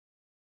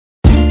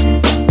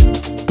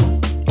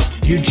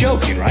You're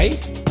joking,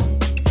 right?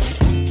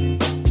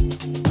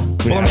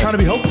 Well, I'm trying to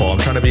be hopeful. I'm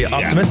trying to be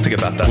optimistic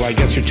about that. Well, I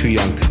guess you're too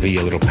young to be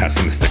a little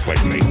pessimistic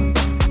like me.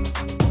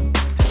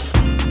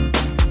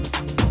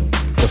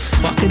 The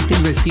fucking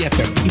things I see out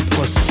there,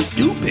 people are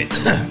stupid.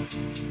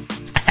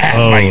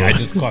 I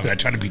just caught it. I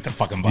tried to beat the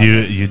fucking buzzer.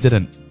 You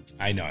didn't.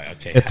 I know.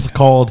 Okay. It's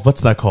called,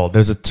 what's that called?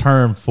 There's a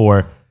term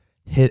for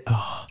hit.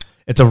 Oh,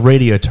 it's a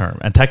radio term.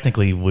 And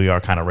technically we are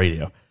kind of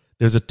radio.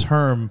 There's a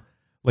term,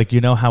 like,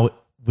 you know how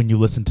when you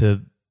listen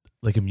to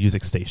like a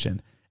music station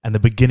and the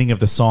beginning of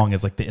the song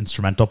is like the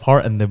instrumental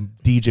part and the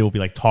DJ will be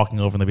like talking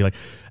over and they'll be like,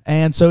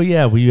 and so,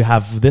 yeah, we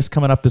have this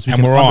coming up this week.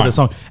 And we're on this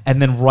song. And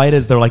then right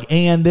as they're like,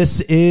 and this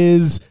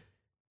is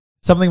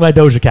something by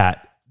Doja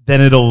Cat,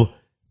 then it'll,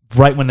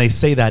 right when they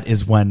say that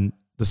is when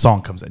the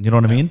song comes in. You know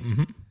what I mean?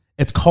 Mm-hmm.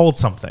 It's called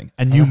something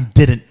and you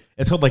didn't.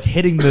 It's called like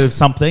hitting the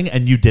something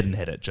and you didn't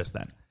hit it just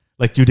then.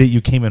 Like you did.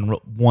 You came in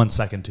 1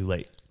 second too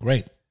late.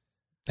 Great.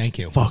 Thank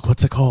you. Fuck,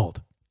 what's it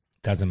called?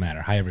 Doesn't matter.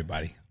 Hi,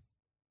 everybody.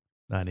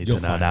 I need to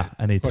know now.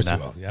 I need to know.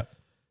 Of course you will.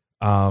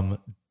 Yep.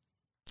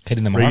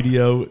 Hitting the mark.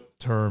 Radio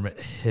term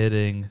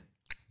hitting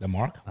the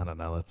mark. I don't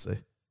know. Let's see.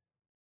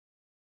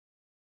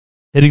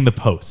 Hitting the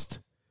post.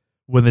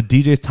 When the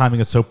DJ's timing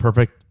is so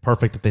perfect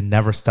that they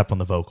never step on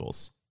the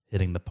vocals.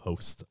 Hitting the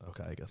post.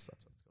 Okay, I guess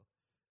that's what it's called.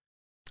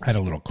 I had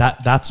a little call.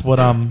 That's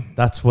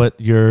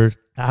what your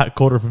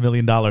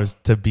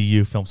 $250,000 to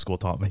BU film school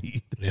taught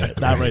me. Yeah,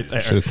 that right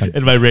there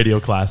in my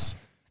radio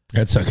class.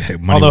 That's okay.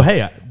 Although,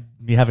 hey,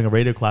 me having a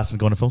radio class and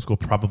going to film school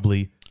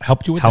probably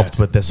helped you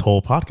with this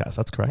whole podcast.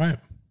 That's correct. Right.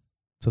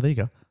 So there you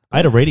go. I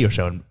had a radio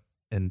show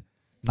and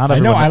not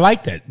everyone. I know. I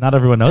liked it. Not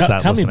everyone knows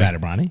that. Tell me about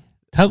it, Bronny.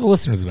 Tell the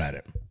listeners about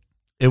it.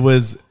 It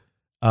was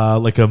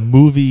like a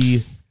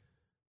movie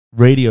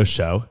radio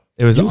show.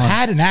 It was. You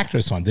had an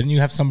actress on, didn't you?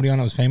 Have somebody on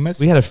that was famous?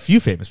 We had a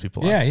few famous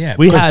people on. Yeah.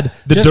 We had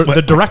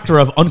the director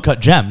of Uncut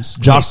Gems,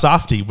 Josh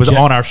Safdie, was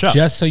on our show.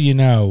 Just so you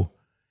know,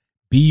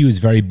 BU is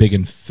very big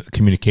in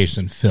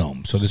communication and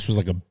film, so this was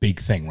like a big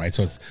thing, right?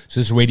 So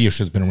this radio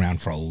show has been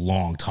around for a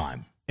long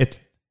time. It's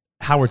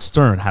Howard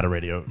Stern had a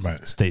radio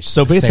station.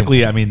 So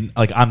basically, I mean,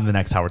 like I'm the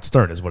next Howard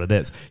Stern is what it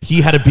is.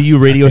 He had a BU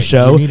radio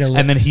show,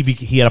 and then he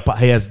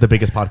has the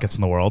biggest podcast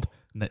in the world.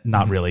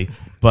 Not really,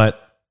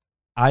 but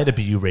I had a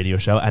BU radio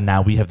show, and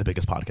now we have the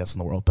biggest podcast in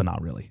the world, but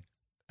not really.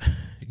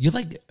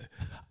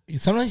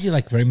 Sometimes you're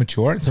like very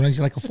mature, and sometimes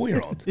you're like a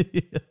 4-year-old.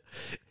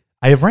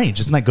 I have range.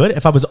 Isn't that good?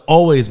 If I was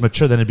always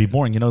mature, then it'd be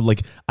boring. You know,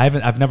 like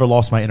I've never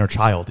lost my inner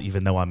child,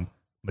 even though I'm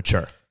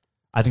mature.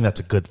 I think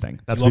that's a good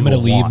thing. That's you want me to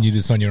leave and you do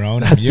this on your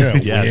own? You're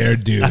a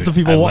weird dude. That's what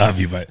people want. I love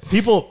you, but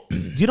people,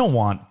 you don't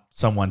want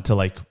someone to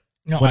like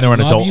when they're an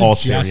adult all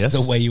serious.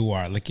 Just the way you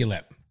are, lick your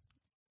lip.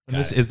 And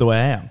this is the way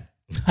I am.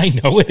 I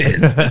know it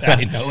is.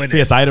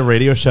 Yes, I had a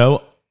radio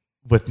show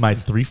with my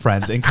 3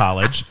 friends in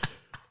college.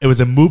 It was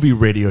a movie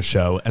radio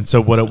show, and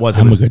so what it was,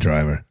 I'm a good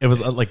driver. It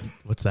was like,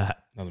 what's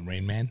that? Another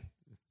Rain Man.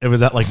 It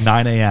was at like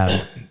 9 a.m.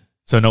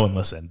 So no one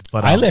listened,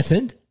 but I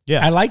listened.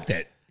 Yeah, I liked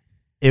it.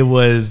 It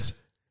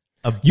was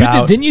about.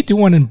 Didn't you do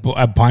one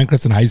at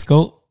Pinecrest in high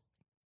school?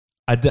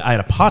 I had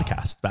a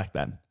podcast back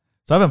then,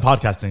 so I've been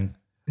podcasting.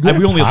 We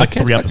only had like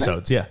 3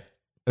 episodes. Yeah,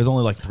 it was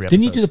only like 3 episodes.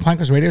 Didn't you do the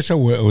Pinecrest radio show,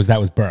 or was that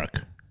with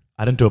Burke?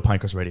 I didn't do a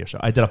Pinecrest radio show.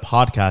 I did a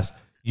podcast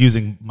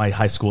using my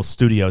high school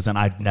studios, and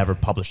I'd never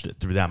published it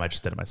through them. I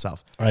just did it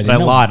myself. But I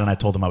lied, and I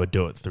told them I would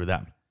do it through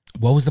them.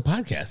 What was the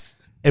podcast?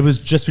 It was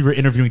just we were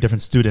interviewing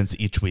different students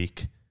each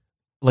week,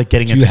 like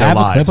getting into their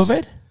lives. Do you have a clip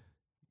of it?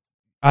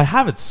 I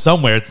have it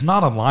somewhere. It's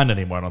not online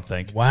anymore, I don't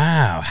think.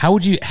 Wow. How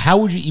would you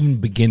even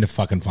begin to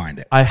fucking find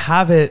it? I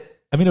have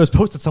it. I mean, it was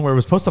posted somewhere. It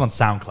was posted on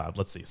SoundCloud.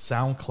 Let's see.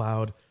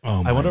 SoundCloud.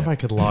 Oh, I wonder if I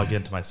could log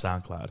into my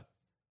SoundCloud.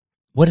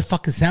 What the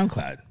fuck is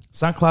SoundCloud?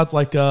 SoundCloud's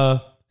like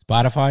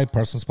Spotify,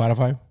 personal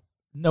Spotify?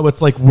 No,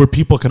 it's like where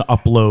people can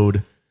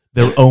upload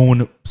their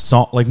own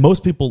song. Like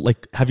most people,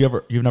 like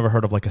you've never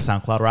heard of like a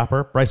SoundCloud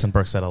rapper? Bryson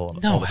Burke said all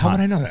the time. No, how would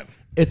I know that?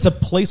 It's a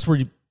place where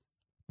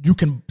you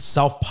can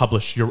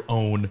self-publish your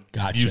own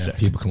music.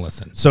 People can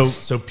listen. So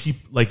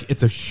people like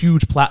it's a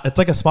huge it's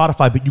like a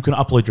Spotify, but you can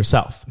upload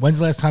yourself. When's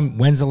the last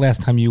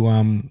time you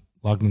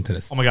logged into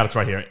this? Oh my god, it's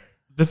right here.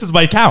 This is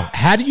my account.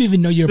 How do you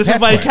even know your password? This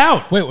is my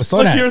account. Wait, well,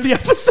 slow down. Here are the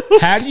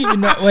episodes. How do you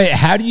even know? Wait,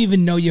 how do you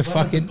even know your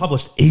fucking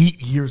published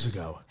 8 years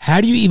ago?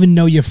 How do you even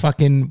know your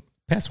fucking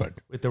password?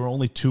 Wait, there were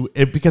only 2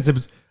 because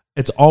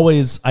I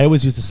always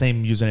use the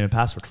same username and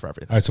password for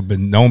everything. All right, so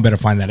no one better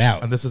find that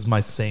out. And this is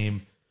my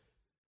same.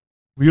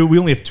 We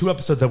only have 2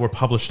 episodes that were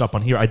published up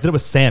on here. I did it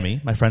with Sammy,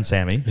 my friend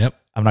Sammy. Yep.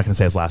 I'm not going to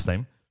say his last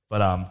name, but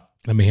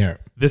let me hear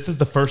it. This is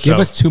the first Give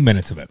show. us 2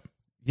 minutes of it.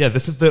 Yeah,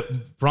 this is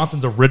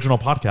Bronson's original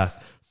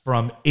podcast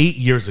from 8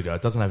 years ago.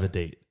 It doesn't have a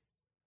date.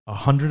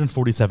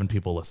 147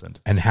 people listened.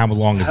 And how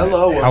long is it?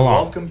 Hello, and how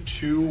long? welcome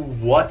to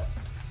what?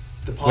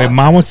 The podcast. Wait,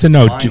 Mom wants to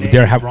know.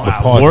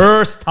 Pause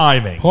worst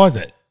timing. Pause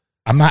it.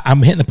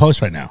 I'm hitting the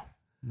post right now.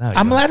 No,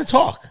 I'm allowed to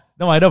talk.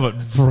 No, I know,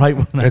 but right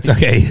when it's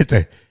okay.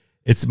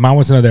 It's Mom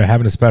wants to know they're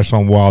having a special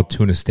on wild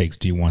tuna steaks.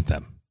 Do you want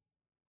them?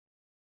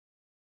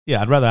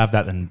 Yeah, I'd rather have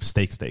that than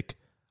steak.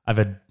 I've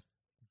had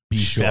beef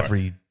Sure,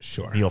 every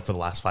sure. meal for the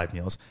last 5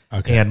 meals.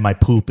 Okay. And my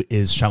poop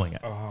is showing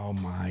it. Oh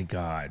my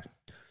God.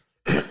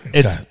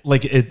 It's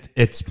like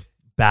it's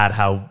bad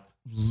how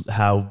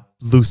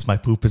loose my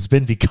poop has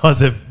been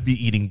because of me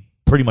eating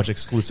pretty much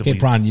exclusively Okay,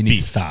 Bron, you need beef.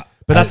 to stop.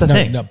 But that's the no,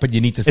 thing. No, but you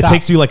need to It stop.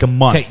 takes you like a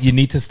month. Okay, you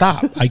need to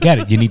stop. I get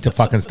it. You need to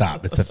fucking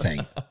stop. It's a thing.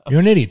 You're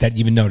an idiot that you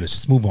even noticed.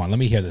 Just move on. Let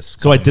me hear this.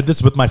 So I did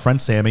this with my friend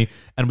Sammy,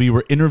 and we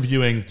were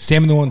interviewing.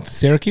 Sam, the one with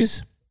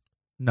Syracuse?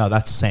 No,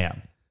 that's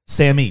Sam.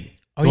 Sammy,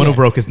 Oh, the one yeah. who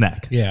broke his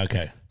neck. Yeah,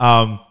 okay.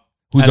 and-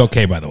 Who's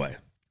okay, by the way?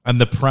 And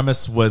the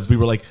premise was we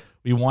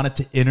wanted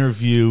to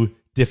interview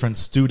different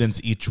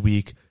students each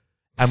week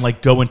and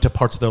like go into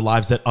parts of their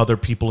lives that other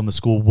people in the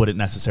school wouldn't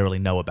necessarily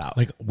know about.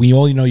 Like, we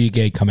all know you're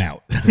gay. Come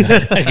out.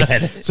 I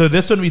get it. So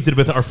this one we did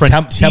with our friend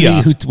Tell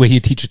Tia. me where your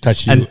teacher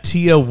touched you. And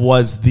Tia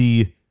was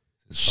the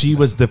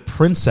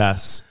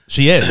princess.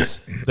 She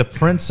is the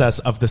princess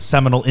of the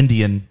Seminole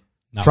Indian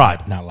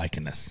tribe. Not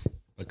liking this.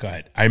 But go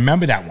ahead. I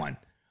remember that one.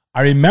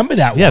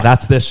 Yeah, Yeah,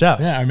 that's this show.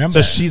 Yeah, I remember So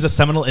that. she's a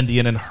Seminole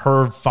Indian, and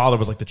her father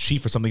was like the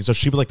chief or something. So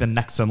she was like the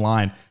next in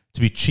line to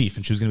be chief,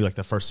 and she was going to be like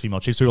the first female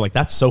chief. So we were like,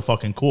 that's so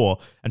fucking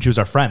cool. And she was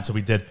our friend, so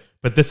we did.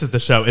 But this is the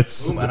show.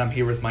 It's And I'm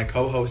here with my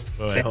co-host.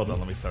 wait, Sam. hold on,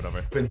 let me start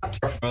over.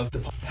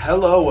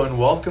 Hello and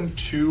welcome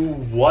to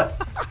What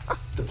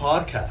the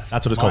Podcast.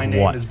 That's what it's my called,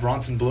 name What. is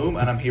Bronson Bloom,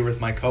 and I'm here with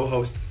my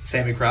co-host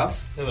Sammy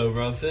Kraus. Hello,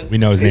 Bronson. We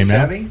know his Hey, name now.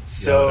 Sammy.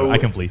 So I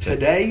can bleep it.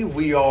 today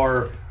we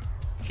are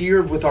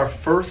here with our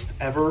first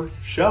ever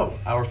show,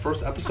 our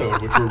first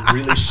episode, which we're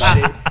really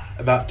excited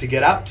about to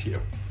get out to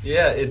you.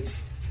 Yeah,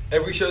 it's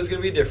every show is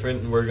going to be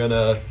different, and we're going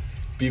to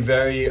be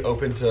very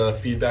open to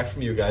feedback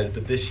from you guys.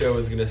 But this show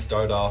is going to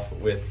start off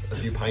with a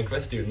few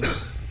Pinecrest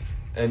students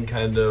and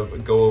kind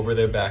of go over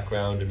their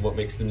background and what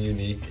makes them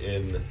unique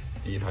in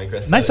the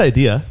Pinecrest. Nice setting.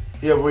 idea.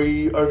 Yeah,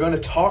 we are going to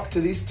talk to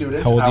these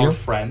students, How old are our you?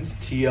 friends,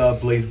 Tia,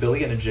 Blaze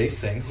Billy, and Ajay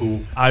Singh,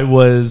 who I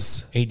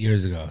was 8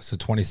 years ago. So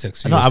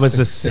 26. no, I was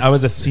Six- I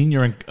was a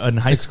senior in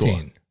high 16.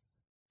 school.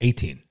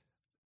 18.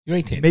 You're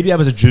 18. Maybe I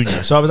was a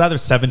junior, so I was either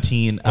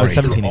 17. I was Or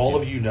 17. all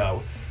 18. of you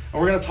know. And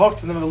we're going to talk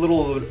to them a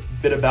little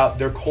bit about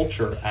their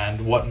culture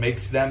and what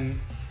makes them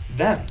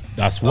them.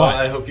 That's Well, what.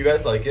 I hope you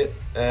guys like it.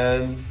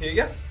 And here you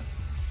go.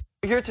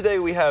 Here today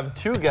we have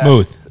two guests.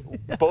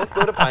 Smooth. Both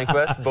go to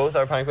Pinecrest. Both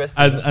are Pinecrest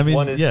I students. mean,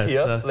 one is yeah,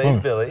 Tia, it's, Blaze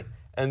oh. Billy,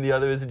 and the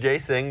other is Jay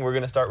Singh. We're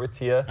going to start with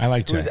Tia. I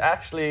like who's Jay.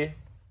 actually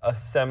a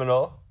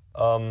Seminole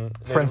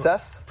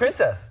Princess?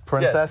 Princess.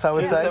 Princess, Yeah, I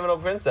would she's say. a Seminole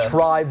princess.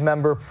 Tribe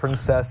member,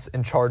 princess,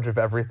 in charge of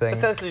everything.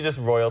 Essentially just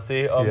royalty.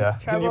 Yeah.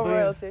 Can you Tribal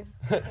please? royalty.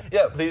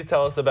 Yeah, please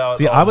tell us about.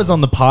 See, I was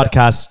on the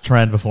podcast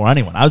trend before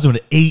anyone. I was doing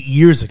it 8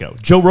 years ago.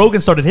 Joe Rogan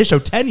started his show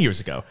 10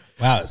 years ago.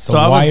 Wow. So, So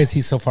I why was- is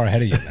he so far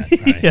ahead of you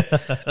then?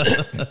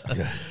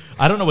 Right?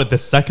 I don't know what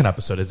this second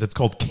episode is. It's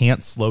called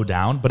Can't Slow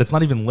Down, but it's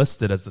not even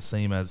listed as the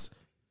same as.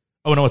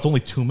 Oh, no, it's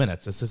only 2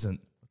 minutes. This isn't.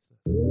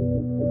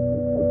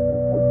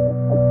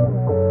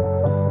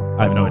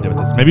 I have no idea what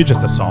this is. Maybe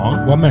just a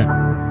song. 1 minute.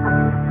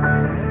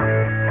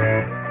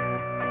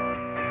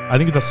 I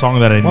think it's a song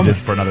that I One needed minute.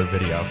 for another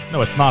video.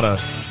 No, it's not a.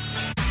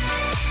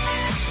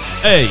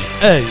 Hey,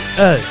 hey,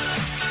 hey.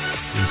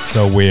 It's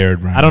so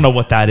weird, right? I don't know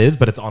what that is,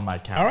 but it's on my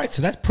account. All right.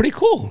 So that's pretty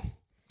cool.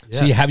 So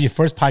Yeah. you have your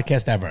first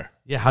podcast ever.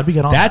 Yeah, how'd we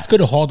get on? That's good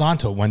to hold on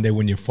to one day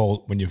when you're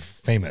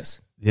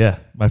famous. Yeah,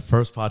 my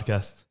first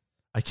podcast.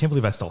 I can't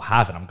believe I still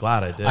have it. I'm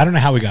glad I did. I don't know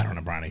how we got on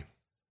it, Bronny.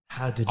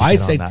 How did you I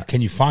get on said, that?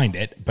 can you find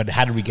it? But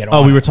how did we get on?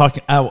 Oh, we it? were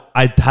talking. Oh,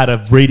 I had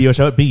a radio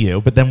show at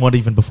BU, but then what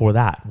even before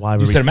that? Why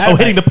were we? said a matter Oh, of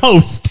hitting the fact-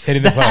 post.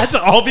 Hitting the post. That's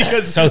all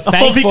because. So all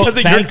thankful, because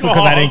of your thankful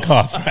because I didn't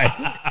call. cough.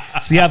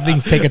 Right? See how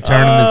things take a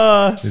turn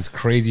in this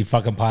crazy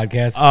fucking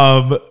podcast.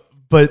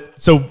 But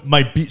so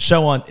my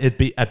show on at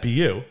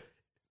BU,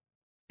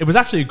 it was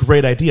actually a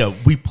great idea.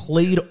 We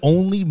played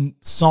only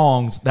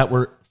songs that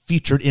were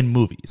featured in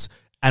movies,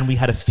 and we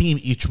had a theme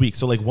each week.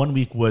 So like 1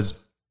 week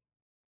was,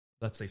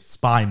 let's say,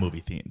 spy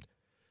movie themed.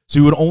 So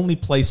we would only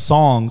play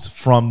songs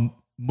from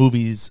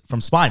movies,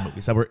 from spy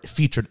movies that were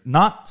featured,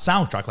 not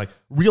soundtrack, like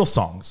real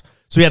songs.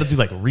 So we had to do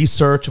like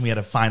research, and we had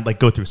to find, like,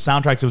 go through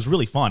soundtracks. It was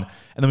really fun.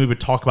 And then we would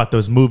talk about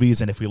those movies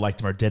and if we liked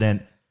them or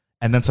didn't.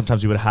 And then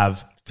sometimes we would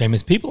have,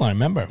 Famous people, I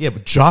remember. yeah,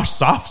 but Josh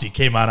Softy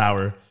came on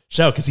our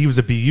show because he was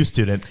a BU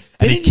student,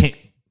 and he Didn't you- came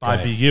by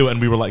Go ahead. BU,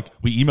 and we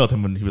emailed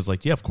him, and he was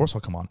like, "Yeah, of course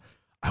I'll come on."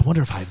 I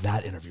wonder if I have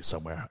that interview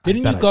somewhere.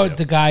 Didn't I you bet go I to do.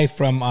 the guy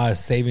from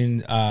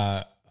Saving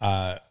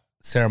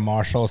Sarah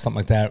Marshall or something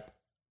like that?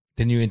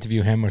 Didn't you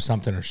interview him or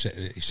something or shout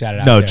it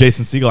out? No, there?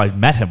 Jason Segel. I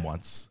met him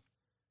once.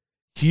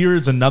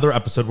 Here's another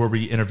episode where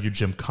we interviewed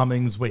Jim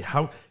Cummings. Wait,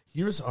 how?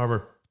 Here's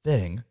our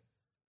thing,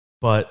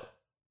 but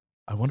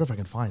I wonder if I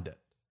can find it.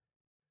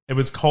 It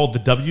was called the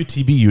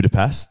WTBU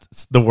Budapest.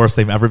 It's the worst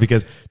name ever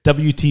because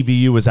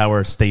WTBU was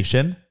our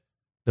station,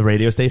 the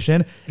radio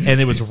station,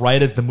 and it was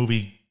right as the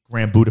movie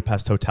Grand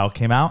Budapest Hotel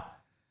came out.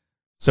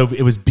 So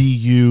it was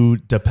BU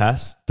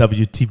Budapest,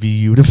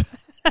 WTBU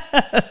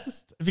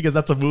Budapest, because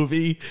that's a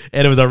movie,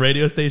 and it was our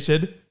radio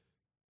station.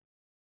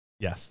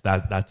 Yes,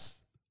 that's.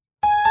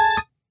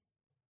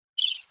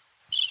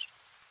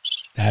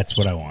 That's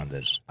what I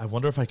wanted. I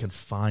wonder if I can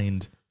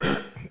find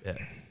it.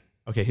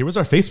 Okay, here was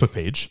our Facebook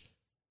page.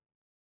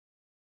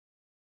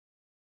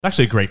 It's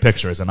actually a great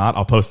picture, is it not?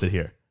 I'll post it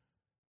here.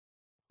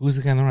 Who's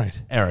the guy on the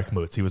right? Eric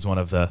Moots. He was one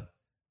of the...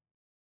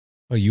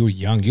 Oh, you were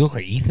young. You look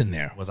like Ethan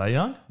there. Was I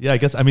young? Yeah, I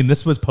guess. I mean,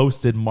 this was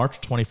posted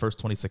March 21st,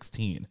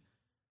 2016.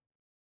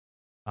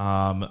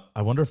 I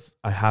wonder if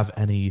I have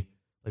any...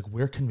 Like,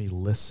 where can we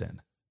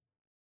listen?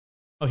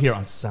 Oh, here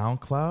on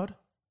SoundCloud.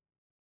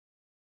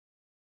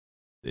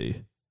 Let's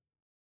see.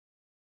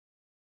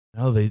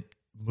 No,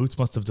 Moots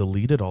must have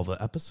deleted all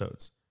the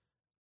episodes.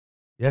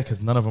 Yeah,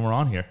 because none of them are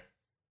on here.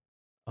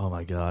 Oh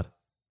my God.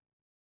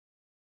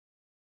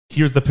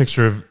 Here's the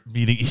picture of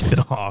meeting Ethan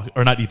Hawke.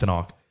 Or not Ethan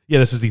Hawke. Yeah,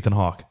 this was Ethan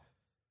Hawke.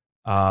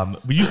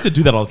 We used to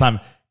do that all the time.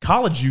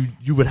 College,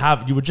 you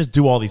would just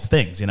do all these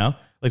things, you know?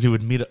 Like we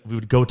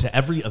would go to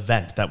every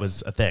event that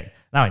was a thing.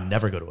 Now I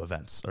never go to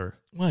events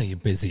Well, you're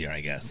busier, I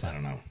guess. I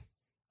don't know.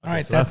 All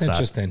right, so that's that's that.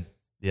 interesting.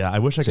 Yeah, I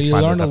wish I So could you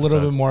find learned a those little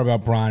bit episodes. more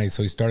about Bronny.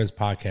 So he started his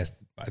podcast,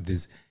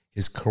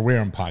 his career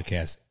in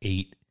podcast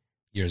 8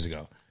 years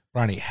ago.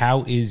 Bronny,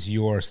 how is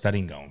your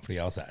studying going for the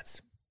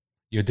LSATs?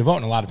 You're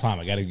devoting a lot of time.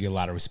 I got to give you a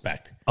lot of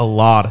respect. A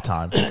lot of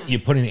time. You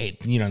put in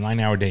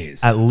 9-hour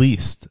days. At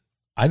least.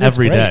 I think it's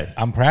every great. day.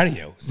 I'm proud of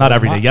you. So Not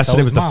every day. Mom- Yesterday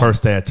so was the Mom.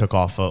 first day I took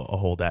off a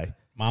whole day.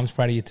 Mom's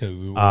proud of you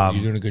too. You're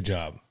doing a good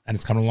job. And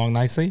it's coming along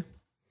nicely?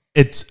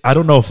 I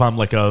don't know if I'm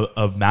like a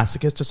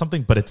masochist or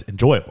something, but it's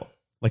enjoyable.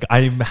 Like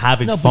I'm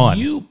having fun.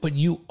 But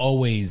you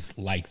always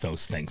like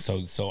those things.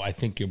 So I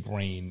think your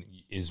brain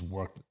is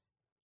worked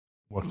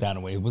out in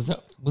a way. Was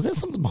there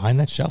something behind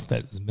that shelf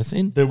that was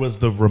missing? There was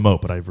the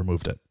remote, but I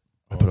removed it.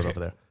 I put it over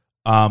there.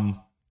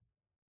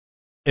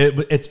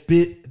 It's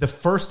been the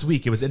first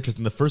week. It was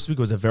interesting. The first week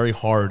was a very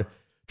hard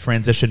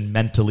transition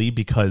mentally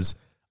because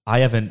I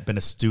haven't been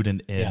a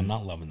student in. Yeah, I'm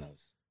not loving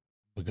those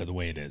because of the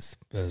way it is.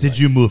 Did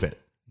you move it?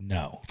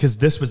 No, Because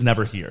this was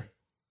never here.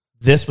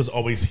 This was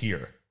always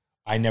here.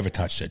 I never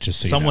touched it.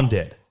 Just so Someone you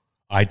know. did.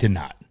 I did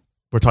not.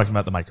 We're talking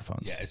about the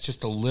microphones. Yeah, it's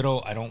just a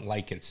little. I don't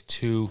like it. It's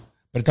too.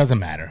 But it doesn't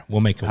matter.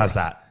 We'll make it. How's work.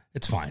 that?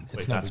 It's fine. It's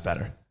Wait, no that's big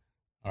deal. better.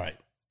 All right,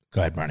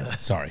 go ahead, Barney.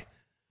 Sorry.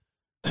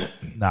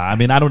 Nah, I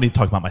mean, I don't need to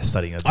talk about my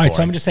studying. It's All right, so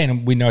boring. I'm just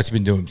saying we know what you've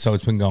been doing, so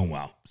it's been going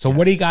well. So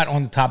what do you got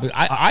on the topic?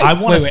 I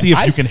want to wait, see if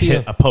I you can feel-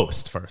 hit a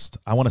post first.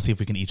 I want to see if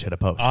we can each hit a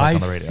post I like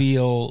on the radio.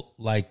 feel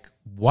like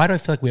why do I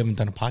feel like we haven't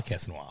done a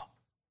podcast in a while?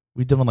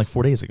 We did one like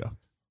 4 days ago.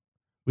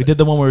 We did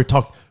the one where we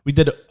talked. We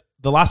did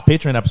the last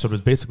Patreon episode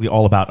was basically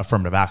all about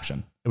affirmative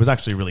action. It was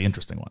actually a really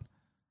interesting one.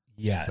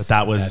 Yes,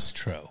 that's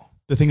true.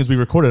 The thing is, we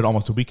recorded it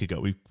almost a week ago.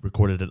 We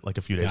recorded it like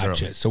a few days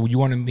Gotcha. earlier So you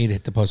wanted me to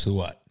hit the post with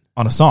what?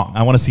 on a song.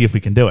 I want to see if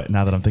we can do it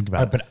now that I'm thinking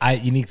All about right, it.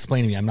 but you need to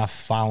explain to me. I'm not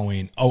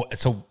following. Oh,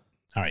 so all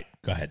right,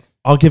 go ahead.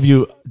 I'll give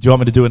you. Do you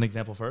want me to do an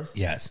example first?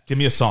 Yes, Give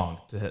me a song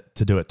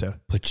to do it to.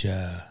 put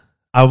your.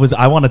 I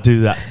want to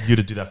do that. You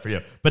to do that for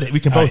you, but we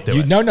can both do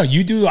it. No,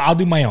 you do. I'll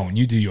do my own.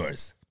 You do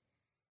yours.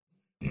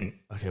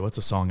 Okay, what's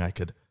a song I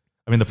could?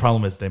 I mean, the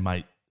problem is they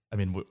might. I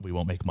mean, we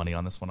won't make money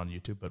on this one on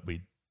YouTube, but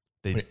they.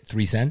 Wait,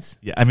 3 cents?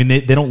 Yeah, I mean,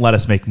 they don't let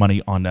us make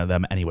money on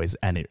them anyways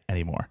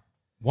anymore.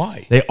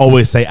 Why? They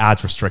always say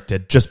ads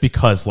restricted just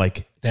because,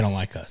 like, They don't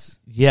like us.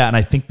 yeah, and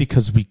I think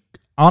because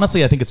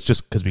honestly, I think it's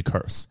just because we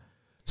curse.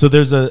 So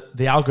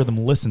the algorithm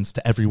listens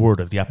to every word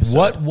of the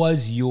episode.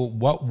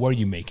 What were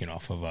you making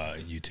off of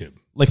YouTube?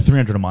 Like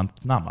 300 a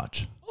month, not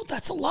much. Oh,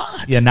 that's a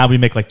lot. Yeah, now we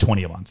make like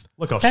 20 a month.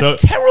 Look, I'll show.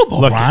 That's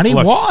terrible, Look, Ronnie.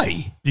 look.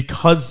 Why?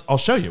 Because I'll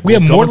show you. We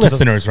have We'll go more into the-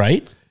 listeners,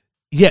 right?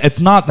 Yeah, it's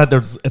not that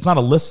it's not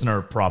a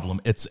listener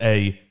problem. It's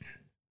a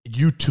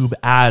YouTube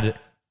ad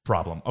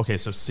problem. Okay,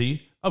 so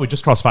see, we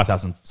just crossed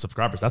 5,000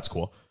 subscribers. That's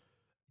cool.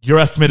 Your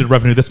estimated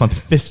revenue this month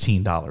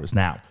 $15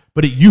 now,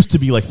 but it used to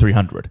be like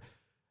 300.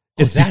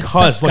 It's that because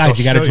sucks, look, guys. I'll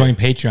You got to show join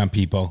Patreon,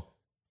 people.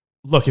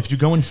 Look, if you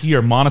go in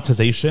here,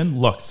 monetization.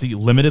 Look, see,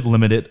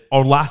 limited.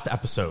 Our last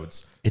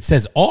episodes. It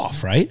says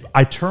off, right?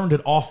 I turned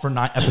it off for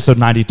episode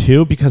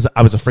 92 because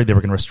I was afraid they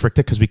were going to restrict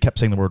it because we kept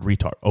saying the word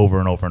retard over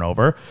and over and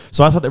over.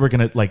 So I thought they were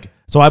going to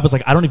so I was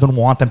like, I don't even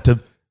want them to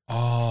think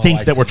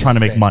I that see we're what trying to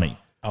you're make saying. money.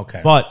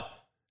 Okay.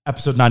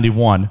 Episode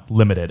 91,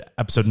 limited.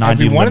 Episode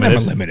 90, Every one of limited.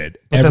 them are limited.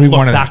 But Every then look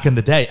one of them. back in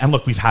the day, and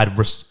look, we've had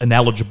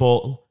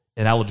ineligible.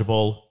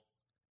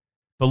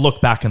 But look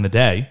back in the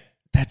day.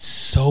 That's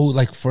so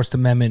like First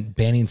Amendment,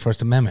 banning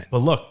First Amendment. But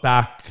look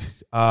back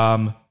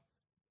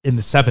in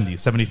the 70s,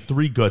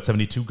 73 good,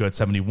 72 good,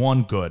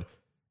 71 good,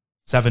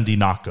 70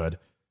 not good,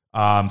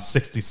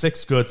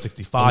 66 good,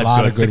 65 A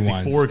lot good, of good 64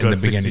 ones good, in the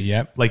 60, beginning,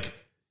 yep. Like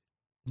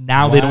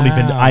now they don't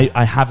even, Wow.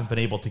 I haven't been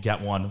able to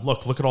get one.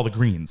 Look at all the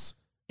greens.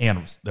 And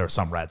there are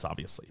some reds,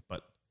 obviously.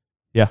 But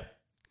yeah.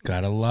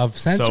 Gotta love I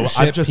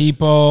censorship, just-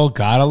 people.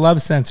 Gotta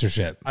love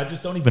censorship. I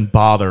just don't even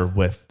bother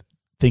with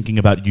thinking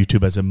about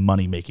YouTube as a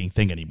money-making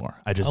thing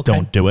anymore. I just Okay.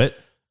 don't do it.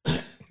 All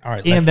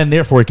right, And then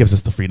therefore it gives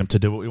us the freedom to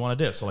do what we want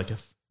to do. So like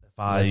if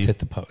let's hit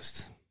the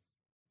post.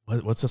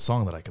 what's a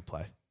song that I could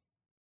play?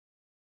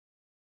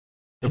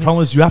 The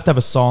problem is you have to have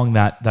a song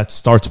that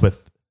starts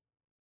with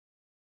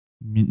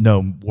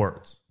no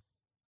words.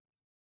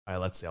 All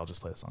right, let's see. I'll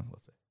just play a song.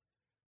 Let's see.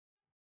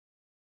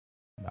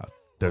 No,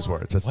 there's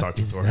words. It starts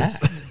with is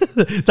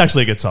words. It's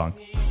actually a good song.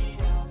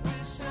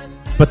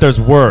 but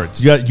there's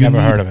words. You Never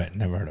heard of it.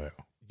 Never heard of it.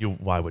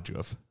 Why would you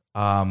have?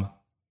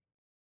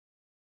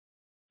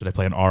 Did I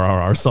play an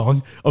RRR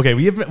song? Okay,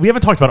 we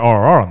haven't talked about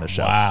RRR on this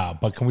show. Wow.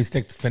 But can we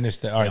finish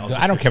the? All right.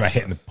 I don't care about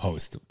hitting the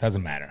post. It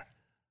doesn't matter.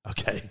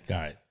 Okay. All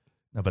right.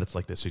 No, but it's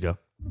like this. You go.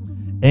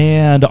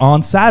 And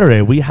on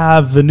Saturday, we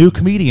have the new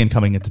comedian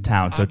coming into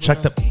town. So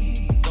check the.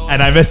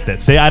 And I missed it.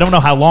 See, I don't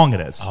know how long it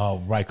is.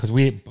 Oh, right. Because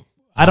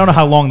I don't know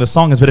how long the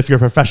song is, but if you're a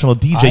professional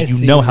DJ,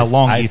 you know how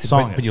long each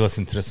song is. But you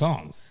listen to the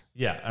songs.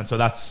 Yeah, and so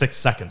that's 6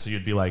 seconds. So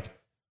you'd be like,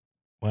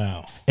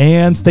 wow.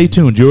 And stay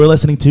tuned. You were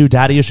listening to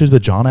Daddy Issues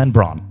with John and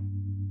Braun.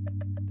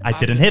 I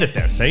didn't hit it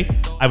there. See,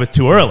 I was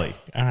too early.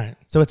 All right.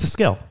 So it's a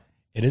skill.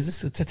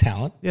 It's a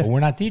talent. Yeah. But we're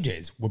not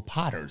DJs. We're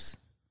potters.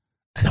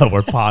 No, we're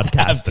I'm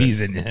podcasters.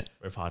 teasing it.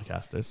 We're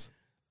podcasters.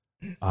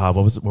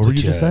 What were you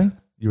just saying?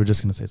 You were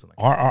just going to say something.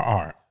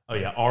 RRR. Oh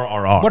yeah,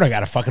 RRR. What, I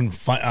got to fucking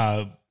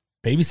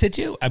babysit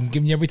you? I'm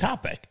giving you every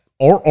topic.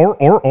 Or.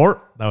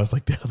 That was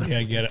like the other. Yeah,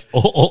 I get it.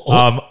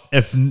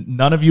 If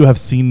none of you have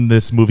seen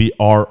this movie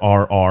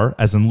RRR,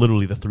 as in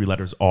literally the 3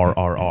 letters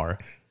RRR,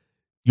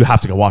 you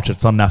have to go watch it.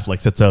 It's on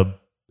Netflix.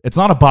 It's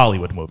not a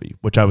Bollywood movie,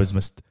 which I thought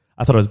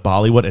it was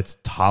Bollywood. It's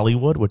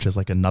Tollywood, which is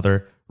like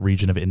another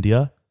region of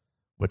India,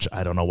 which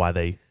I don't know why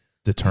they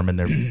determine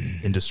their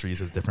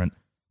industries as different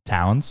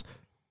towns.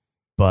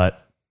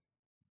 But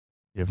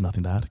you have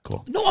nothing to add?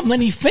 Cool. No, I'm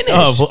letting you finish.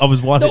 Oh, well, I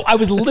was wondering. No, I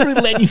was literally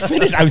letting you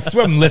finish. I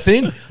swear I'm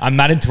listening. I'm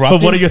not interrupting.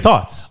 But what are your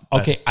thoughts?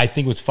 Okay, I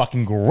think it was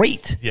fucking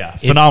great. Yeah,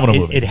 phenomenal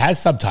movie. It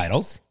has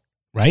subtitles,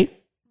 right?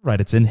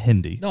 Right, it's in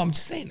Hindi. No, I'm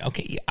just saying.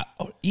 Okay, yeah,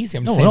 easy.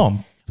 I'm No, saying. no,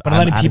 but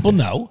I'm letting people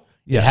know.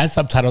 Yes. It has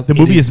subtitles. The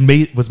movie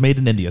was made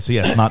in India, so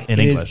yeah, it's not in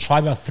It English. is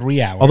probably about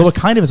 3 hours. Although it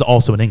kind of is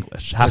also in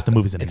English. Half the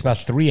movie's in It's English.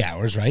 about 3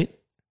 hours, right?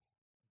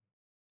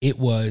 It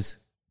was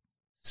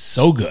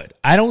so good.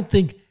 I don't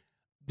think.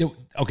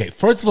 Okay,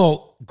 first of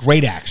all,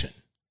 great action.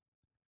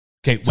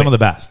 Okay, Some of the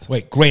best.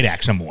 Wait, great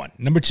action, number 1.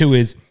 Number 2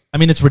 is I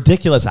mean, it's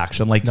ridiculous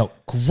action. Like no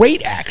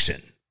great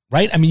action,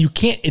 right? I mean, you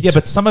can't. It's, yeah,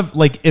 but some of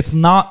it's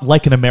not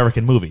like an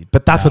American movie.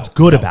 But that's what's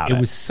good about it. It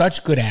was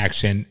such good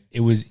action.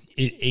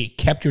 It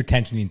kept your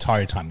attention the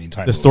entire time.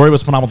 The The story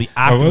was phenomenal. The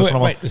acting was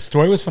phenomenal. Wait, the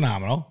story was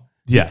phenomenal.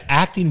 Yeah. The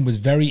acting was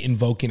very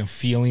invoking of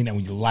feeling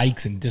and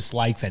likes and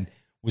dislikes and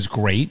was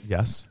great.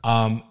 Yes.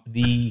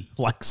 The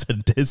Likes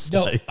and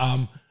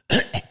dislikes.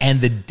 and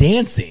the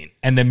dancing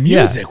and the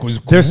music was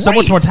great. They're so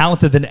much more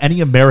talented than any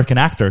American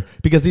actor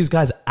because these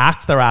guys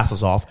act their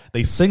asses off.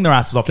 They sing their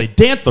asses off. They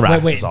dance their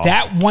asses off.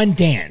 That one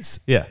dance.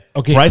 Yeah.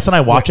 Okay. Bryce and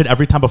I watch it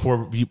every time before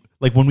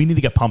when we need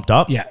to get pumped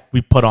up. Yeah.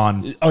 We put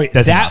on. Okay,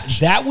 Desi Match.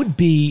 that would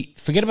be,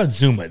 forget about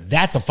Zumba.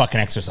 That's a fucking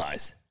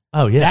exercise.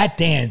 Oh yeah. That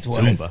dance was.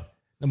 Zumba.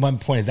 The one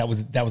point is that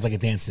was like a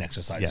dancing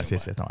exercise. Yes.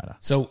 Zumba. Yes. No, I know.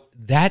 So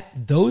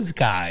those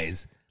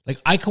guys, like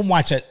I can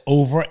watch that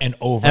over and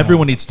over.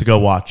 Everyone needs to go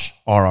watch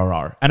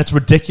RRR, and it's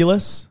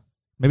ridiculous.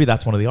 Maybe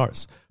that's one of the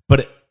R's,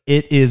 but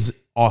it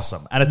is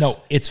awesome, and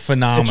it's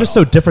phenomenal. It's just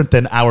so different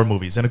than our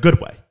movies in a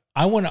good way.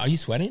 Are you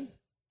sweating?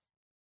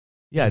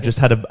 Yeah, I just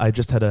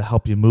had to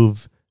help you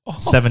move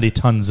 70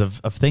 tons of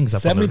things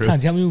up. 70 on the roof.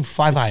 tons. Tell me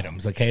 5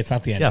 items. Okay, it's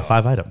not the end. Yeah, of it.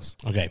 5 items.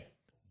 Okay.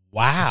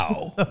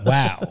 Wow.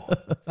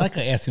 It's not like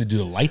I asked you to do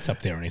the lights up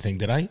there or anything,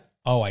 did I?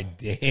 Oh, I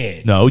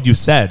did. No, you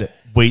said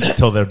wait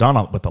until they're done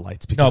with the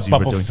lights because you but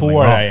were doing something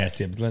before wrong. I asked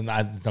you,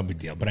 no big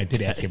deal. But I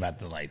did ask you about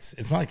the lights.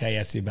 It's not like I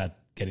asked you about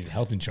getting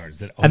health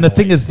insurance. And the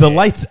thing is, the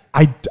lights,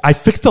 I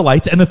fixed the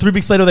lights, and then 3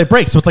 weeks later they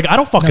break. So it's like I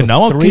don't fucking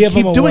know. I'm 3 of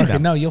them keep are doing working.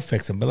 them. No, you'll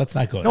fix them, but let's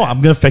not go. No,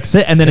 I'm gonna fix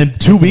it, and then in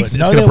 2 weeks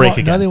No, it's they gonna break won't.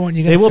 again. No, they won't.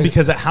 You're They gonna will fix-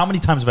 because how many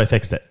times have I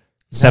fixed it?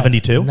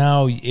 72.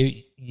 No,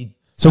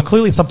 So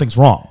clearly something's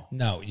wrong.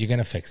 no, you're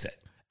gonna fix it.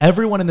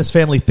 Everyone in this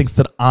family thinks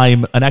that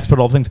I'm an expert at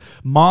all things.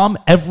 Mom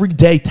every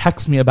day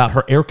texts me about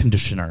her air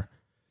conditioner.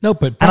 No,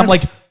 but And I'm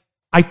like,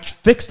 I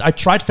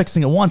tried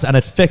fixing it once and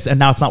it fixed and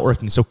now it's not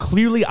working. So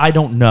clearly I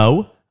don't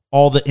know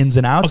all the ins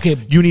and outs. Okay.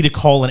 You need to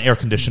call an air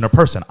conditioner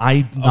person.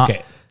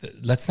 okay,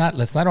 let's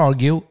not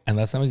argue, and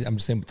I'm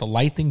just saying the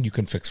light thing you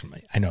can fix for me.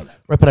 I know that.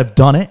 Right, but I've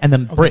done it and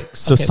then it breaks.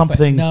 So okay,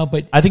 something.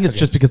 but I think it's okay.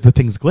 just because the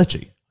thing's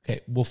glitchy.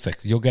 Okay, we'll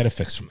fix it. You'll get it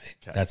fixed for me.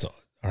 That's all.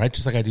 All right,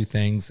 just like I do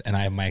things, and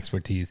I have my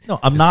expertise. No,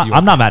 I'm This not. is I'm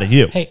yours. not mad at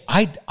you. Hey,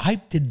 I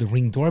did the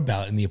Ring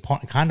doorbell in the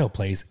apartment condo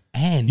place,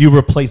 and You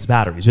replaced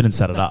batteries. You didn't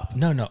set it up.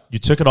 no, You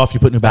took it off. You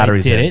put new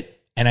batteries I did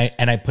in. it,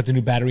 and I put the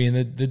new battery in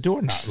the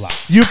door lock.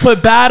 You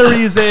put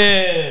batteries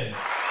in.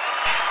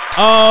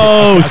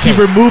 Oh, Okay.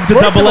 he removed the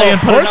First of double A all- and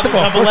put first of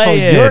all, double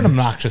A you're in. an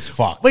obnoxious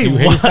fuck. Wait, you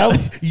hear what?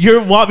 yourself?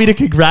 You want me to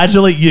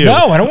congratulate you?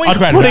 No, I don't want you on to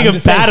credit. putting I'm a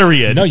just saying-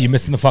 battery in. No, you're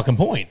missing the fucking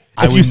point.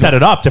 If you set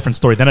it up, different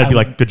story. Then I'd be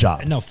like, good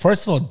job. No,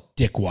 first of all,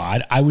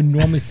 dickwad, I would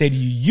normally say to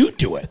you, you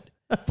do it.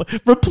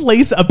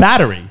 Replace a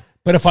battery.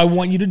 But if I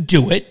want you to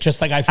do it,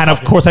 just like I And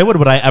of course I would.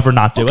 Would I ever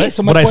not do it?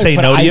 so my Would I point- say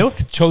but no to you? I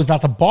chose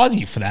not to bother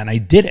you for that, and I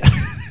did it.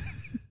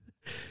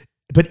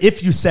 But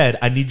if you said,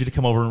 I need you to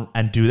come over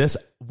and do this,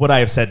 would I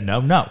have said no?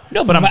 No.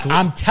 No, but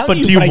I'm telling but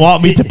you, do you but I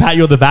want me to did- pat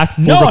you on the back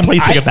for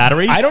replacing a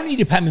battery? I don't need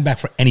you to pat me back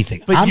for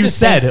anything. But I'm you just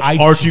said,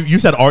 saying, aren't you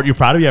said, aren't you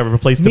proud of you? I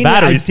replaced the meaning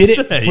batteries I did it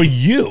today. for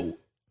you.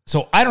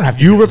 So I don't have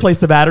to. You do it. replace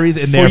the batteries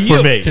in there you,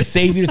 for me. to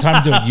save you the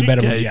time to do it. You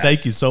better. Okay, Yes.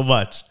 thank you so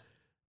much.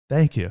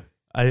 Thank you.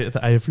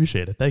 I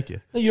appreciate it. Thank you.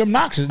 No, you're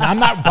obnoxious. I'm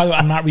not. By the way,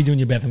 I'm not redoing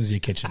your bathrooms in your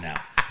kitchen now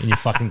in your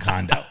fucking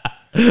condo.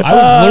 I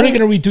was literally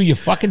going to redo your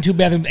fucking 2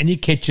 bathrooms and your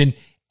kitchen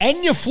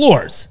and your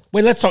floors.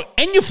 Wait, let's talk.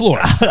 And your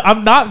floors.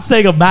 I'm not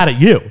saying I'm mad at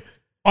you.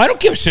 I don't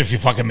give a shit if you're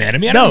fucking mad at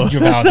me. I No. don't need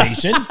your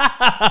validation.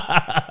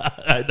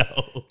 I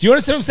know. Do you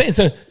understand what I'm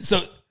saying?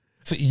 So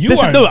you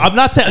Listen, are. no, I'm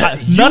not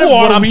saying you none of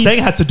what are I'm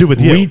saying has to do with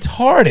you.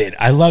 Retarded.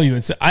 I love you.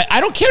 I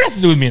don't care if it has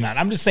to do with me or not.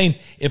 I'm just saying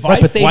if Right,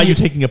 I but say why are you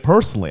taking it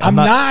personally? I'm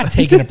not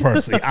taking it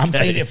personally. I'm Okay.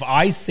 saying if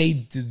I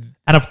say.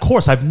 And of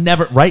course, I've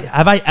never, right?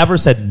 Have I ever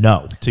said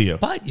no to you?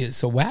 But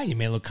so wow, you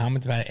made a little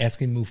comment about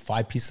asking me to move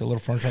 5 pieces of little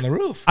furniture on the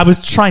roof. I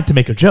was trying to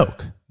make a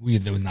joke.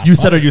 That was not You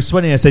said, funny. "Are you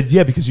sweating?" I said,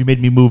 "Yeah," because you made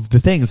me move the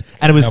things,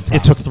 and No it problem.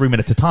 took 3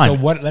 minutes of time.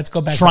 So what? Let's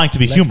go back. Trying to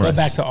be let's humorous.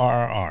 Go back to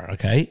RRR.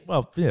 Okay.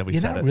 Well, yeah, we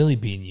You're said not it, really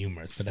being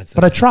humorous, but that's.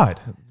 but I tried.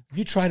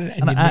 You tried it,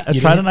 And you I you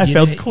tried didn't- and I you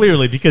failed didn't-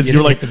 clearly because you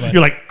you're didn't hit the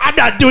like, button. I'm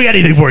not doing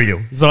anything for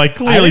you. So I I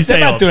clearly didn't say I'm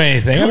failed. not doing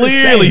anything. I'm just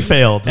Clearly saying.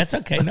 failed. That's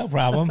okay. No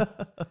problem.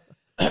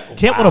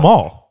 Can't win them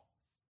all.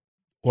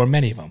 Or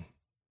many of them.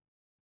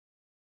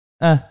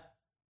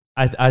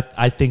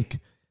 I think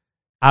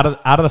out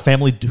of the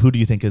family, who do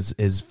you think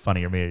is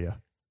funnier, me or you,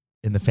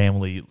 in the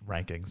family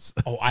rankings?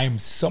 Oh, I am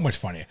so much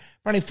funnier.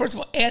 Ronnie, first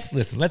of all,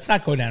 listen, let's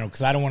not go down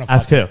because I don't want to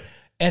Ask who?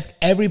 Ask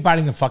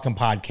everybody in the fucking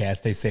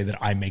podcast. They say that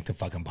I make the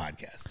fucking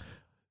podcast.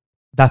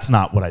 That's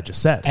not what I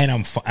just said. And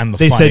I'm the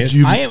They funniest. said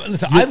you. I am,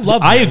 listen, I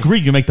love you. I agree.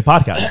 You make the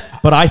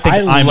podcast, but I think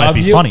I might love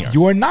be you. funnier.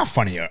 You are not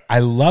funnier. I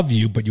love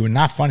you, but you are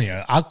not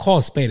funnier. I'll call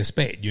a spade a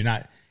spade. You're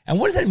not. And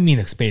what does that mean,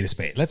 a spade a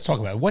spade? Let's talk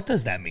about it. What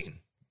does that mean?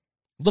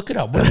 Look it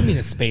up. What does it mean,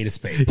 a spade a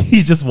spade?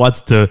 He just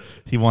wants the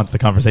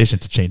conversation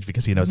to change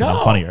because he knows that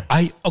I'm funnier.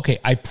 I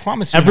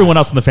promise you. Everyone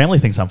else in the family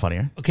thinks I'm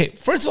funnier. Okay,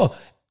 first of all,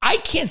 I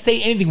can't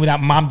say anything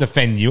without mom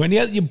defending you. And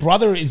your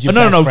brother is your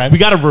No, best no, friend. we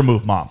got to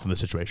remove mom from the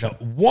situation.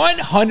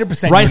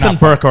 100%. Rice and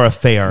Burke are a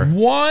fair.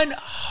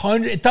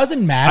 100. It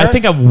doesn't matter. I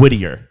think I'm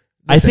wittier.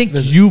 I Listen, think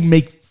listen. you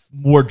make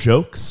more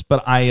jokes,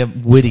 but I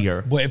am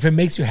wittier. Well, if it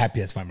makes you happy,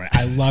 that's fine. Right?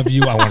 I love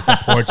you. I want to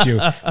support you.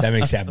 That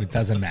makes you happy. It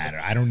doesn't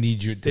matter. I don't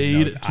need you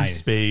Spade to know. to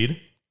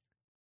spade.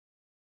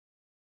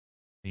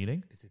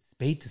 Meaning? Is it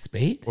spade to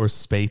spade? Or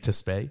spade to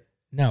spade?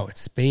 No, it's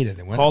spade. And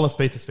then what? Call a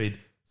spade to spade.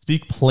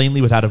 Speak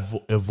plainly without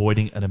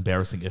avoiding an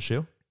embarrassing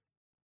issue.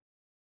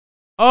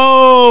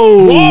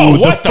 Oh, Whoa,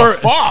 what the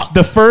fuck?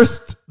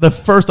 The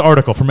first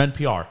article from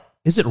NPR.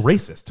 Is it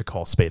racist to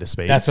call spade a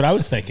spade? That's what I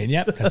was thinking.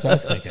 Yep, that's what I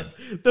was thinking.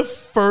 the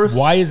first.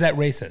 Why is that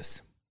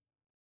racist?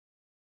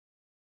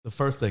 The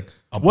first thing.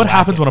 A What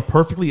happens bracket. when a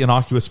perfectly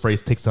innocuous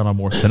phrase takes on a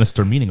more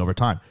sinister meaning over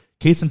time?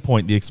 Case in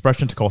point, the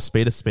expression to call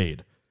spade a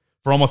spade.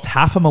 For almost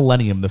half a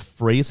millennium, the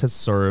phrase has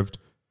served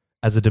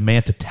as a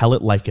demand to tell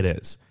it like it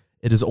is.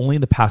 It is only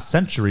in the past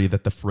century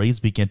that the phrase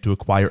began to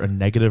acquire a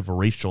negative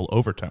racial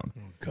overtone.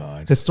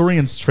 God.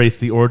 Historians trace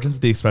the origins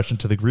of the expression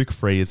to the Greek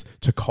phrase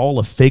to call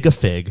a fig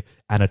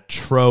and a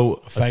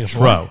fig of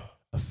what?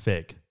 a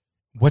fig.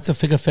 What's a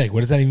fig?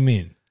 What does that even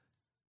mean?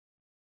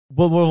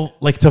 Well,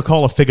 like to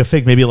call a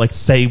fig, maybe like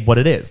say what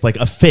it is, like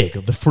a fig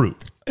of the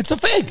fruit. It's a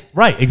fig.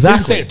 Right,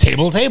 exactly. You can say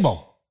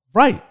table.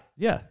 Right,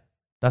 yeah.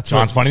 That's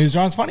John's right. funny is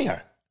John's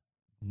funnier.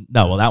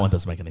 No, well, that one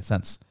doesn't make any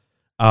sense.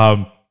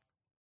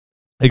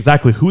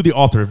 Exactly who the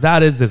author of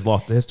that is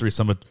lost to history.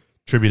 Some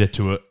attribute it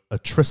to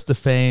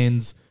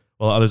Aristophanes,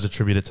 while others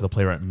attribute it to the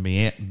playwright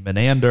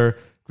Menander,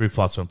 Greek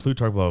philosopher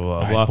Plutarch, blah, blah, blah,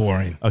 All blah. right,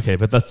 boring. Okay,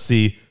 but let's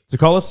see. To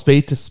call a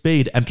spade to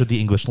spade entered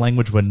the English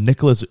language when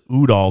Nicholas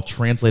Udall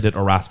translated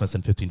Erasmus in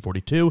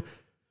 1542.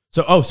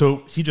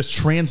 So he just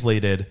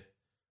translated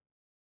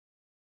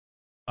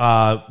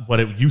what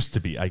it used to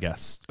be, I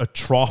guess. A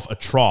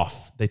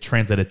trough. They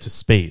translated to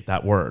spade,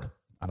 that word.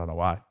 I don't know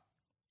why.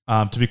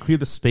 To be clear,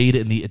 the spade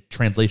in the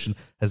translation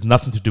has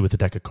nothing to do with the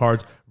deck of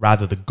cards,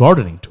 rather the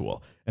gardening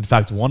tool. In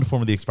fact, one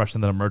form of the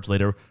expression that emerged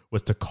later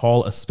was to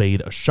call a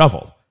spade a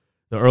shovel.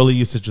 The early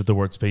usage of the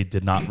word spade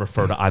did not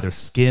refer to either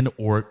skin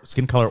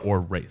color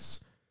or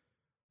race.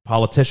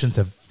 Politicians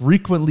have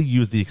frequently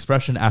used the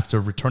expression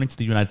after returning to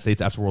the United States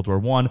after World War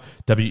I.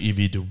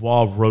 W.E.B. Du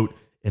Bois wrote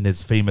in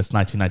his famous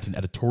 1919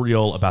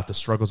 editorial about the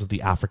struggles of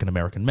the African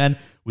American men,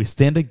 "We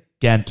stand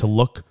again to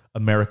look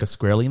America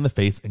squarely in the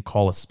face and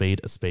call a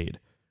spade a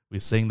spade. We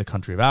sing the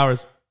country of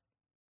ours."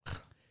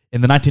 In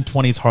the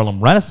 1920s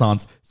Harlem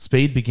Renaissance,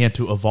 spade began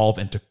to evolve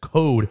into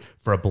code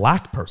for a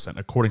black person,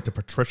 according to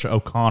Patricia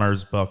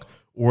O'Connor's book,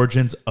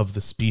 Origins of the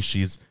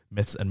Species,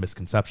 Myths and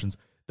Misconceptions.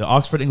 The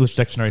Oxford English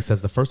Dictionary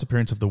says the first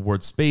appearance of the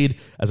word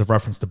spade as a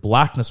reference to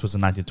blackness was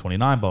in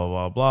 1929, blah,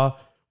 blah, blah, blah,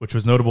 which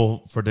was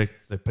notable for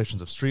depictions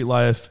of street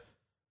life.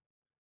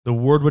 The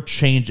word would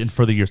change in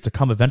further years to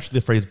come. Eventually,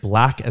 the phrase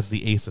black as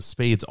the ace of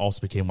spades also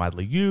became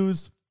widely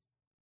used.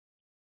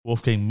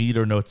 Wolfgang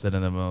Meader notes that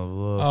in the...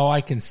 Oh,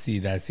 I can see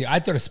that. See, I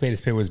thought a spade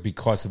was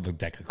because of the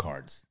deck of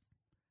cards.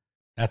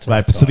 That's what I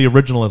Right, thought. so the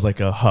original is like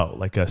a hoe,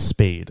 like a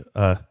spade.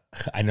 I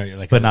know you're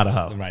like, But not a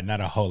hoe. Right, not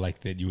a hoe like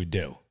that you would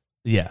do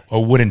Yeah,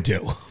 or wouldn't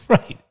do.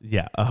 Right,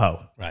 yeah, a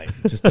hoe. right.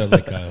 Just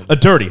like a A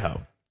dirty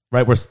hoe.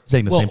 right? We're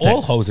saying the Well, same thing.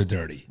 all hoes are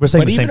dirty. We're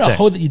saying but the same even a thing.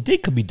 hoe that you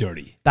did could be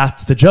dirty.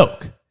 That's the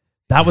joke.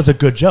 That was a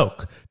good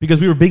joke because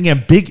we were being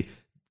ambiguous.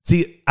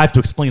 See, I have to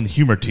explain the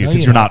humor to you No,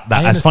 because you're you're not not.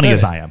 that I as funny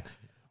as understood I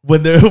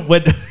am.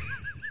 When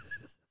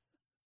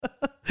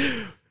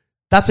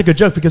that's a good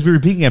joke because we were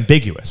being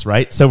ambiguous,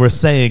 right? So we're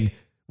saying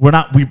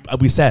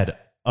we said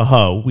a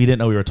hoe, we didn't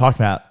know what we were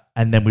talking about,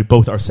 and then we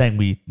both are saying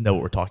we know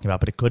what we're talking about,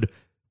 but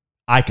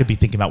I could be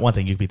thinking about one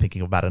thing, you could be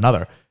thinking about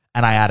another,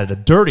 and I added a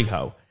dirty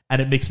hoe,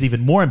 and it makes it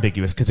even more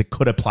ambiguous because it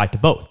could apply to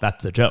both.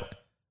 That's the joke.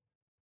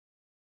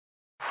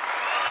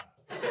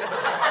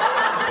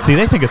 See,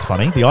 they think it's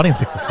funny. The audience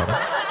thinks it's funny.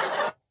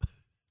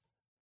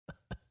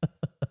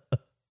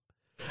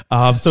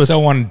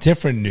 So on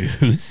different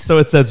news. So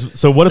it says,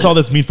 so what does all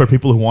this mean for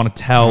people who want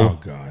to tell, Oh,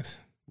 God.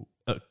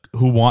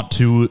 who want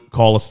to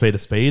call a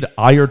spade?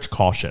 I urge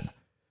caution.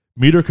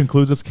 Meter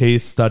concludes this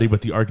case study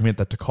with the argument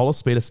that to call a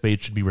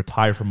spade should be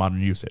retired from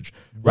modern usage.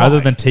 Rather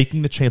Why? than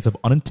taking the chance of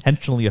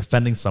unintentionally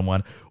offending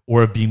someone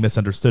or of being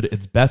misunderstood,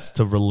 it's best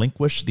to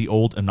relinquish the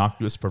old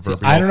innocuous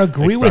proverbial I don't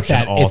agree with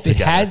expression that. If it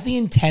altogether. has the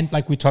intent,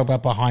 like we talked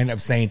about behind,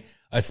 of saying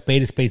a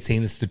spade,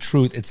 saying it's the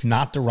truth, it's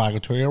not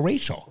derogatory or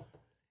racial.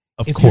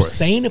 Of If course. you're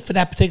saying it for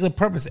that particular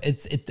purpose,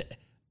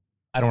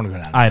 I don't want to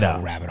go down I this know.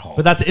 whole rabbit hole.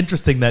 But that's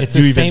interesting that it's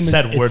you the even same.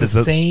 said It's where the does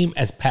it same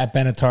as Pat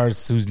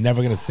Benatar's, who's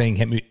never going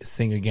to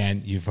sing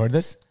again. You've heard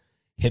this?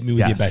 Hit me with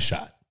your Yes. best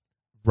shot.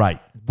 right.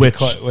 Which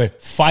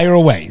Fire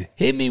away.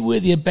 Hit me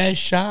with your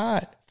best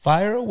shot.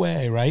 Fire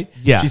away, right?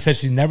 Yeah. She said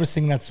she's never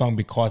singing that song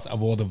because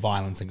of all the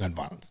violence and gun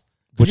violence.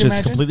 Could which you is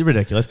imagine? completely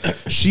ridiculous.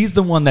 She's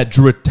the one that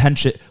drew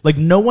attention. Like,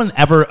 no one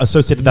ever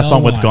associated that No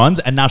song with one. guns,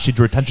 and now she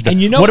drew attention to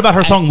And you know- what about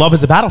her song Love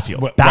is a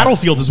Battlefield? Right,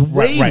 Battlefield is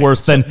way right.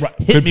 worse than So, right,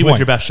 Hit good Me With point.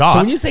 Your Best Shot. So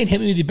when you're saying hit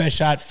me with your best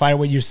shot, fire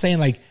away, you're saying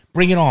like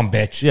bring it on,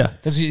 bitch. Yeah.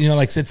 That's, you know,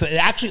 like so it's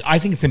actually I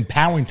think it's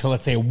empowering to,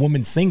 let's say, a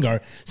woman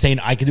singer saying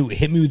I can do it,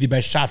 hit me with your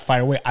best shot,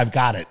 fire away. I've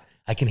got it.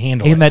 I can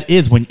handle it. and that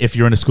is when, if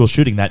you're in a school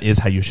shooting, that is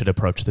how you should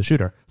approach the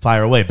shooter.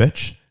 Fire away,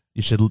 bitch.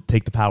 You should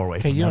take the power away.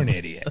 Okay, from you're them. an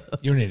idiot.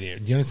 You're an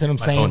idiot. Do you understand what I'm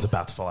My saying? phone's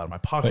about to fall out of my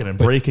pocket and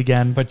but- break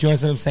again. But you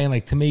understand what I'm saying?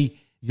 Like, to me,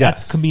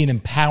 Yes. that can be an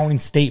empowering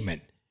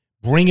statement.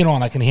 Bring it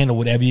on. I can handle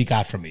whatever you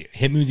got from me.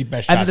 Hit me with your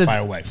best shot, it is- fire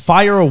away.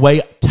 Fire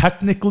away.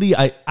 Technically,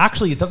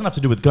 it doesn't have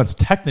to do with guns.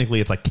 Technically,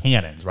 it's like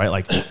cannons, right?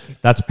 Like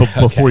that's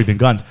before even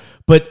guns.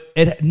 But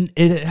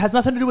it has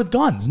nothing to do with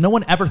guns. No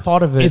one ever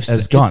thought of it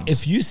as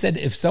guns.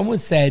 If someone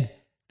said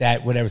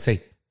that, whatever,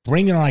 say,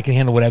 bring it on, I can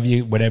handle whatever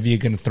you're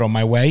going to throw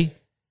my way.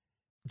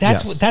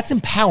 That's Yes. that's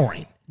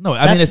empowering. No,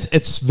 I mean That's-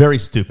 it's very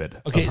stupid.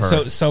 Okay, of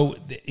her. so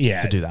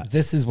yeah, to do that.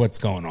 This is what's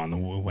going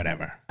on.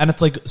 Whatever. And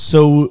it's like,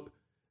 so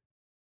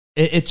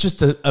it's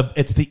just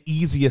it's the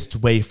easiest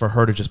way for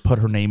her to just put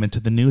her name into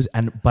the news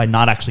and by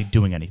not actually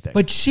doing anything.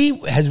 But she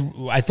has.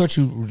 I thought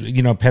she,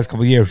 past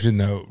couple of years, she's in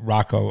the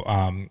Rock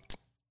and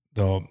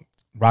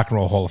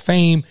Roll Hall of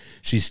Fame.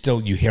 She's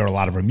still. You hear a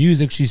lot of her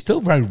music. She's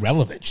still very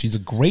relevant. She's a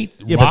great.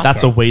 yeah, rocker, but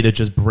that's a way to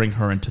just bring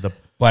her into the.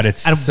 But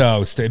it's and so.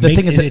 the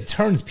thing is that it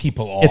turns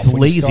people off. It's when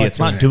you lazy. start It's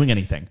not it. doing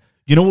anything.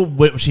 You know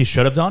what she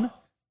should have done?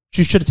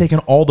 She should have taken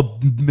all the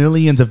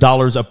millions of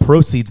dollars of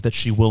proceeds that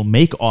she will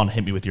make on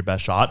Hit Me With Your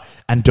Best Shot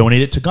and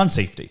donate it to gun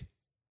safety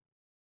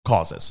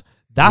causes.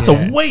 That's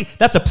Yeah.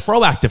 that's a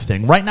proactive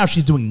thing. Right now,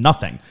 she's doing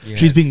nothing.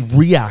 She's being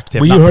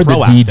reactive. Well, you not heard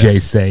proactive. the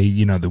DJ say,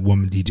 the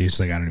woman DJ, she's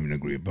like, I don't even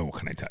agree, but what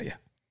can I tell you?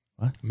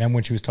 What? Remember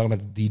when she was talking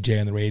about the DJ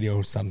on the radio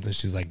or something?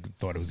 She's like,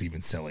 thought it was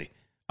even silly.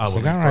 Oh, She's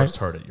when like, we all right. first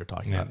heard it, you're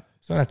talking Yeah. about.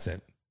 So that's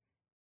it.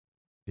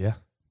 Yeah,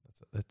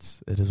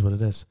 it is what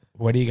it is.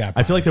 What do you got?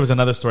 I feel like there was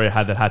another story I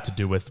had that had to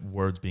do with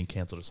words being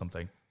canceled or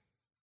something.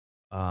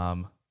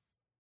 I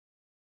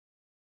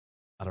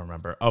don't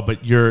remember. Oh,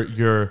 but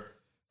your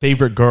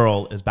favorite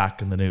girl is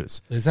back in the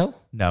news. Lizzo?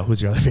 No,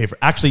 who's your other favorite?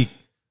 Actually,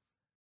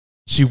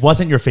 she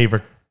wasn't your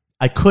favorite.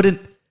 I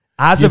couldn't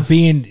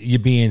You're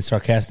being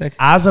sarcastic?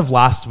 as of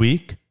last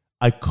week,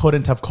 I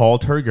couldn't have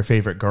called her your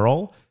favorite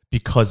girl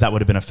because that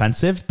would have been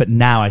offensive. But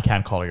now I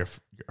can call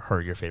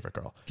her your favorite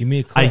girl. Give me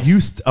a clue.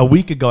 A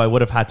week ago I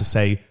would have had to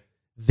say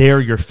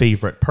they're your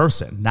favorite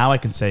person. Now I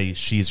can say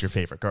she's your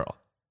favorite girl.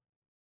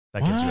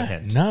 That gives you a What?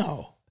 hint.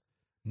 No.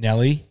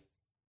 Nelly?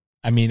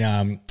 I mean,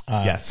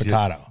 Yes,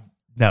 Furtado.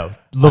 No,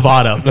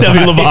 Lovato. Demi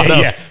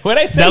Lovato. Yeah.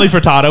 What'd I say? Nelly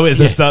Furtado is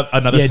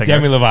another Yeah, singer.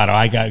 Demi Lovato.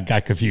 I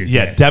got confused.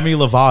 Yeah, Demi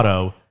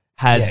Lovato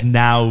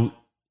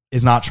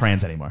is not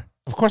trans anymore.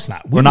 Of course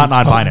not. We're not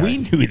non-binary. We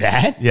knew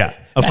that. Yeah,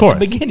 of At course.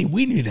 the beginning,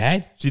 we knew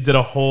that. She did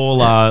a whole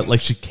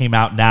she came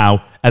out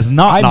now as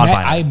not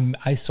non-binary.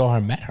 I saw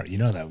her, met her. You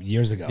know that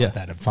years ago Yeah. at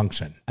that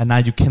function. And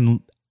now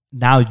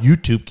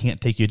YouTube can't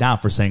take you down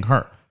for saying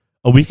her.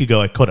 A week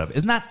ago it could have.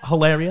 Isn't that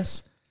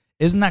hilarious?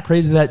 Isn't that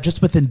crazy that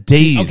just within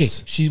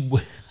days? Okay,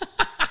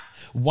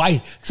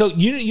 why? So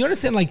you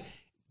understand, like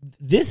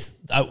this?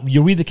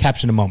 You read the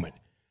caption in a moment,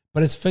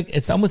 but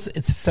it's almost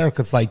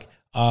hysterical. It's like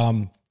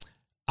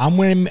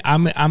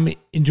I'm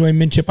enjoying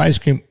mint chip ice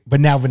cream, but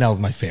now vanilla is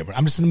my favorite.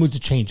 I'm just in the mood to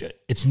change it.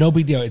 It's no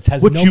big deal. It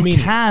has Which no you meaning.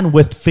 can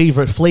with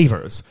favorite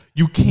flavors.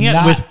 You can't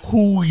Not- with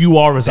who you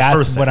are as a That's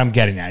person. what I'm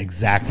getting at.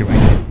 Exactly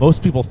right.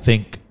 Most people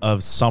think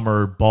of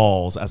summer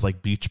balls as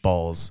like beach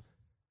balls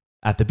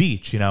at the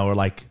beach, or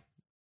like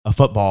a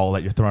football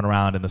that you're throwing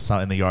around in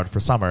the yard for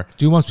summer.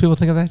 Do most people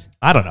think of that?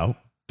 I don't know,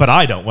 but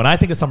I don't. When I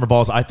think of summer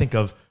balls, I think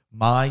of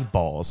my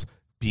balls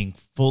being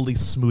fully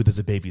smooth as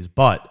a baby's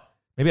butt.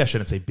 Maybe I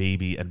shouldn't say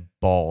baby and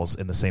balls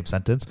in the same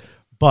sentence,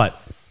 but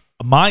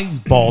my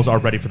balls are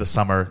ready for the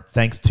summer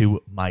thanks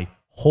to my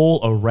whole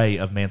array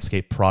of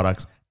Manscaped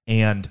products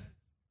and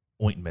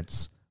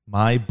ointments.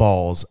 My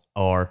balls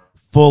are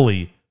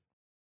fully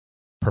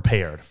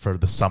prepared for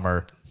the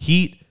summer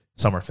heat,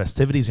 summer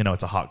festivities.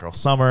 It's a hot girl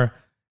summer.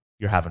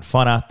 You're having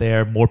fun out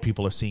there. More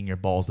people are seeing your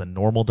balls than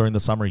normal during the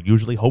summer,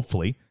 usually,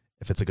 hopefully,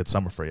 if it's a good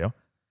summer for you.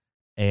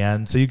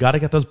 And so you got to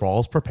get those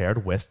balls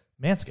prepared with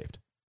Manscaped.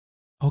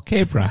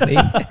 Okay, Bronny.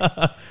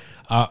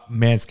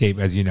 Manscaped,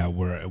 as you know,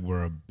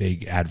 we're a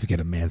big advocate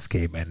of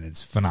Manscaped, and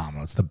it's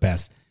phenomenal. It's the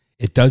best.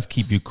 It does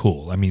keep you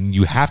cool. I mean,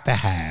 you have to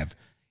have,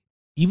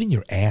 even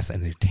your ass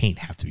and your taint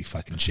have to be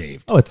fucking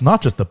shaved. Oh, it's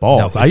not just the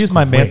balls. No, I it's use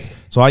my great.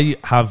 So I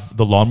have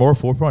the Lawnmower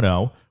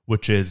 4.0,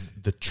 which is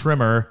the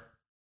trimmer,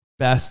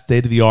 best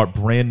state-of-the-art,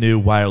 brand new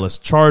wireless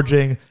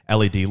charging,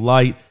 LED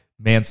light,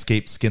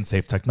 Manscaped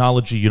skin-safe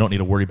technology. You don't need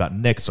to worry about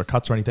nicks or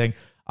cuts or anything.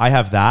 I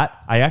have that.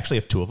 I actually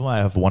have two of them. I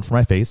have one for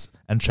my face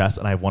and chest,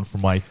 and I have one for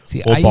my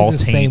whole I ball use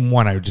the taint. same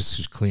one. I would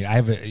just clean.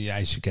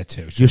 I should get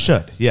two. You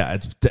should. Yeah.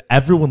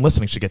 Everyone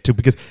listening should get two,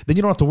 because then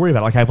you don't have to worry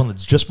about it. Like, I have one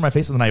that's just for my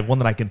face, and then I have one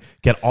that I can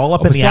get all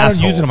up in But the see, I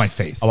asshole. don't use it on my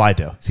face. Oh, I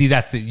do. See,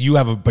 you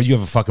have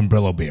a fucking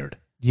Brillo beard.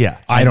 Yeah.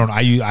 I don't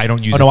use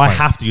Oh, it. no, I for-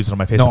 have to use it on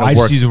my face. No, and it I just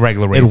works. use a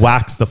regular It razor.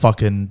 whacks the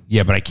fucking...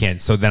 Yeah, but I can't.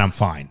 So then I'm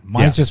fine.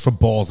 Mine's Yeah. just for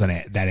balls and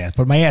that ass.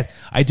 But my ass,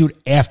 I do it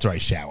after I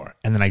shower,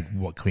 and then I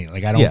clean it.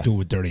 Like, I don't Yeah. do it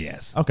with dirty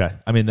ass. Okay.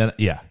 I mean, then,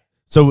 yeah.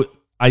 So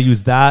I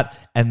use that,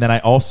 and then I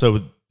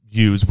also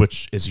use,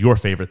 which is your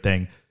favorite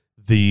thing,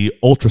 the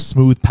Ultra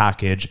Smooth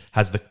package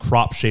has the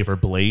crop shaver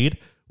blade,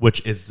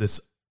 which is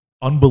this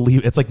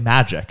unbelievable... It's like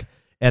magic.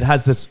 It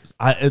has this...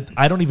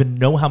 I don't even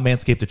know how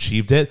Manscaped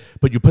achieved it,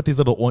 but you put these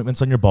little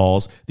ointments on your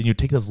balls, then you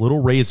take this little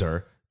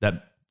razor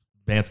that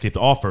Manscaped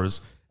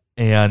offers,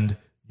 and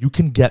you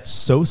can get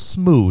so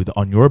smooth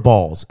on your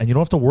balls, and you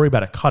don't have to worry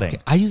about it cutting.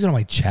 I use it on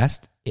my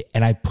chest,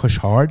 and I push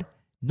hard.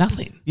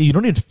 Nothing. Yeah, you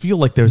don't even feel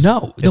like it's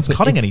but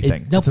cutting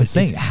anything. It's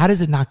insane. How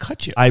does it not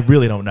cut you? I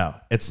really don't know.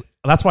 That's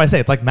why I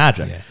say it's like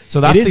magic. Yeah. So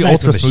that's It is the nice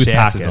Ultra when Smooth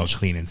shaft is all package.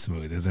 clean and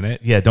smooth, isn't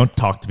it? Yeah, don't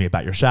talk to me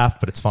about your shaft,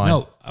 but it's fine.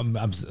 No, oh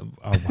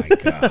my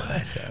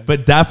god.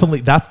 But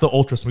definitely that's the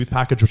Ultra Smooth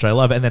package, which I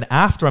love. And then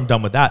after I'm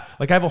done with that,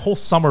 like, I have a whole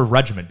summer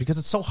regimen because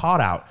it's so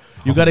hot out.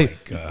 You got to.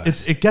 God.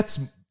 It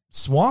gets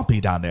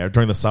swampy down there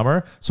during the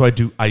summer, so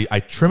I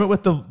trim it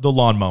with the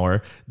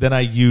lawnmower. Then I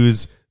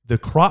use the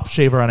crop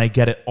shaver and I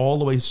get it all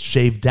the way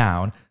shaved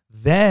down.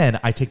 Then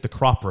I take the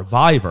Crop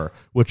Reviver,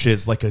 which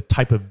is like a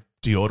type of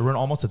deodorant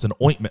almost. It's an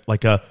ointment,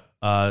 like a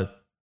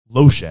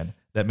lotion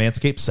that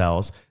Manscaped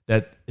sells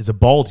that is a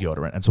ball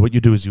deodorant. And so what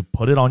you do is you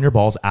put it on your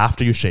balls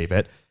after you shave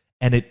it,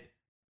 and it,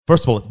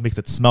 first of all, it makes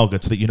it smell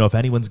good so that, if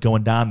anyone's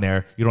going down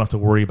there, you don't have to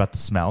worry about the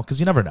smell, because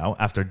you never know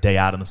after a day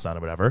out in the sun or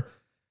whatever.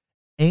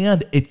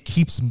 And it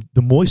keeps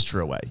the moisture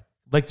away,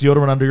 like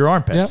deodorant under your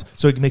armpits. Yep.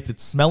 So it makes it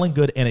smelling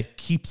good, and it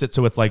keeps it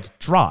so it's like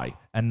dry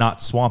and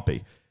not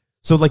swampy.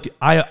 So like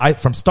I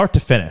from start to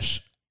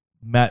finish,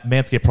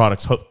 Manscaped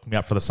products hook me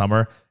up for the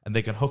summer, and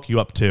they can hook you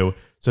up too.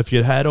 So if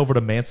you head over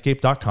to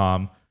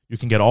manscaped.com, you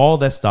can get all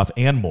this stuff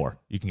and more.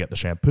 You can get the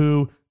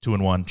shampoo,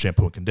 2-in-1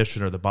 shampoo and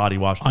conditioner, the body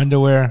wash,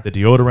 Underwear, the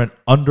deodorant,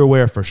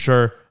 underwear for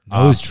sure.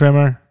 nose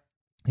trimmer.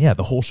 Yeah,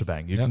 the whole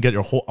shebang. You can get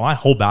my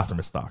whole bathroom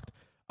is stocked.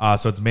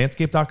 So it's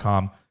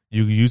manscaped.com.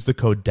 You use the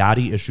code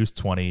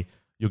DaddyIssues20.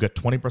 You'll get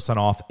 20%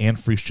 off and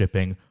free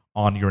shipping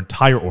on your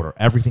entire order,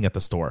 everything at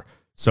the store.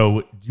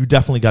 So you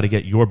definitely got to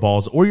get your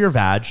balls or your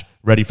vag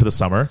ready for the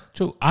summer.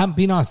 So I'm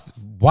being honest.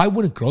 Why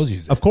wouldn't girls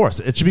use it? Of course,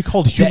 it should be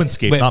called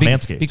Humanscaped, not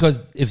Manscaped.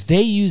 Because if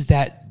they use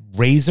that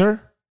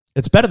razor,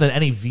 It's better than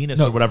any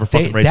Venus or whatever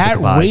fucking razor they that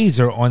could buy.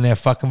 razor on their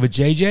fucking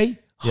vajayjay,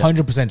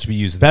 100% should be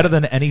using Better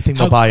that. than anything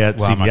they'll buy at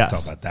Well, CVS. I'm not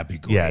talking about that. That'd be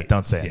great. Yeah,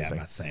 don't say Yeah, anything. I'm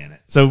not saying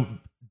it. So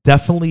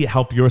definitely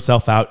help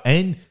yourself out.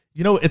 And,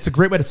 it's a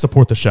great way to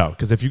support the show,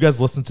 because if you guys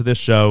listen to this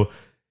show,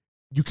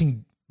 you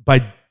can, by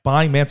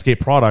buying Manscaped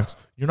products,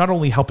 you're not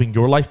only helping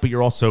your life, but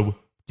you're also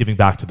giving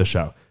back to the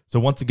show. So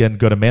once again,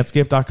 go to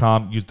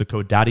manscaped.com, use the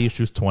code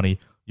DaddyIssues20.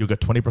 You'll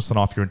get 20%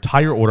 off your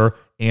entire order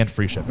and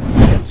free shipping.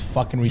 That's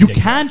fucking You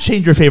ridiculous. can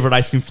change your favorite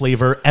ice cream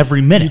flavor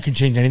every minute. You can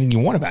change anything you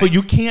want about but it.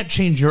 you can't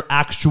change your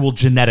actual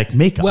genetic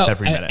makeup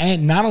every minute.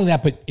 And not only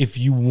that, but if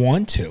you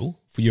want to,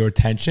 for your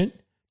attention,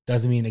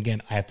 doesn't mean,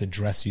 again, I have to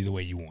dress you the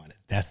way you want it.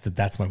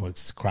 That's my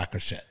cracker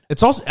shit.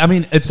 It's also,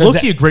 it's Does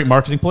low-key a great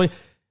marketing play.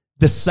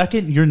 The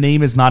second your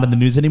name is not in the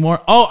news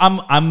anymore,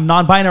 I'm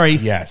non-binary.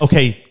 Yes.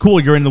 Okay, cool.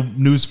 You're in the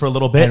news for a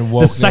little bit. And The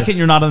wokeness. second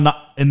you're not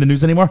in the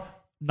news anymore,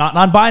 not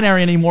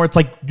non-binary anymore. It's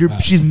like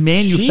she's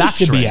manufacturing.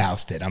 She should be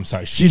ousted. I'm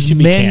sorry. She She's should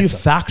be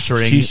manufacturing.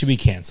 Canceled. She should be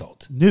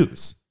canceled.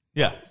 News.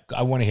 Yeah.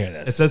 I want to hear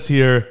It this. says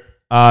here,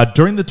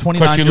 during the 29-year-old...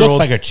 Because she looks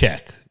like a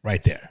chick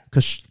right there.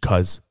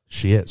 Because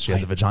she is. She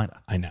has a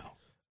vagina. I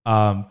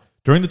know.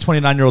 During the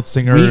 29-year-old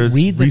singer's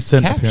Read the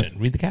recent... caption.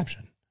 Read the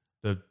caption.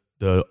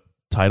 The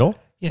title?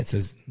 Yeah, it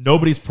says,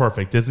 Nobody's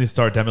perfect. Disney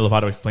star Demi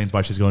Lovato explains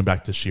why she's going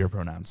back to she/her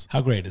pronouns.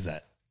 how great is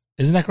that?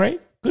 Isn't that great?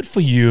 Good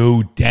for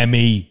you,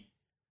 Demi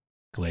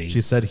Glaze.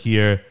 She said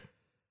here,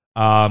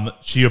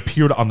 she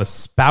appeared on the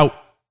Spout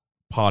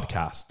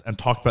podcast and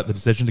talked about the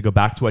decision to go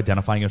back to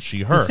identifying as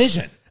she/her.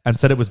 Decision. And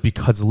said it was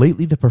because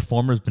lately the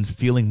performer has been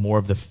feeling more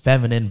of the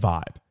feminine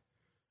vibe.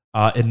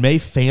 In May,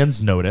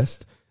 fans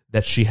noticed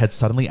that she had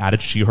suddenly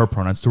added she/her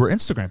pronouns to her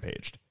Instagram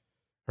page.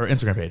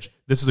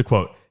 This is a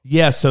quote.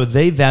 Yeah, so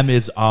they, them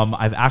is,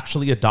 I've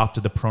actually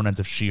adopted the pronouns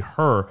of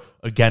she/her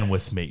again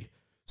with me.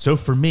 So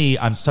for me,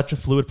 I'm such a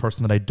fluid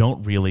person that I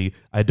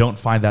don't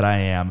find that I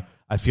am.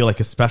 I feel like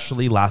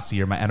especially last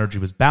year, my energy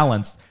was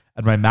balanced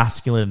and my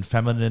masculine and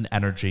feminine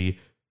energy,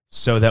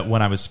 so that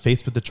when I was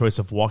faced with the choice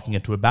of walking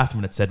into a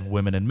bathroom and it said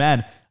women and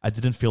men, I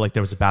didn't feel like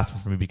there was a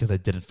bathroom for me because I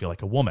didn't feel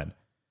like a woman.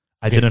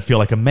 I didn't feel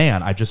like a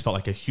man. I just felt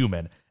like a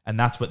human. And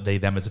that's what they,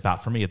 them is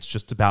about for me. It's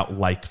just about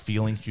like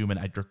feeling human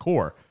at your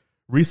core.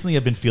 Recently,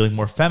 I've been feeling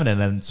more feminine,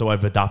 and so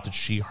I've adopted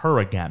she/her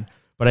again.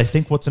 But I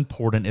think what's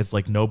important is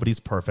like nobody's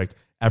perfect.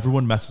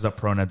 Everyone messes up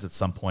pronouns at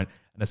some point,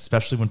 and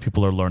especially when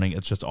people are learning,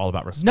 it's just all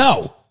about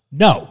respect.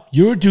 No,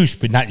 you're a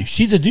douchebag, not you.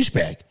 She's a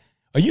douchebag.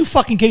 Are you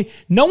fucking kidding?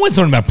 No one's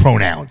learning about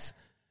pronouns.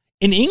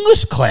 In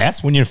English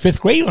class, when you're in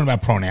 5th grade, you learn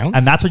about pronouns.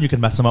 And that's when you can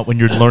mess them up, when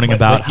you're learning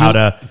about how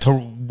to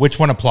which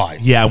one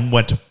applies. Yeah,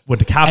 when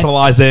to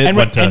capitalize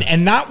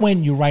and not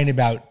when you're writing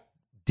about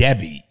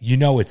Debbie, you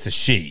know it's a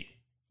she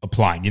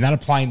applying. You're not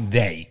applying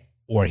they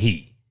or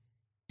he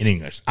in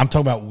English. I'm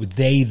talking about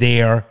they,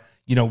 their,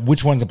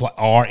 which ones apply.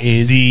 R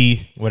is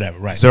Z, whatever,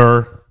 right?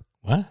 Zer.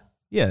 What?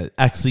 Yeah,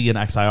 XZ and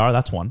XIR,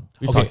 that's one.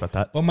 We talked about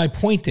that. But my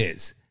point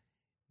is,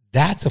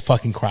 that's a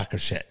fucking crock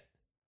of shit.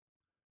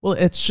 Well,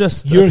 it's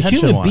just you're a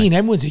human being.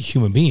 Everyone's a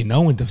human being.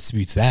 No one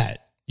disputes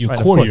that. You're a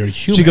human.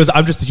 She goes,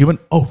 I'm just a human.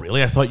 Oh,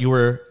 really? I thought you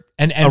were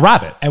a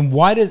rabbit. And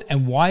why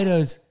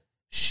does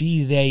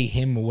she, they,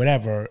 him, or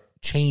whatever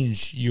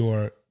change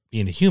your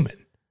being a human?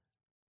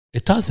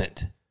 It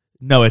doesn't.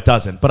 No, it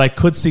doesn't. But I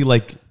could see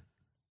like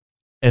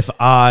if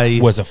I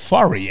was a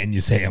furry and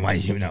you say, "Am I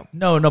human?"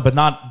 No, but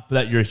not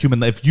that you're a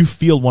human. If you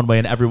feel one way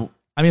and everyone.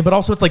 I mean, but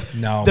also it's like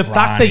the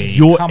fact that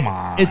you're. Come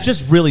on. It's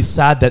just really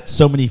sad that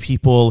so many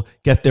people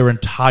get their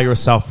entire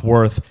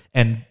self-worth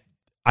and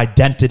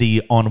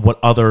identity on what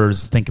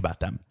others think about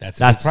them. That's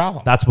a big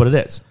problem. That's what it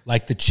is.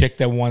 Like the chick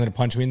that wanted to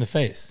punch me in the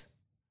face,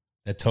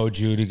 that told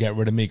you to get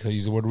rid of me because I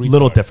use the word retard.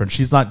 Little different.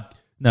 She's not.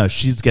 No,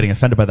 she's getting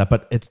offended by that,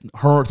 but it's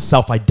her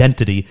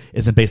self-identity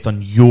isn't based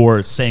on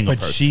your saying of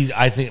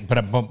her.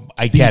 But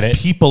I get it.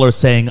 These people are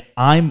saying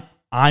I'm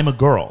a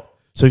girl.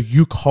 So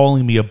you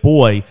calling me a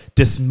boy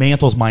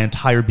dismantles my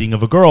entire being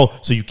of a girl,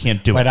 so you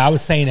can't do it. But I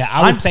was saying that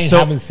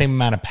having the same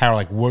amount of power,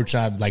 like words,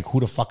 like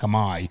who the fuck am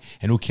I,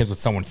 and who cares what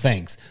someone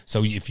thinks.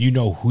 So if you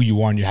know who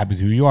you are and you're happy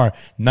with who you are,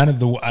 none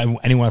of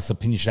anyone else's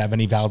opinion should have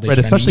any validation. Right,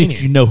 especially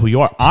if you know who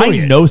you are.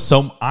 Period.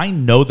 I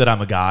know that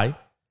I'm a guy,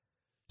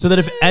 so that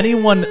if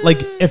anyone, like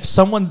if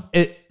someone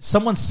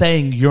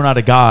saying you're not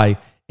a guy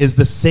is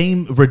the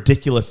same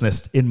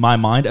ridiculousness in my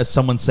mind as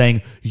someone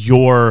saying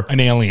you're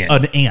an alien,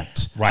 an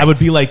ant. Right. I would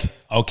be like,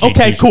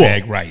 okay, cool.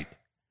 Right.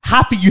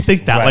 Happy you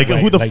think that. Right,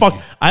 who the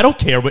fuck? I don't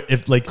care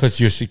if because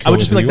you're secure. I would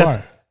just be like that.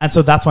 Are. And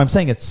so that's why I'm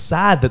saying it's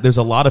sad that there's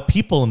a lot of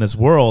people in this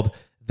world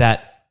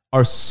that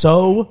are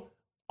so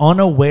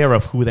unaware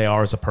of who they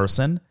are as a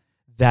person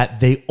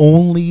that they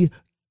only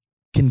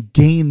can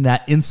gain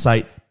that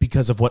insight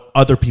because of what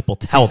other people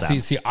tell them.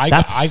 I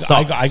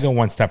go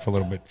one step a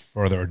little bit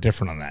further or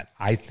different on that.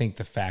 I think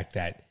the fact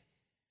that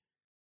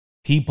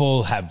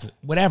people have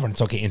whatever, and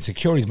it's okay,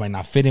 insecurities might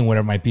not fit in,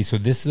 whatever it might be. So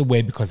this is a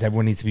way because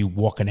everyone needs to be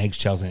walking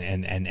eggshells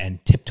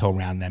and tiptoe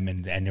around them,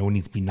 and everyone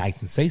needs to be nice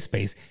and safe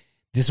space.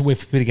 This is a way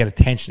for people to get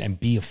attention and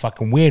be a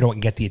fucking weirdo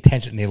and get the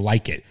attention, and they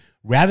like it.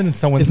 Rather than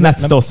someone... Isn't that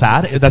still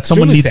sad? That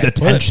someone needs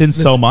attention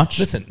so much?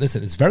 Listen,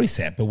 it's very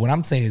sad. But what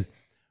I'm saying is,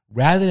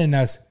 rather than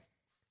us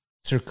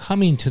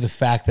succumbing to the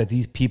fact that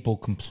these people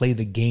can play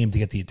the game to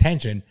get the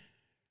attention,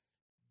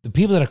 the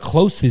people that are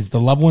closest, the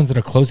loved ones that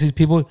are closest to these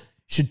people,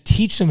 should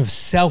teach them of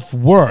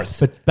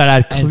self-worth. But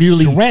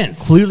clearly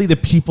the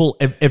people,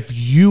 if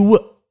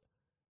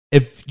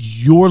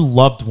your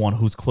loved one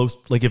who's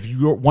close, like if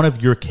one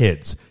of your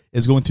kids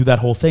is going through that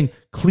whole thing,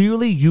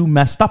 clearly you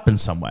messed up in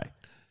some way.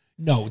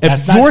 No,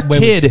 that's if not, your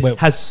kid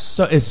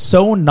is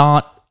so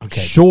not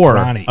sure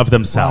of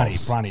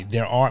themselves.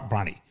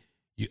 Bronny,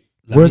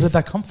 where did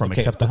that come from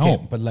except at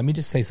home? But let me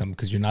just say something,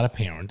 because you're not a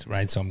parent,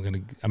 right? So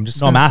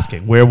I'm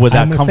asking, where would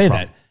that come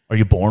from? Are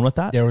you born with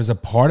that? There is a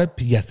part of,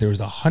 yes, there is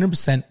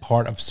 100%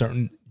 part of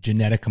certain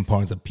genetic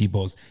components of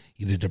people's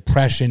either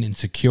depression,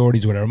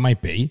 insecurities, whatever it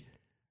might be.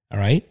 All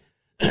right.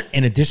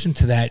 in addition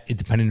to that, it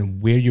depending on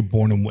where you're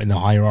born in the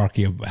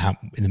hierarchy of how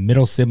in the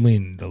middle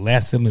sibling, the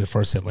last sibling, the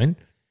first sibling.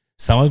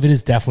 Some of it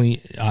is definitely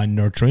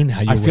nurturing.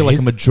 How you I feel like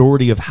a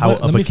majority of how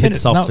of a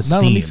kid's self-esteem.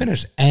 No, let me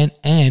finish. And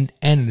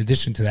in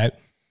addition to that,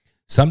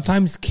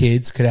 sometimes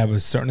kids could have a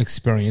certain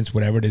experience,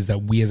 whatever it is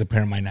that we as a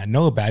parent might not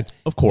know about.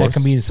 Of course, that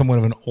can be somewhat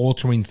of an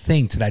altering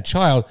thing to that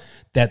child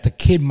that the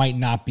kid might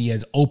not be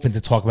as open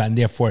to talk about, and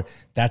therefore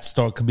that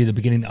could be the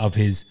beginning of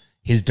his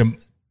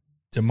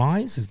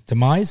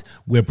demise,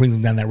 where it brings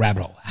him down that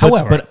rabbit hole.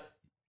 However,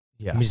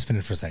 yeah. Let me just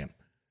finish for a second.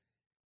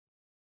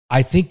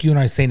 I think you and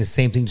I are saying the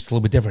same thing, just a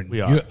little bit different. We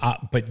are.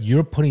 But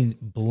you're putting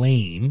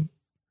blame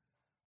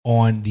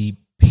on the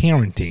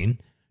parenting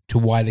to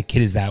why the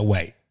kid is that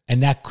way.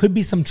 And that could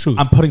be some truth.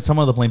 I'm putting some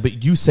of the blame,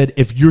 but you said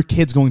if your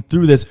kid's going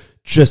through this,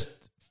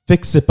 just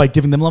fix it by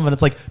giving them love. And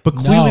it's like, but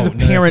clearly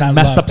the parent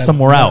messed up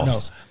somewhere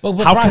else. But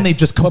how Brian, can they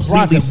just completely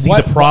Bronson, see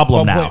the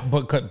problem now?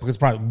 Because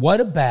Brian,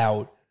 what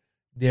about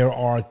there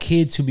are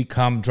kids who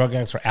become drug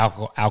addicts or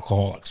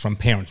alcoholics from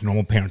parents,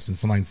 normal parents, and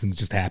sometimes things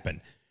just happen?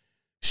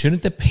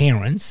 Shouldn't the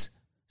parents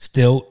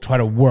still try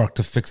to work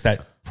to fix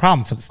that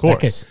problem for the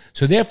kid?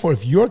 So therefore,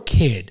 if your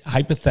kid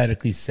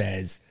hypothetically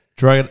says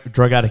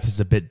drug addict is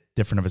a bit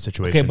different of a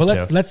situation. Okay,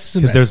 but let's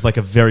assume because there's like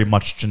a very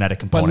much genetic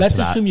component. But let's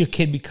to that. assume your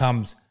kid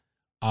becomes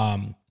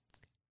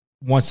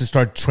wants to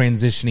start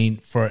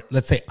transitioning for.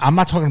 Let's say I'm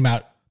not talking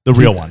about the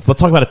real ones. Let's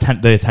talk about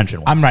the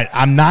attention ones. I'm right.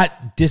 I'm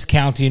not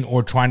discounting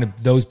or trying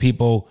to those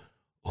people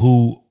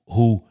who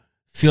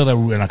feel that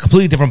we're in a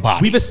completely different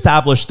body. We've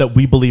established that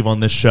we believe on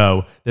this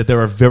show that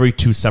there are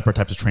two separate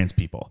types of trans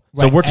people.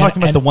 Right. So we're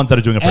talking about the ones that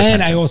are doing it for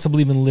attention. And I also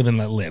believe in live and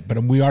let live,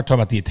 but we are talking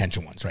about the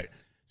attention ones, right?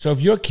 So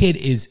if your kid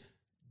is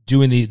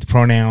doing the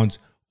pronouns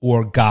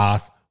or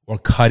goth or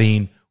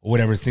cutting or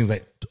whatever, things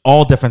like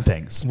all different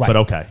things, right. But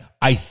okay.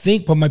 I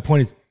think, but my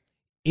point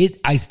is,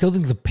 I still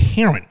think the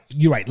parent.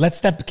 You're right.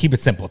 Let's keep it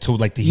simple to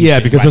like the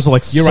because right. those are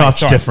like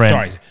such different.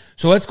 Sorry.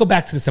 So let's go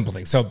back to the simple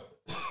thing. So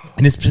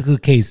in this particular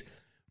case,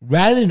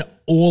 rather than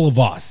all of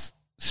us,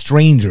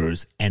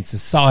 strangers and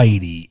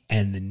society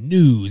and the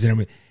news and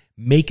everything,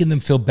 making them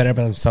feel better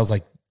about themselves,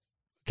 like,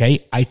 okay,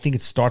 I think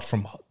it starts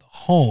from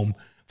home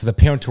for the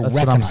parent to recognize.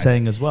 That's what I'm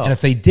saying as well. And if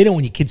they didn't,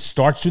 when your kid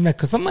starts doing that,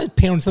 because sometimes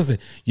parents, listen,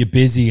 you're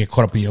busy, you get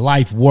caught up in your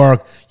life,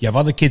 work, you have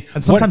other kids.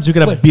 And sometimes you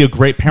could be a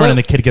great parent and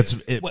the kid gets on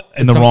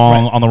the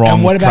wrong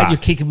And what about track. your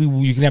kid?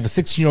 You can have a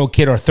 16-year-old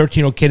kid or a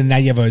 13-year-old kid, and now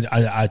you have a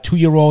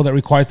 2-year-old that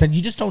requires that.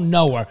 You just don't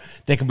know, or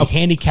there can be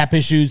handicap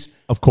issues.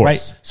 Of course. Right?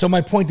 So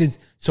my point is,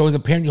 so as a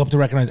parent, you hope to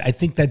recognize, I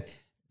think that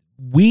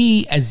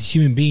we as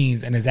human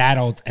beings and as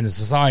adults and as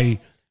society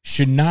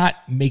should not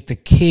make the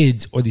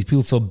kids or these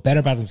people feel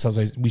better about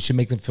themselves. We should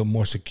make them feel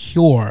more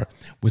secure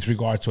with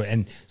regards to it.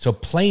 And so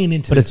playing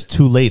into it's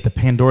too late. The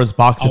Pandora's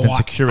box of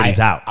insecurity is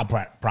out.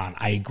 Brian,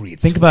 I agree.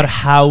 Think about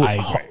how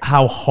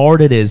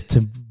hard it is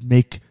to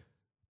make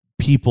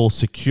people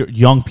secure,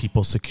 young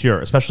people secure,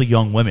 especially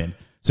young women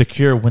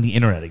secure when the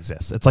internet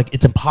exists. It's like,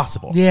 it's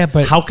impossible. Yeah,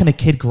 but how can a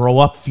kid grow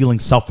up feeling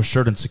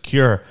self-assured and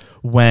secure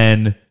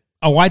when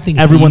I think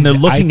everyone they're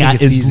looking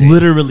at is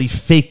literally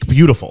fake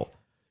beautiful?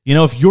 You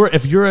know, if you're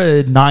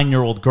a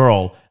 9-year-old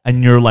girl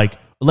and you're like,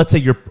 let's say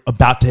you're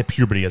about to hit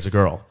puberty as a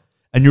girl,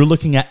 and you're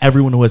looking at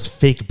everyone who has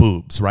fake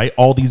boobs, right?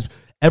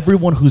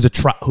 Everyone who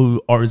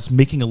is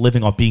making a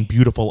living off being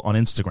beautiful on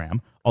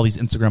Instagram, all these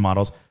Instagram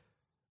models,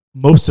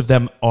 most of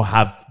them all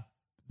have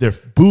their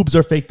boobs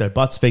are fake, their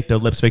butts fake, their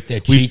lips fake,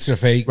 their cheeks are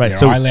fake, right?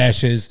 Their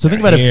eyelashes. So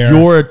think about if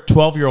you're a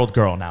 12-year-old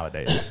girl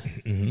nowadays,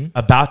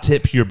 about to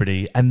hit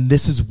puberty, and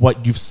this is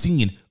what you've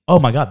seen. Oh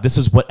my God, this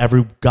is what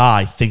every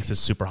guy thinks is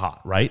super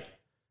hot, right?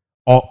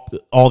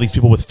 All these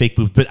people with fake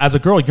boobs. But as a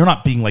girl, you're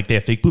not being like they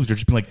have fake boobs. You're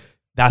just being like,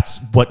 that's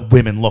what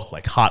women look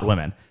like, hot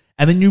women.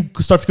 And then you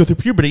start to go through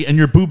puberty and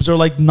your boobs are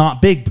like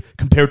not big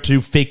compared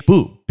to fake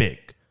boob big.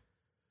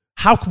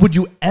 How would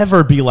you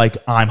ever be like,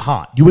 I'm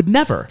hot? You would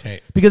never. Okay.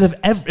 Because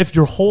if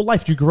your whole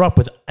life you grew up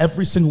with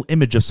every single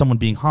image of someone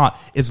being hot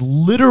is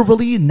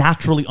literally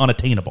naturally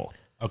unattainable.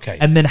 Okay.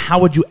 And then how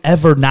would you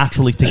ever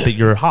naturally think that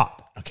you're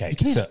hot? Okay.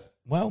 So,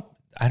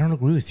 I don't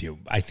agree with you.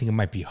 I think it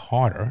might be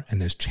harder,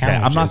 and there's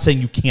challenges. Okay, I'm not saying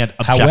you can't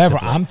objectively. However,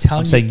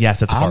 I'm saying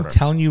yes, it's harder. I'm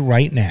telling you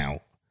right now,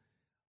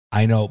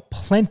 I know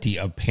plenty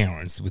of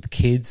parents with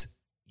kids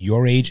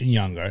your age and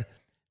younger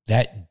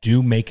that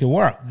do make it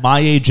work. My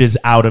age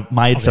doesn't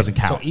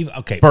count.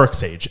 So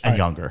Burke's age and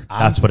younger.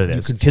 That's what it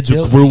is. Kids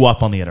who grew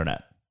up on the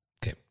internet.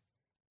 Okay.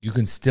 You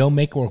can still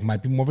make it work. It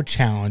might be more of a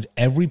challenge.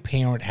 Every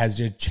parent has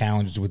their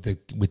challenges with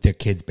their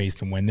kids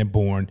based on when they're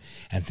born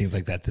and things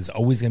like that. There's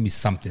always going to be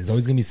something. There's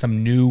always going to be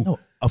some new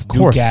Of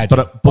course,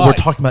 but we're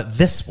talking about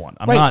this one.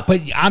 But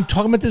I'm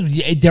talking about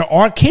this. There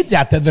are kids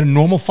out there that are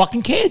normal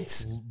fucking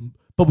kids.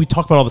 But we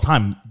talk about all the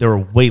time. There are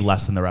way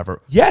less than there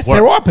ever. Yes,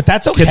 there are, but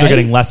that's okay. Kids are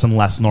getting less and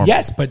less normal.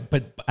 Yes, but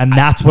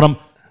that's what I'm.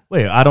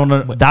 Wait, I don't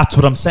know. That's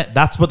what I'm saying.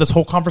 That's what this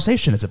whole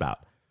conversation is about.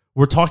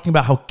 We're talking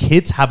about how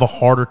kids have a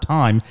harder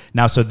time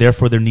now, so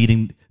therefore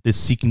they're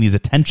seeking these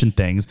attention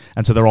things,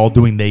 and so they're all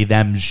doing they,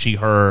 them, she,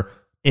 her,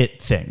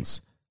 it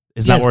things.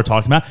 Isn't that what we're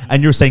talking about?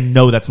 And you're saying,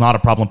 no, that's not a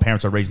problem.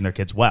 Parents are raising their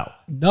kids well.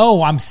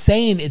 No, I'm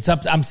saying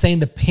I'm saying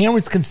the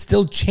parents can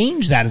still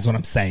change that is what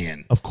I'm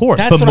saying. Of course.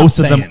 That's But what most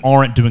I'm of them saying.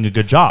 aren't doing a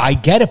good job. I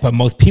get it, but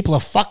most people are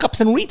fuck-ups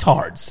and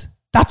retards.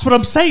 That's what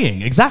I'm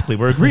saying. Exactly.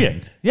 We're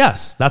agreeing.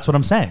 Yes, that's what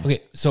I'm saying. Okay,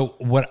 so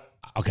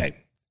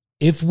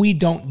if we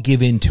don't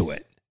give into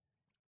it,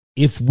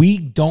 as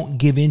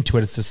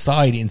a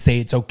society and say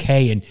it's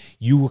okay and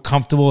you were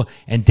comfortable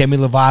and Demi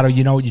Lovato,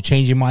 you know what, you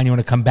change your mind, you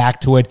want to come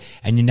back to it,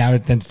 and you now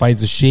identify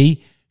as a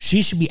she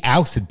should be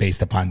ousted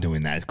based upon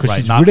doing that because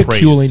Right, not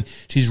praised.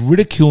 she's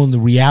ridiculing the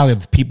reality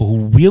of people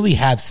who really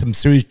have some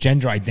serious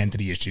gender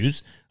identity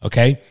issues,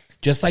 okay?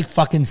 Just like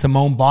fucking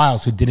Simone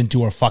Biles, who didn't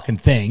do her fucking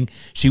thing.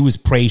 She was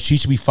praised. She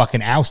should be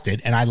fucking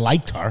ousted, and I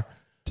liked her.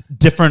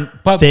 Different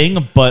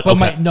thing, but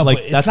okay. But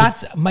it's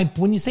not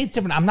when you say it's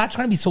different, I'm not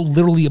trying to be so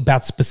literally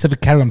about specific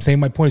category. I'm saying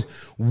my point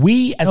is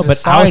we as a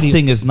society. But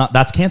ousting is not,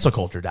 that's cancel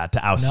culture, Dad,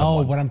 to oust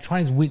someone. No, what I'm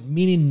trying is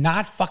meaning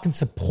not fucking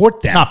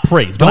support them. Not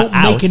praise, but Don't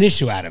not make oust. an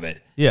issue out of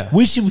it. Yeah.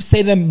 We should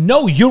say to them,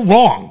 no, you're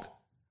wrong.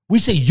 We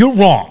say you're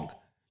wrong.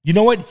 You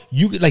know what?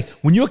 You like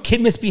when your kid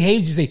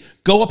misbehaves, you say,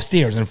 go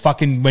upstairs and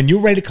fucking when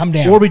you're ready to come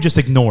down. Or we just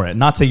ignore it,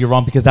 not say you're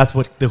wrong, because that's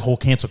what the whole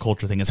cancel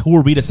culture thing is. Who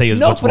are we to say is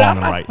what's wrong and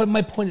right? But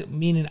my point,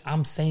 meaning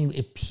I'm saying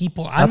if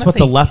people... That's what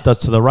the left does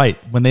to the right.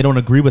 When they don't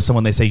agree with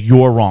someone, they say,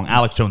 you're wrong.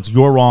 Alex Jones,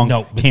 you're wrong.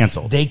 No,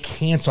 cancel. They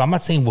cancel. I'm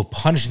not saying we'll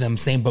punish them,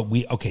 saying, but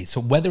so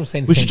whether we're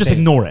saying the we same should just thing,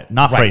 ignore it,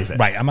 not praise it.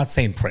 Right. I'm not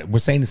saying we're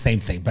saying the same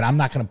thing, but I'm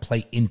not going to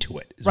play into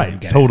it. Is what I'm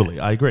Right, getting totally.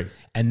 at. I agree.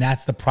 And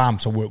that's the problem.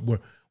 So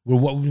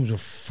we're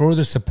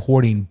further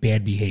supporting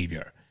bad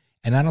behavior.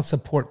 And I don't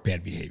support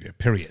bad behavior,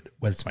 period.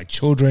 Whether it's my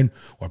children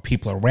or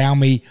people around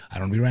me, I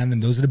don't be around them.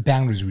 Those are the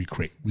boundaries we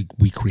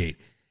create.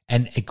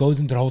 And it goes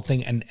into the whole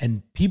thing.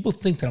 And people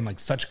think that I'm like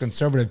such a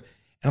conservative.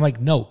 And I'm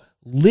like, no,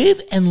 live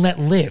and let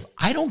live.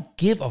 I don't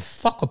give a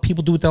fuck what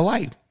people do with their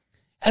life.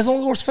 As long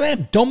as it works for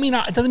them. It doesn't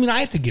mean I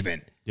have to give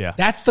in. Yeah.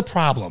 That's the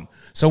problem.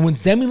 So when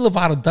Demi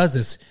Lovato does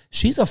this,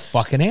 she's a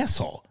fucking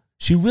asshole.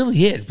 She really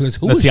is.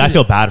 Because I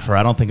feel bad for her.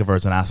 I don't think of her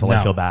as an asshole. No,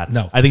 I feel bad.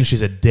 no. I think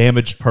she's a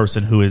damaged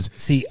person who is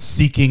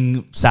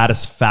seeking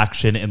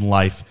satisfaction in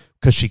life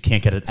because she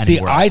can't get it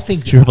anywhere else. I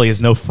think she probably has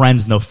no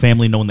friends, no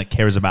family, no one that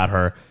cares about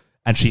her.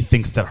 And she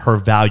thinks that her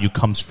value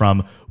comes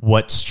from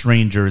what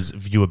strangers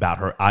view about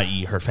her,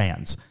 i.e. her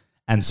fans.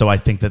 And so I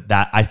think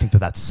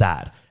that's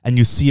sad. And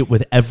you see it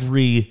with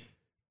every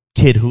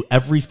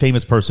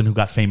famous person who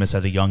got famous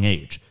at a young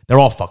age. They're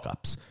all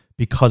fuck-ups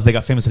because they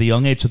got famous at a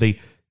young age, so they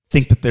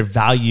think that their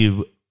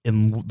value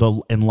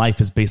in life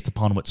is based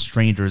upon what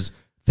strangers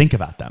think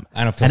about them.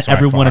 I don't feel and sorry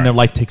everyone for in her. their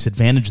life takes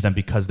advantage of them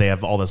because they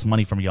have all this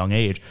money from a young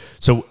age.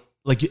 So,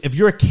 like, if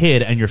you're a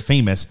kid and you're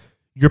famous,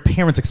 your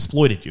parents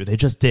exploited you. They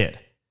just did.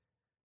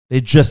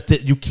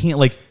 You can't,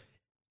 like,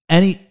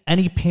 any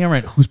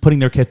parent who's putting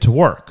their kid to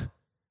work,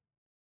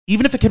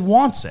 even if a kid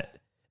wants it,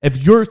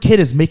 if your kid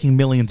is making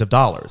millions of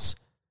dollars,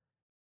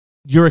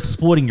 you're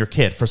exploiting your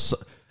kid for.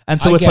 And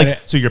so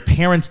so your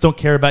parents don't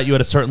care about you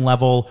at a certain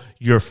level,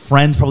 your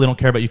friends probably don't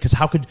care about you because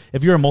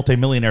if you're a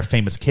multimillionaire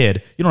famous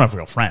kid, you don't have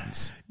real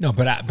friends. No,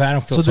 but I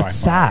don't feel So sorry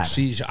that's for her.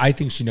 sad. I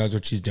think she knows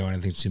what she's doing. I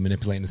think she's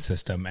manipulating the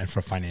system and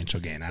for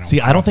financial gain.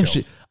 I don't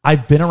think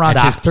I've been around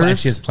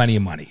actors. She has plenty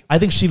of money. I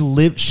think she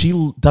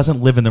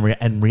doesn't live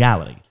in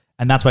reality,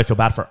 and that's why I feel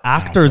bad for her.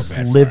 Actors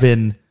bad for live her.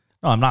 in.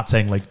 No, I'm not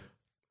saying like,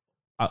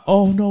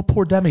 oh no,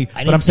 poor Demi. But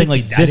didn't I'm saying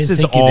think like you- I this didn't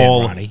is think you did,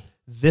 all. Ronnie.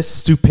 This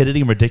stupidity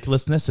and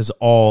ridiculousness is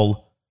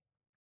all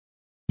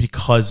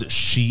because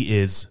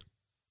she's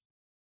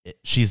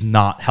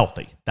not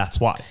healthy. That's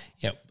why.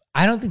 Yeah,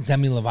 I don't think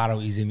Demi Lovato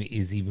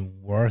is even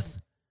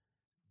worth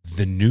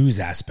the news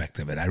aspect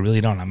of it. I really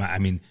don't. I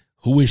mean,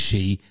 who is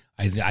she?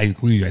 I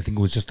agree with you. I think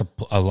it was just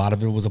a lot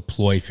of it was a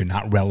ploy. If you're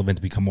not relevant,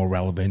 to become more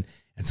relevant.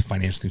 It's a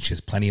financial thing. She has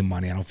plenty of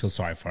money. I don't feel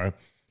sorry for her.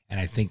 And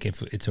I think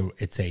if it's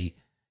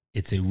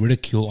a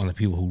ridicule on the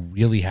people who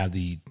really have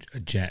the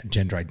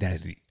gender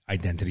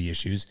identity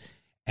issues,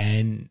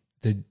 and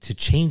to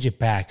change it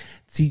back.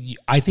 See,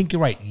 I think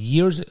you're right.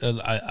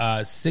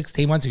 6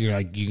 to 8 months ago,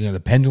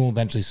 the pendulum will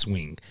eventually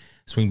swing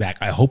back.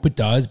 I hope it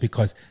does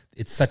because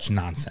it's such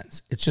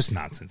nonsense. It's just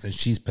nonsense, and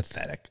she's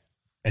pathetic,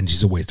 and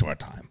she's a waste of our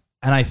time.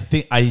 And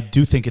I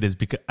do think it is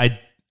because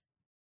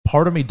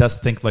part of me does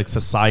think like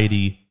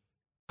society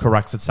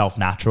corrects itself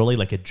naturally,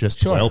 like it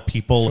just will.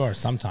 People,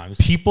 sometimes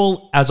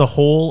people as a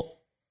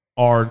whole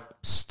are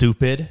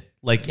stupid.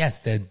 Like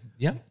yes,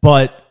 yeah.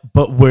 But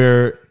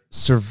we're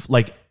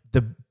like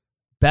the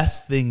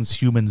best things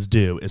humans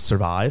do is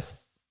survive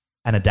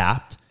and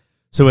adapt.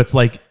 So it's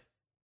like,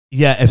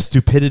 yeah, if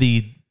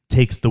stupidity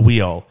takes the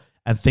wheel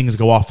and things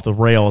go off the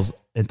rails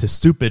into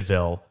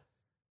Stupidville,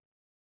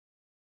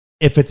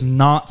 if it's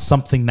not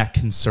something that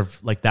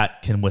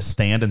can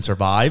withstand and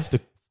survive,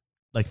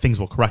 things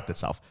will correct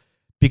itself.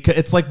 Because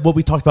it's like what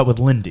we talked about with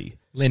Lindy.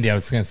 I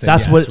was going to say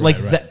that's yeah, what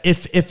that's right.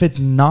 If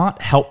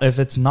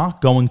it's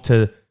not going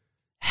to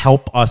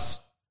help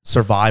us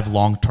survive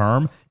long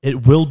term,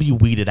 it will be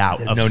weeded out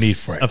There's of, no need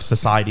for it. of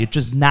society. It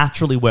just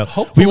naturally will.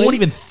 Hopefully- we won't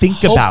even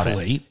think about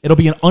hopefully- it. It'll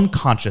be an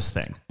unconscious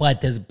thing.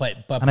 But And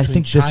I between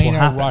think this will China,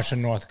 happen. Russia,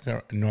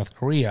 North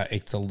Korea,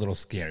 it's a little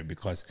scary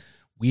because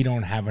we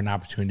don't have an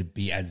opportunity to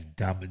be as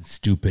dumb and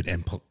stupid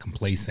and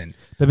complacent.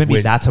 But maybe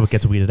with- that's how it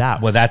gets weeded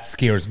out. Well, that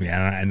scares me,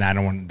 and I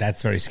don't want.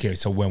 That's very scary.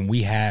 So when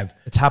we have,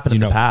 It's happened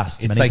in the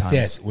past It's many like times.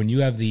 this: when you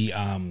have the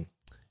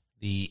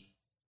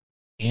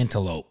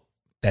antelope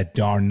that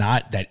are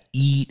not that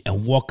eat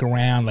and walk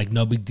around like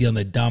no big deal, and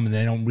they're dumb, and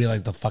they don't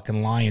realize the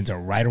fucking lions are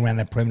right around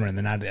that perimeter, and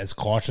they're not as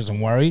cautious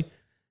and worried.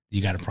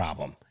 You got a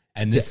problem,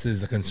 and this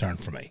is a concern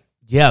for me.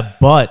 Yeah,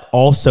 but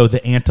also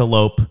the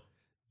antelope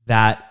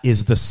that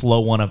is the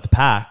slow one of the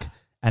pack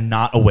and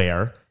not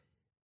aware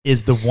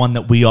is the one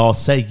that we all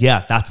say,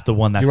 yeah, that's the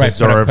one that You're right,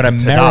 deserved but to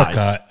America,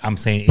 die. I'm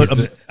saying, But,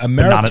 is but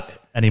America. not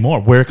anymore.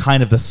 We're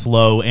kind of the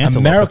slow antelope that's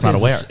America not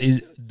aware.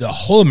 is the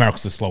whole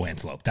America's a slow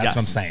antelope. That's Yes.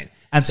 what I'm saying.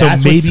 And so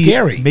that's what's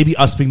scary. maybe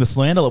us being the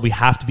slow antelope, we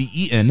have to be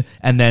eaten,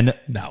 and then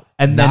No.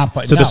 and then Not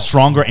by- so no. the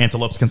stronger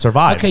antelopes can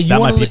survive. Okay, that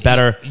might be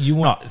better. You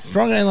want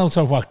stronger antelopes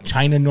of what,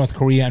 China, North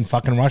Korea, and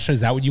fucking Russia?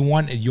 Is that what you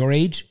want at your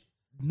age?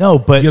 No,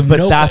 but You have but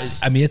no-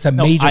 that's I mean, it's a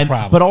major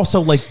problem. But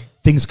also, like,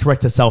 things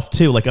correct itself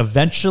too. Like,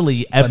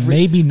 eventually,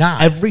 maybe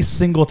not. every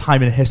single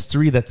time in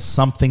history that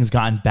something's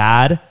gotten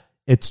bad,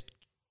 it's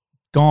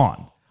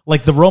gone.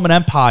 Like the Roman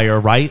Empire,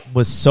 right,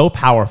 was so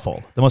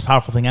powerful, the most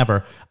powerful thing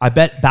ever. I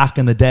bet back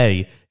in the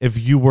day, if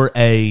you were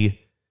in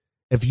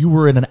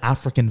an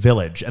African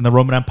village and the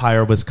Roman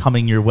Empire was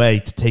coming your way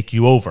to take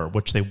you over,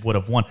 which they would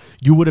have won,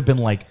 you would have been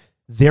like,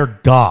 they're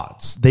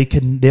gods.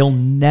 They'll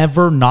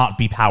never not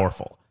be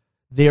powerful.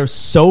 They are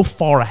so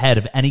far ahead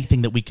of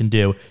anything that we can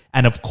do,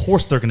 and of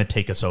course they're going to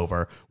take us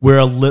over.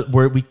 Where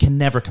we can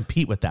never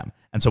compete with them,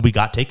 and so we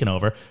got taken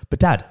over. But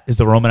Dad, is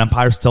the Roman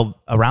Empire still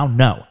around?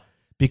 No,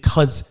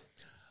 because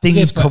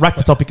things correct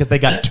itself because they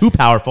got too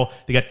powerful,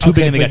 they got too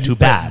big, and they got too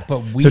bad.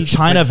 So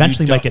China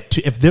eventually might get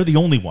too, if they're the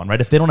only one,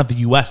 right? If they don't have the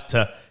U.S.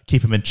 to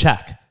keep them in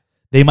check,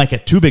 they might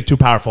get too big, too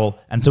powerful,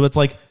 and so it's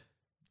like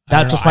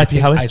that just might be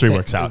how history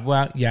works out.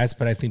 Well, yes,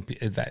 but I think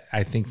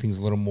things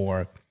a little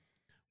more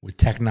with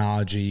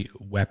technology,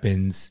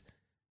 weapons,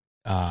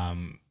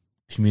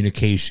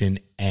 communication,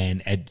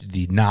 and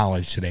the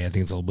knowledge today. I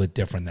think it's a little bit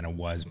different than it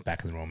was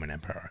back in the Roman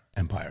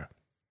Empire.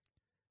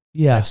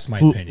 Yeah, That's my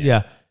opinion.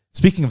 Yeah.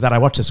 Speaking of that, I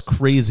watched this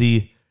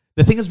crazy.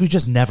 The thing is, we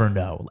just never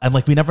know, and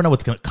like we never know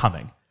what's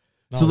coming.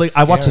 So like, it's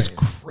I watched this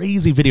scary.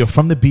 crazy video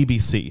from the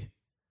BBC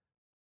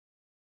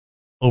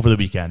over the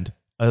weekend,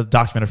 a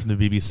documentary from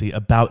the BBC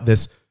about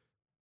this.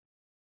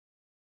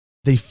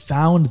 They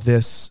found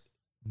this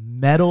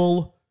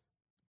metal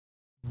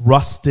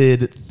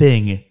rusted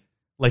thing,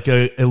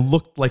 it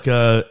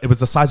was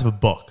the size of a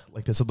book,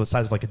 like this, the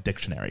size of like a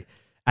dictionary,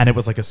 and it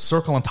was like a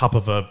circle on top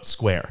of a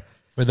square.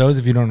 For those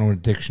of you who don't know what a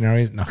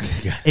dictionary is, no,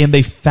 And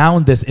they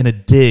found this in a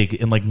dig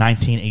in like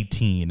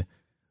 1918,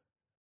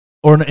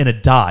 or in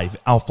a dive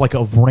off like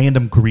a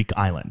random Greek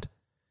island.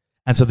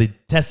 And so they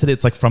tested it.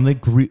 It's like from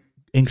the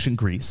ancient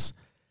Greece,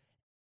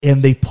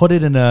 and they put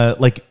it in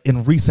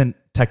in recent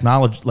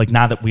technology, like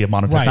now that we have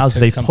modern technology,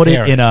 they put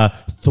it in a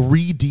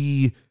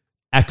 3D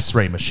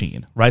X-ray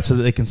machine, right? So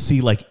that they can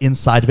see like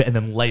inside of it and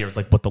then layers,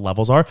 like what the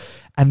levels are.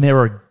 And there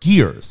are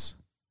gears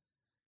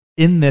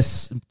in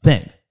this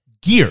thing,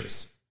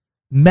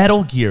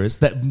 metal gears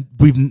that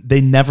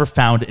they never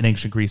found in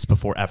ancient Greece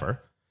before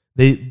ever.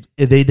 They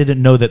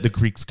didn't know that the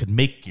Greeks could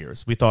make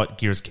gears. We thought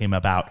gears came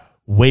about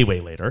way, way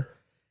later.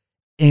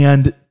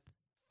 And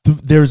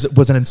there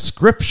was an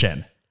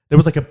inscription. There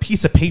was like a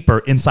piece of paper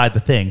inside the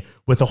thing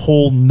with a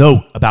whole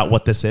note about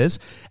what this is.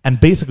 And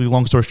basically,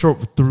 long story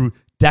short, through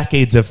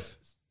decades of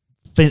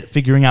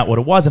figuring out what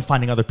it was and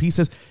finding other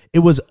pieces, it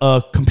was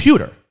a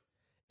computer.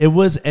 It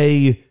was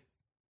a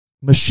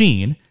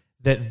machine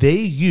that they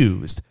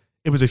used.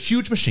 It was a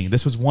huge machine.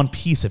 This was one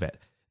piece of it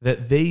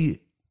that they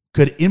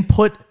could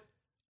input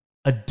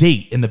a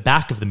date in the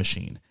back of the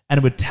machine, and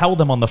it would tell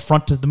them on the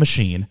front of the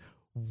machine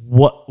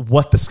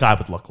what the sky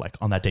would look like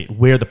on that date,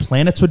 where the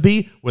planets would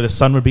be, where the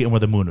sun would be, and where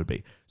the moon would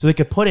be. So they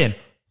could put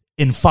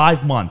in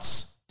 5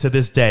 months to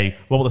this day,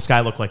 what will the sky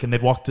look like? And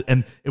they'd walk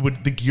and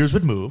the gears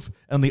would move,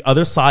 and on the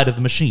other side of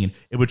the machine,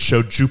 it would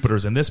show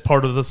Jupiter's in this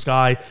part of the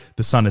sky,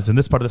 the sun is in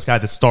this part of the sky,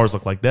 the stars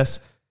look like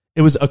this.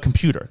 It was a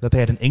computer that they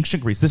had in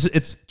ancient Greece.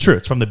 It's true.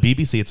 It's from the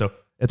BBC.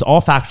 It's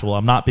all factual.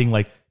 I'm not being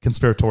like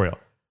conspiratorial.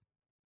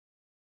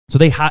 So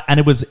they had, and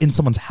it was in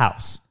someone's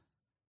house.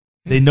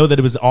 They know that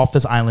it was off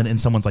this island in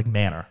someone's like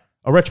manor,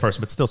 a rich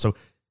person, but still. So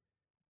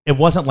it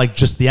wasn't like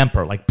just the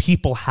emperor. Like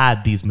people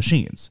had these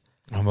machines.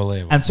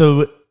 Unbelievable. And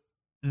so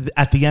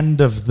at the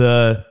end of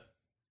the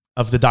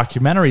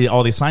documentary,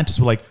 all these scientists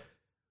were like,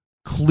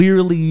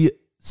 clearly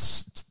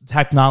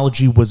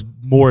technology was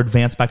more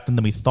advanced back then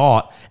than we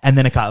thought, and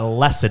then it got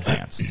less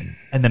advanced,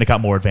 and then it got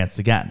more advanced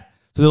again.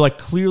 So they're like,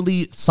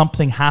 clearly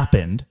something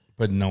happened,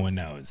 but no one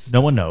knows.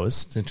 no one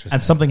knows. It's interesting.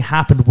 And something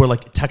happened where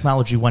like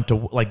technology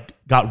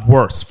got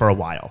worse for a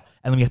while,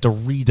 and then we had to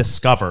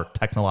rediscover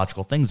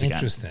technological things again.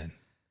 Interesting.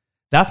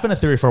 That's been a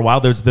theory for a while.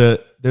 There's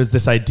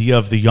this idea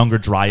of the Younger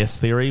Dryas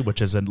theory,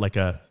 which is like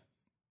a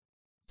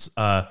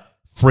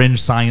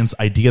fringe science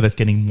idea that's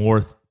getting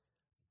more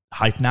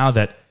hype now,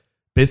 that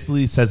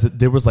basically says that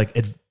there was like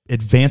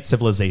advanced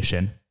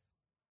civilization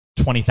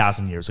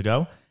 20,000 years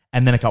ago,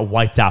 and then it got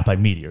wiped out by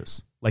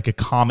meteors. Like a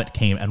comet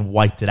came and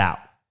wiped it out,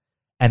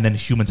 and then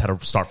humans had to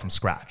start from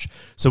scratch.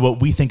 So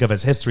what we think of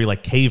as history,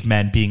 like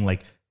cavemen being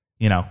like,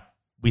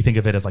 we think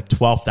of it as like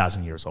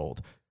 12,000 years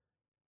old.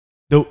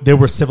 There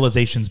were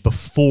civilizations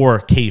before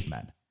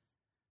cavemen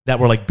that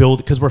were like built,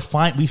 because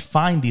we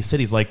find these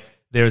cities, like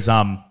there's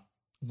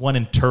one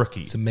in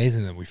Turkey. It's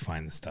amazing that we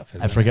find this stuff.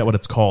 I forget what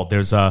it's called.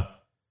 There's a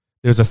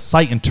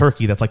site in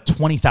Turkey that's like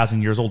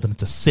 20,000 years old, and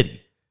it's a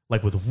city,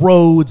 like with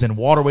roads and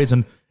waterways,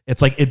 and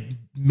it's like it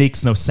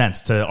makes no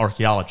sense to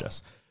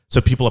archaeologists.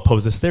 So people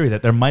oppose this theory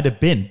that there might have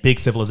been big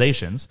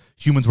civilizations.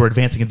 Humans were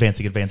advancing, and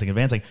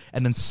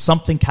then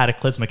something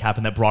cataclysmic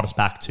happened that brought us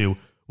back to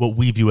what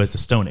we view as the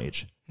Stone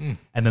Age.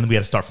 And then we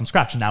had to start from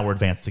scratch, and now we're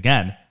advanced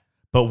again.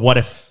 But what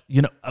if,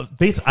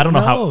 I don't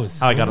know how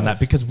I got on that,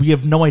 because we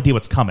have no idea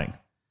what's coming.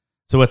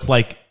 So it's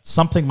like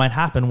something might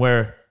happen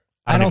where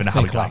I don't even know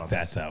how we got like on that,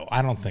 this. though.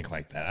 I don't think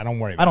like that. I don't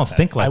worry about that. I don't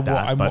think like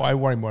that. I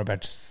worry more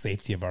about just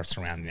safety of our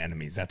surrounding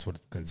enemies. That's what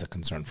is a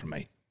concern for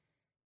me.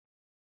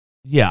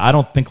 Yeah, I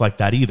don't think like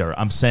that either.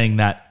 I'm saying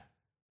that,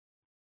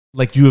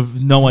 like, you have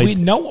no idea.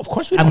 We know, of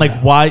course we and don't like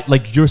know. why,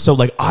 like, you're so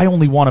like, I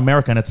only want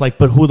America, and it's like,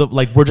 but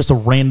we're just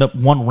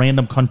one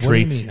random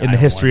country in the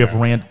history of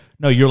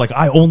No, you're like,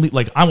 I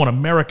want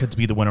America to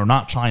be the winner,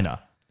 not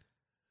China.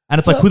 And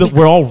it's like,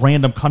 we're all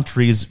random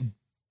countries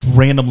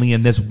randomly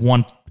in this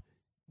one.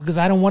 Because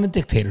I don't want a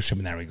dictatorship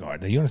in that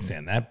regard. You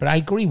understand that? But I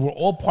agree. We're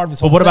all part of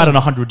this. But what about in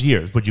 100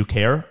 years? Would you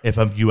care if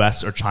a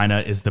U.S. or China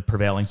is the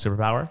prevailing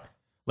superpower?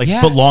 Like,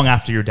 yes. But long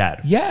after you're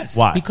dead. Yes.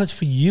 Why? Because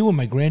for you and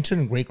my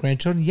grandchildren and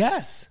great-grandchildren,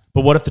 yes.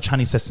 But what if the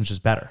Chinese system's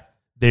just better?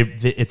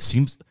 It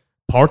seems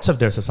parts of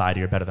their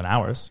society are better than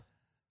ours.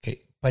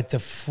 Okay, but the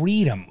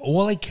freedom,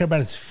 all I care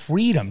about is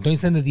freedom. Don't you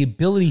understand that the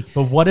ability?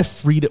 But what if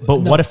freedom?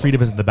 What if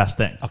freedom isn't the best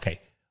thing? Okay,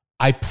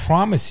 I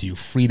promise you,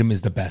 freedom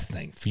is the best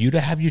thing for you to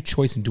have your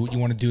choice and do what you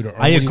want to do.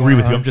 I agree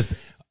with you. I'm just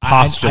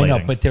postulating. I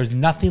know, but there's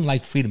nothing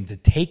like freedom. To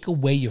take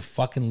away your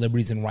fucking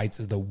liberties and rights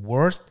is the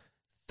worst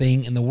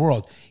thing in the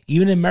world.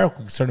 Even in America,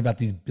 we're concerned about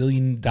these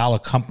billion-dollar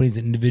companies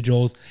and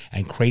individuals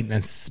and creating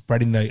and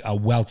spreading the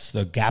wealth, so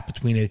the gap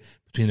between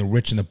the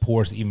rich and the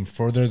poor is even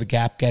further the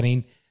gap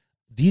getting.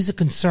 These are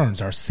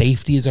concerns. Our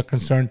safety is a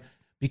concern,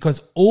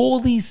 because all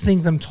these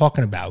things I'm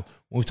talking about,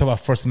 when we talk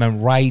about First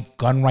Amendment rights,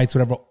 gun rights,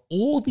 whatever,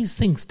 all these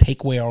things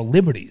take away our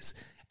liberties.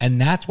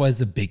 And that's why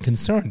it's a big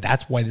concern.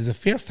 That's why there's a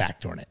fear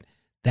factor in it.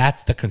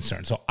 That's the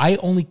concern. So I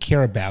only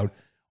care about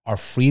our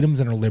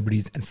freedoms and our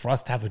liberties, and for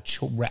us to have a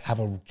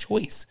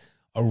choice,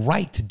 a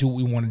right to do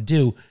what we want to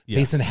do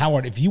based on how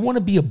hard. If you want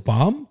to be a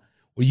bum,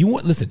 or if you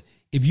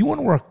want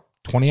to work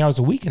 20 hours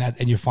a week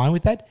and you're fine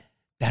with that,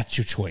 that's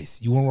your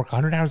choice. You want to work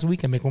 100 hours a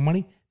week and make more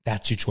money,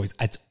 that's your choice.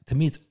 To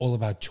me, it's all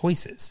about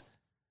choices.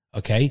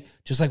 Okay,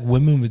 just like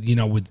women with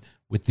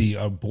the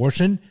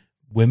abortion,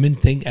 women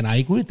think, and I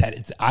agree with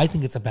that. I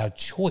think it's about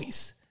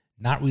choice,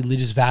 not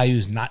religious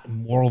values, not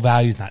moral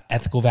values, not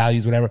ethical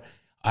values, whatever.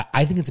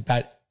 I think it's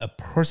about a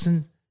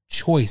person's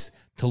choice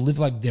to live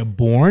like they're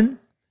born.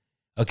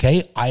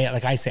 Okay,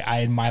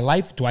 in my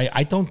life,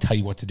 I don't tell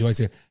you what to do. I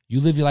say, you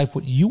live your life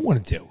what you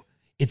want to do.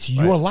 It's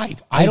your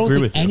life. I don't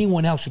think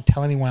anyone else should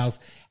tell anyone else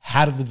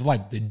how to live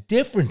life. The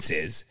difference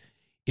is,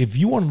 if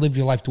you want to live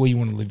your life the way you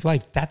want to live your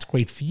life, that's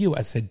great for you.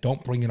 I said,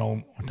 don't bring it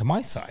on onto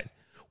my side.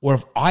 Or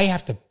if I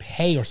have to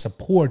pay or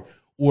support,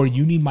 or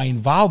you need my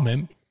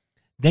involvement,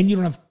 then you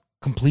don't have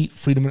complete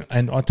freedom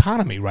and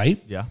autonomy,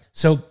 right? Yeah.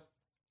 So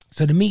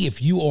to me,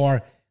 if you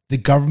are the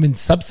government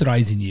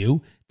subsidizing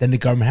you, then the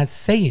government has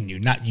say in you,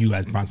 not you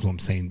as responsible. I'm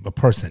saying a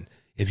person.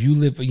 If you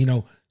live,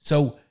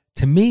 so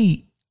to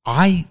me,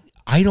 I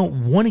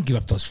don't want to give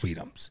up those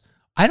freedoms.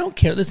 I don't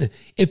care. Listen,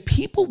 if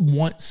people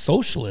want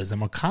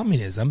socialism or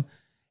communism,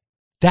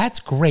 that's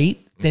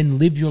great. Then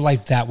live your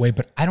life that way.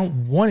 But I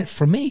don't want it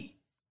for me.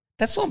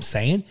 That's what I'm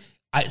saying.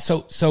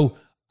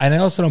 And I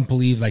also don't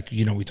believe,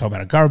 we talk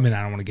about a government.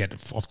 I don't want to get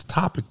off the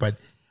topic, but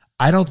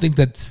I don't think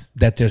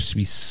that there should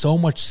be so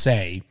much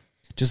say.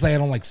 Just like I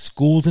don't like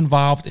schools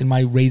involved in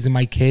my raising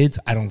my kids.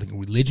 I don't think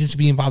religion should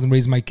be involved in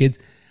raising my kids.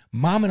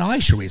 Mom and I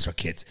should raise our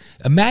kids.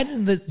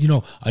 Imagine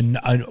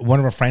that, one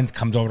of our friends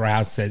comes over to our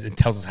house and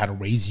tells us how to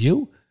raise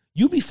you.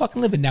 You be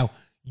fucking living. Now,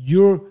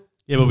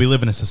 but we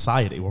live in a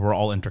society where we're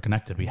all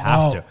interconnected. We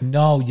have to.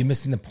 No, you're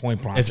missing the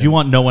point, Bronson. If you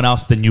want no one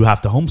else, then you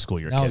have to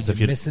homeschool your kids.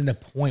 You're missing the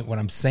point. What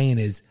I'm saying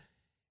is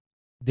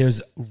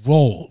there's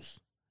roles,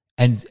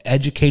 and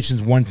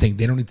education's one thing.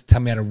 They don't need to tell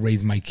me how to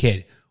raise my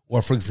kid.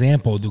 Or, for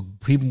example, the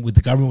people with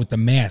the government with the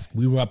mask,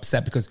 we were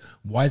upset because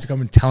why is the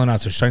government telling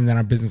us or shutting down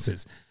our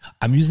businesses?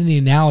 I'm using the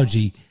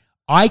analogy.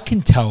 I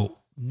can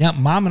tell, now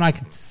Mom and I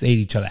can say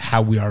to each other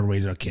how we are to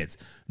raise our kids.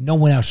 No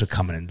one else should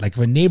come in. Like if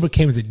a neighbor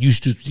came and said, you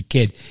should do it with your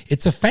kid,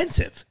 it's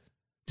offensive.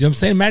 Do you know what I'm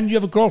saying? Imagine you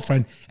have a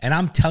girlfriend and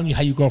I'm telling you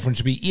how your girlfriend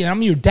should be.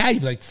 I'm your dad. You'd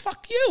be like,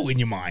 fuck you in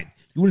your mind.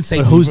 You wouldn't say.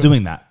 But who's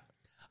doing that?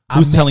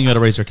 Who's telling you how to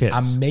raise your kids?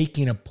 I'm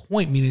making a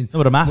point. Meaning, No,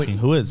 but I'm asking,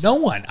 who is? No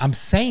one. I'm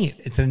saying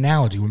it's an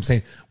analogy. I'm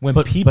saying when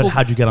But people.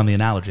 how'd you get on the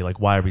analogy? Like,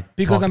 why are we?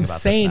 Because talking I'm about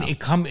saying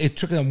this now? it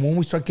trickles down. When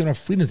we start giving our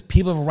freedoms,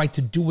 people have a right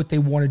to do what they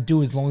want to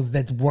do as long as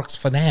that works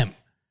for them.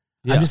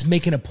 Yeah. I'm just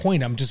making a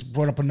point. I'm just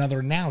brought up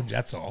another analogy.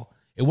 That's all.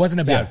 It wasn't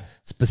about Yeah.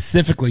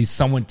 specifically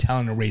someone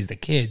telling to raise the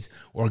kids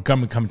or a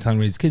government coming telling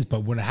to raise kids.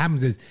 But what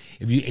happens is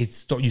if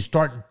you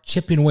start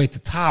chipping away at the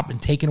top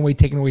and taking away,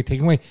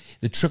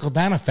 the trickle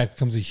down effect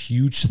becomes a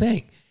huge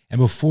thing. And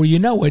before you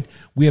know it,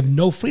 we have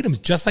no freedoms.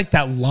 Just like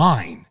that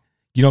line,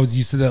 you know,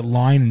 you said that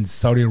line in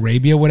Saudi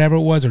Arabia, whatever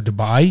it was, or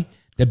Dubai,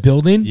 the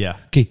building. Yeah.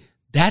 Okay,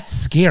 that's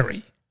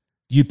scary.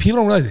 People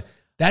don't realize it.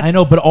 That I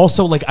know, but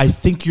also, like, I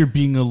think you're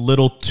being a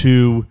little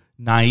too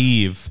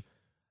naive.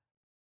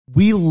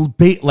 You're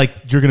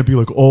going to be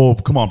like, oh,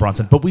 come on,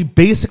 Bronson. But we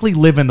basically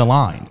live in the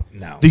line.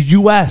 No. The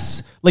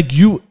U.S.,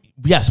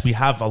 yes, we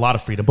have a lot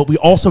of freedom, but we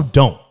also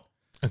don't.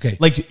 Okay.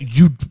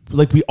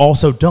 We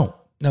also don't.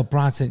 No,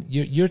 Bronson,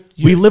 you're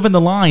We live in the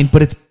line,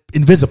 but it's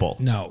invisible.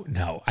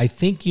 No. I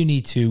think you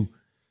need to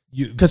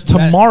Because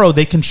tomorrow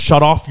they can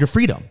shut off your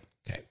freedom.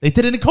 Okay. They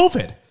did it in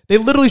COVID. They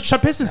literally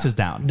shut businesses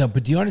down. No,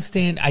 but do you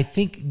understand? I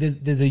think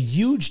there's a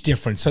huge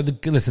difference. So the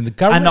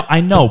government,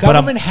 I know, the but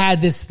government had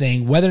this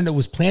thing, whether it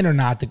was planned or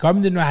not. The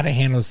government didn't know how to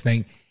handle this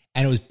thing,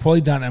 and it was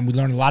poorly done. And we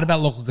learned a lot about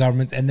local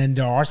governments. And then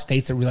there are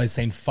states that realized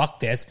saying "fuck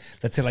this,"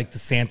 let's say like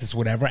DeSantis,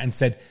 whatever, and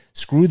said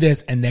 "screw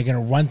this," and they're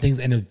going to run things.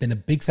 And it's been a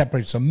big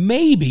separation. So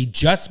maybe,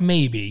 just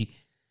maybe,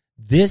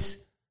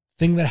 this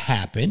thing that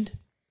happened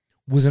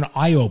was an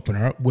eye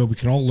opener where we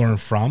can all learn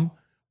from.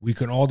 We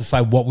can all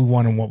decide what we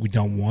want and what we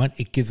don't want.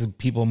 It gives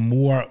people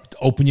more to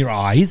open your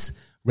eyes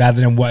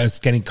rather than what is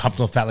getting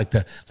comfortable fat like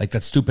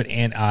that stupid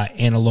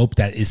antelope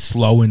that is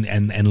slow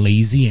and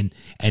lazy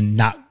and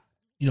not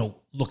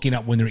looking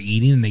up when they're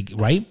eating and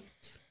right.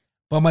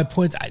 But my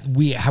point is,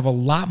 we have a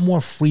lot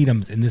more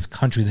freedoms in this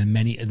country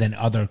than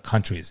other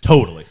countries.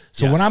 Totally.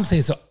 So Yes. what I'm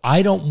saying, so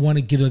I don't want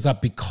to give those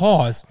up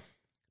because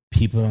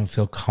people don't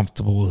feel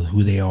comfortable with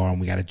who they are, and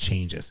we got to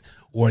change this.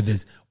 Or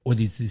these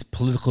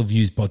political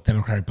views, both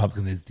Democrat and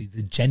Republican. These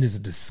agendas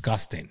are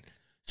disgusting.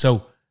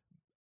 So,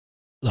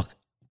 look,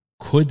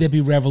 could there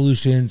be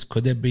revolutions?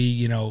 Could there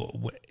be,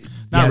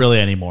 Not really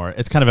anymore.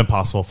 It's kind of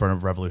impossible for a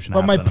revolution to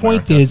But my happen in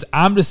point America. is,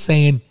 I'm just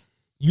saying,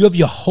 you have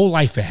your whole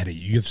life ahead of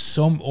you. You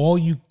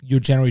have your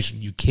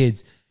generation, you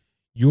kids.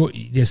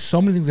 There's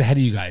so many things ahead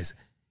of you guys.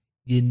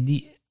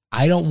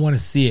 I don't want to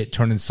see it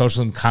turn into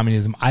socialism,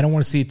 communism. I don't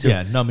want to see it me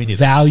neither.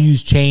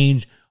 values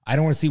change. I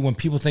don't want to see when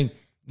people think,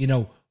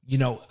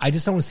 I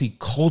just don't want to see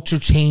culture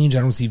change. I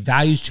don't want to see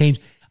values change.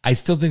 I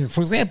still think, for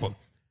example,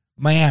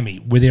 Miami,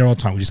 we're there all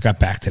the time. We just got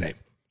back today.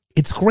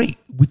 It's great.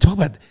 We talk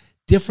about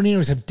different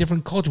areas have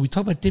different culture. We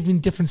talk about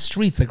different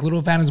streets, like Little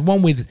Havana's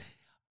one way.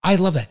 I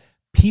love that.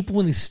 People,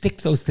 when they stick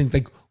to those things,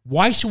 like,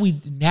 why should we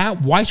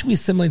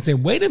assimilate and say,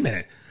 wait a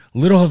minute,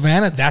 Little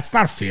Havana, that's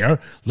not fair.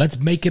 Let's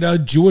make it a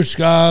Jewish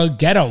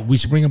ghetto. We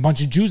should bring a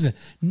bunch of Jews in.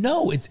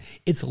 No, it's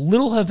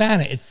Little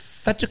Havana. It's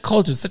such a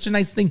culture, such a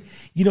nice thing.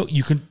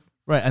 You can.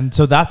 Right, and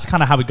so that's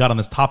kind of how we got on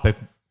this topic.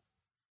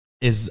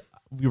 I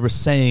was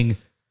saying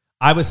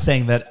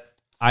that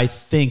I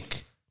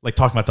think, like,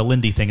 talking about the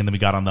Lindy thing, and then we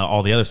got on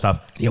all the other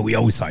stuff. Yeah, we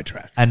always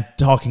sidetrack. And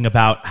talking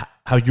about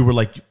how you were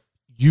like,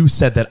 you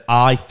said that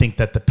I think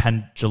that the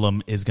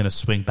pendulum is going to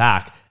swing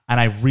back, and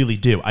I really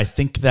do. I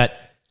think that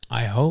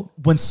I hope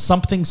when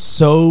something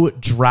so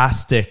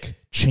drastic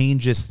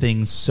changes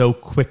things so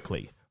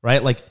quickly,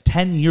 right? Like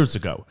 10 years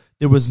ago,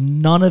 there was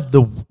none of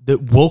the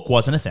woke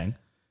wasn't a thing.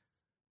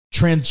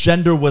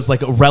 Transgender was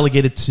like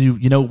relegated to,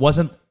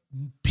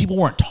 people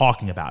weren't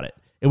talking about it.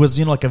 It was,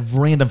 like a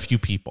random few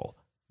people,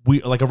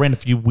 like a random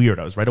few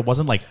weirdos, right? It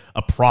wasn't like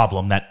a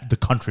problem that the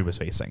country was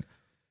facing.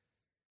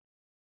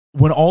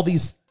 When all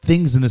these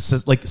things in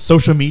this, like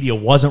social media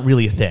wasn't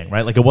really a thing,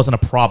 right? Like it wasn't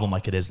a problem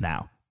like it is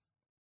now.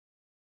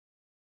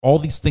 All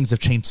these things have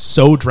changed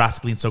so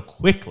drastically and so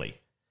quickly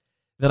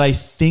that I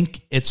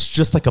think it's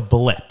just like a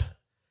blip.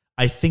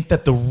 I think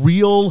that the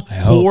real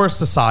core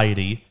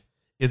society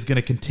is going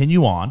to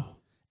continue on,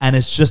 and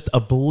it's just a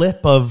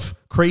blip of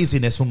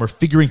craziness when we're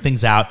figuring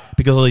things out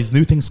because all these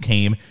new things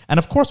came, and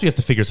of course we have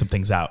to figure some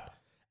things out.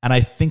 And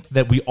I think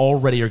that we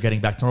already are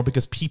getting back to normal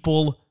because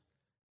people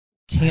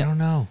can't. I don't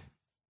know.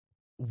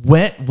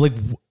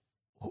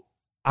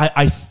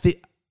 I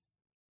think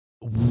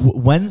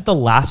when's the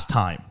last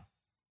time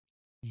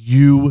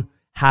you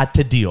had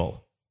to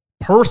deal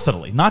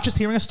personally, not just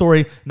hearing a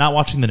story, not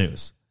watching the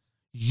news,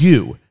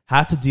 you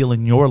had to deal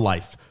in your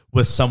life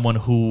with someone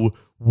who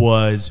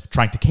was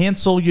trying to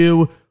cancel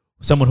you,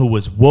 someone who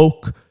was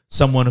woke,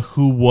 someone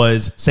who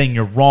was saying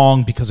you're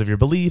wrong because of your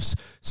beliefs,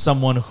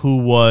 someone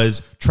who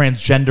was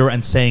transgender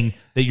and saying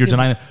that you're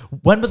denying them.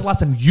 When was the last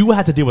time you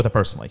had to deal with it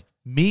personally?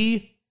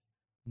 Me?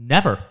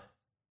 Never.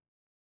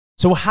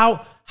 So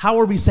how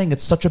are we saying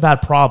it's such a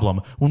bad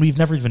problem when we've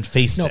never even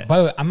faced it? No, by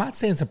the way, I'm not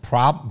saying it's a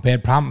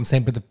bad problem. I'm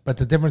saying, but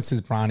the difference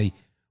is, Bronny,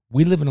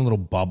 we live in a little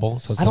bubble.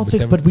 So I don't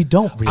think, but we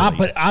don't really.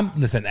 But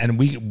listen, and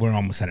we're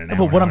almost at an hour.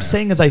 But what I'm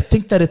saying is, I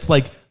think that it's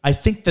like, I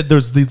think that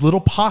there's these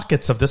little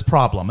pockets of this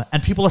problem,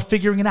 and people are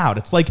figuring it out.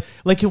 It's like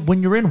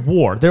when you're in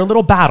war, there are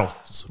little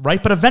battles,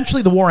 right? But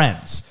eventually the war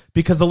ends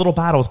because the little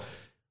battles.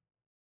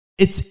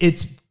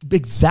 It's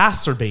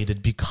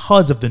exacerbated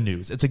because of the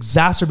news. It's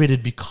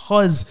exacerbated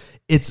because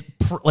it's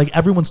like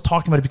everyone's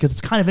talking about it because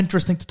it's kind of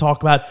interesting to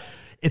talk about.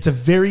 It's a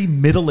very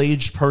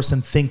middle-aged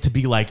person thing to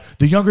be like,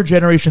 the younger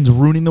generation's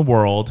ruining the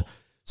world.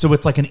 So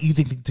it's like an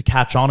easy thing to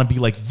catch on and be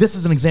like, this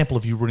is an example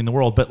of you ruining the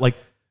world. But like,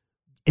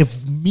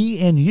 if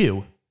me and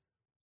you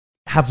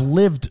have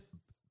lived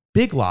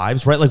big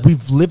lives, right? Like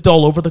we've lived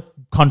all over the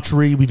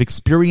country. We've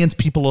experienced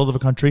people all over the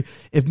country.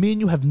 If me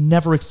and you have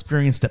never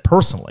experienced it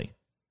personally,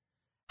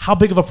 how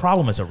big of a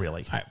problem is it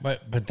really?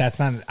 But that's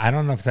not, I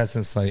don't know if that's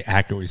necessarily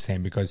accurate what you're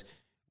saying, because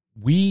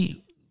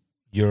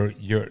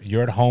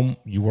you're at home,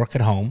 you work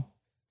at home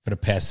for the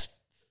past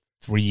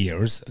 3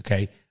 years,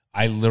 okay?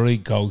 I literally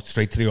go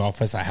straight to the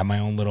office. I have my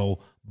own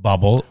little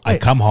bubble. I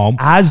come home.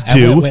 As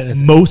do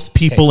listen. most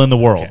people in the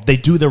world. Okay. They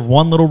do their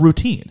one little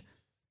routine.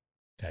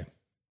 Okay.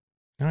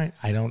 All right.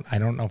 I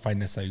don't know if I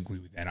necessarily agree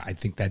with that. I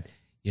think that,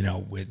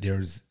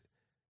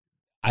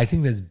 I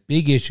think there's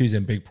big issues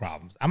and big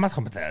problems. I'm not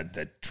talking about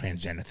the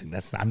transgender thing.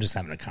 I'm just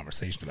having a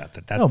conversation about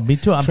that. No, me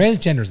too.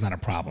 Transgender is not a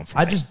problem for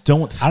me. I just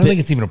don't. I don't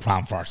think it's even a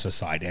problem for our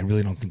society. I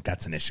really don't think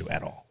that's an issue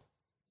at all.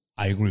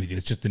 I agree with you.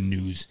 It's just the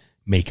news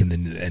making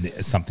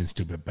something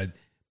stupid.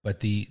 But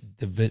the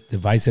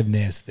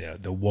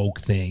divisiveness, the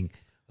woke thing,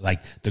 like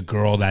the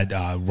girl that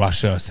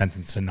Russia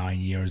sentenced for 9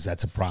 years,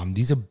 that's a problem.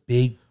 These are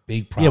big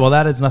problems. Yeah, well,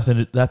 that is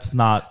nothing. That's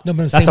not. No,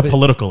 but that's a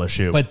political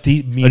issue. But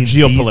a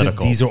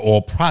geopolitical. These are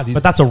all problems.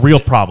 But that's a real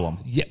problem.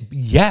 Yeah,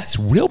 yes,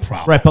 real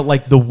problem. Right, but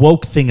like the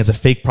woke thing is a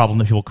fake problem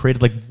that people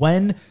created. Like,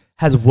 when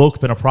has woke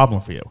been a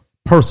problem for you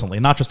personally,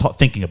 not just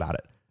thinking about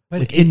it? But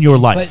like in your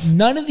life. But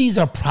none of these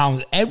are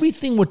problems.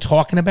 Everything we're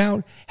talking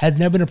about has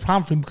never been a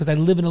problem for me because I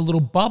live in a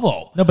little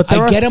bubble. No, but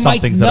there are some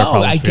things that are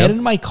problems for you. I get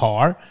in my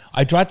car,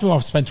 I drive to my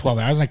office, spend 12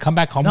 hours, and I come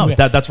back home. No,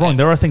 that's wrong.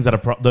 There are things that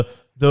are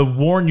the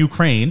war in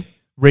Ukraine,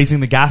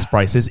 raising the gas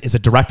prices, is a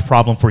direct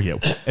problem for you.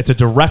 It's a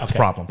direct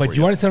problem for you. But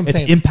you understand what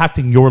I'm saying? It's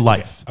impacting your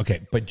life.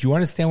 Okay, but do you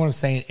understand what I'm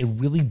saying? It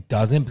really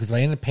doesn't, because if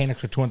I end up paying an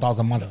extra $200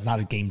 a month, it's not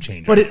a game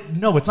changer. But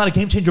it's not a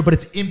game changer, but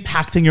it's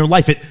impacting your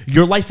life.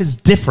 Your life is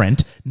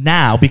different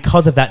now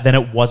because of that than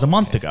it was a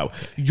month ago.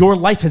 Your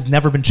life has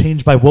never been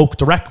changed by woke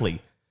directly.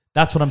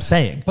 That's what I'm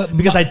saying.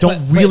 Because I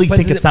don't really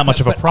think it's that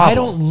much of a problem. I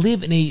don't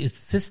live in a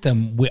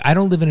system where I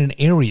don't live in an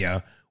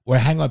area where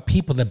I hang out with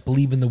people that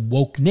believe in the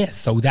wokeness.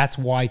 So that's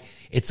why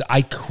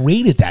I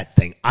created that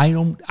thing.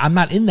 I'm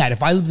not in that.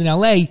 If I lived in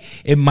LA,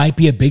 it might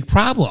be a big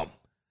problem.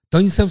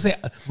 Don't you see what I'm saying?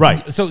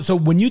 Right. So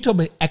when you talk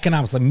about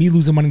economics, like me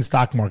losing money in the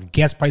stock market,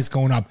 gas prices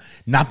going up,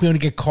 not being able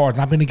to get cars,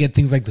 not being able to get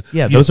things like that.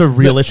 Yeah, those are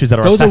real issues that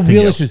are affecting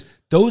you.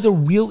 Those are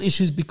real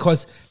issues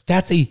because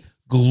that's a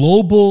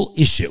global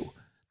issue.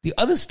 The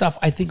other stuff,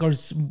 I think, are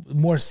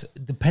more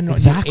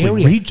dependent on your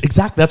area.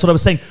 Exactly. That's what I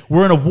was saying.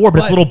 We're in a war, but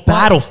it's little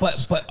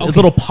battlefields. It's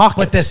little pockets.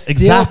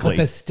 But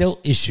there's still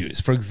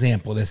issues. For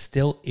example, there's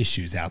still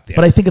issues out there.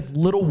 But I think it's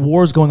little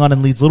wars going on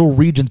in these little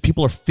regions.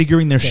 People are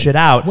figuring their shit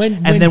out.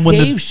 When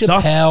Dave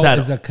Chappelle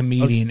is a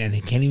comedian and he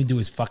can't even do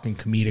his fucking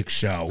comedic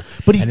show.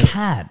 But he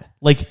can.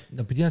 Like,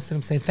 no, but you know what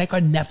I'm saying? Thank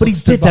God Netflix but he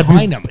stood did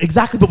behind him.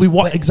 Exactly,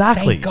 but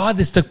exactly. Thank God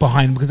they stuck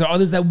behind him, because there are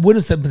others that would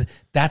have said, but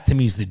that to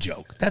me is the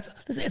joke.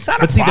 It's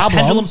not a problem. The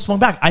pendulum swung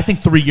back. I think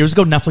 3 years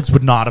ago, Netflix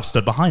would not have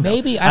stood behind him.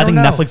 Maybe, I think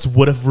Netflix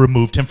would have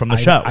removed him from the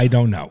show. I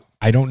don't know.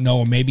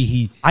 Or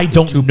maybe I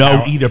don't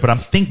know either, but I'm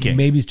thinking.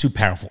 Maybe he's too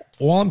powerful.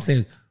 All I'm saying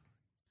is,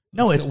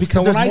 no, it's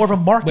because there's more of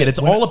a market. It's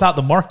all about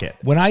the market.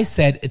 When I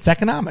said it's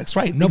economics,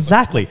 right? No,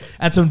 exactly.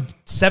 And so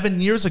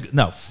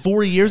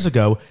 4 years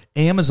ago,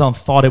 Amazon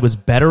thought it was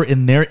better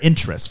in their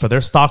interest for their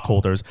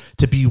stockholders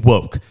to be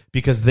woke,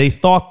 because they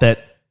thought that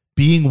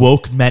being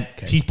woke meant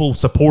people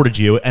supported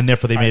you and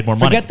therefore they made more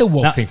money. Forget the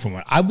woke thing for a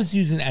minute. I was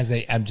using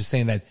I'm just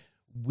saying that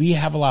we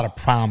have a lot of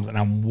problems, and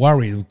I'm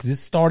worried because this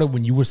started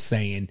when you were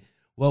saying,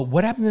 well,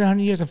 what happened in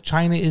 100 years if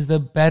China is the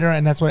better?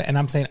 And that's what, and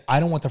I'm saying, I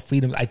don't want the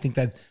freedoms. I think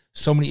that's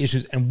so many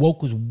issues, and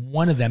woke was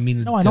one of them.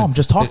 No, I know. I'm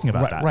just talking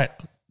about that. Right.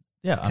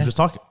 Yeah, okay. I'm just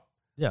talking.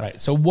 Yeah.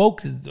 Right. So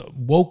woke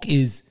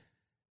is,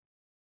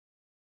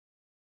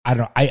 I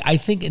don't know. I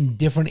think in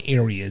different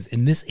areas,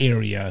 in this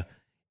area,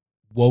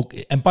 woke,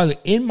 and by the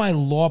way, in my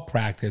law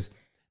practice,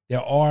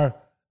 there are,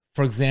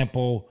 for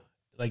example,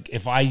 like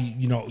if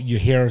you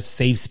hear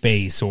safe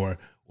space, or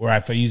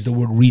if I use the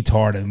word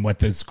retard and what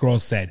this girl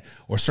said,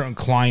 or certain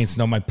clients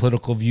know my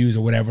political views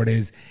or whatever it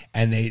is,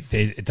 and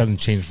it doesn't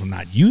change from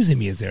not using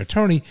me as their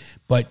attorney,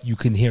 but you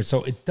can hear.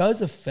 So it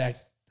does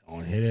affect,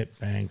 don't hit it,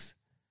 Banks.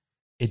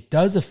 It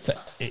does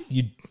affect,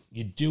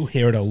 you do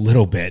hear it a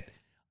little bit,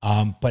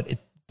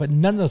 but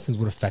none of those things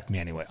would affect me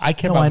anyway. I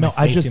care about my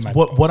safety.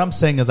 What I'm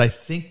saying is I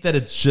think that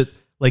it's just,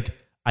 like,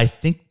 I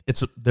think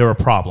there are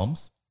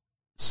problems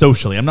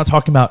socially. I'm not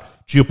talking about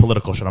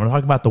geopolitical shit. I'm not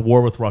talking about the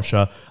war with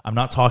Russia. I'm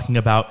not talking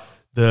about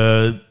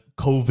the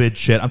COVID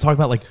shit. I'm talking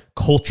about like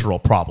cultural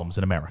problems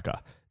in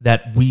America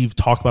that we've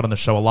talked about on the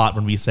show a lot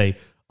when we say,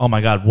 oh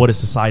my God, what is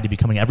society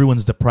becoming?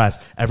 Everyone's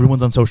depressed.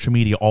 Everyone's on social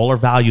media. All our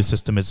value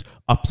system is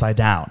upside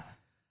down.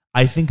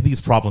 I think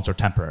these problems are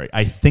temporary.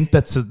 I think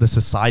that the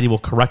society will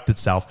correct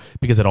itself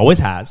because it always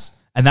has.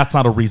 And that's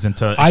not a reason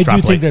to extrapolate. I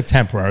do think they're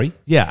temporary.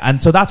 Yeah,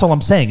 and so that's all I'm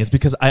saying is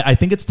because I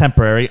think it's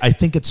temporary. I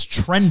think it's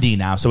trendy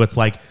now. So it's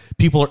like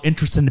people are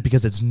interested in it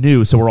because it's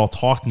new, so we're all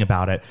talking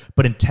about it.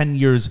 But in 10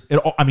 years,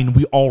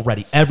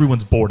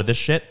 everyone's bored of this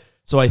shit.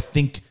 So I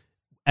think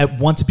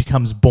once it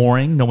becomes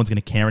boring, no one's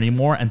going to care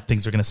anymore and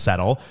things are going to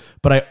settle.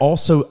 But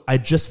I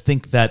just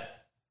think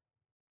that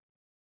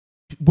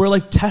we're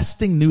like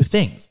testing new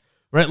things,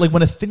 right? Like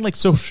when a thing like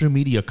social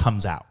media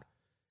comes out,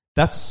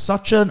 that's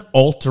such an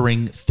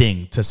altering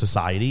thing to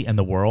society and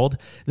the world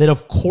that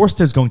of course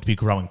there's going to be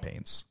growing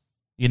pains.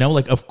 You know,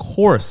 like of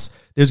course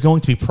there's going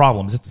to be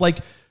problems. It's like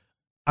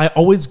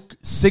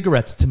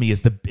cigarettes to me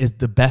is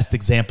the best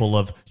example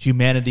of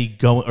humanity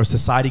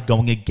society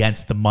going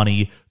against the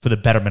money for the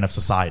betterment of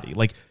society.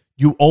 Like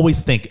you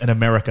always think in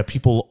America,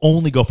 people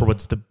only go for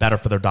what's the better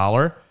for their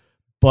dollar.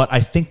 But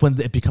I think when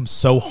it becomes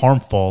so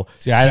harmful,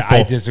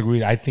 I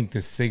disagree. I think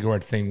the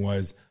cigarette thing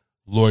was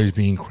lawyers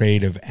being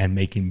creative and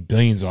making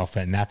billions off it,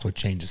 and that's what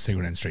changed the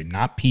cigarette industry.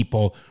 Not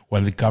people or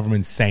the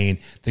government saying.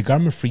 The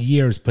government for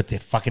years put the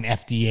fucking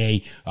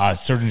FDA,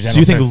 Surgeon General. So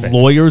you think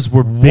lawyers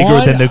were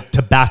bigger than the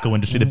tobacco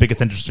industry, the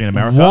biggest industry in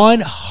America?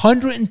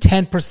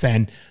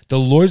 110%. The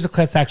lawyers of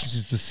class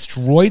actions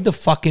destroyed the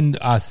fucking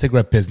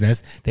cigarette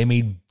business. They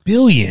made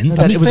billions.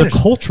 It was a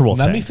cultural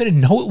thing. Let me finish.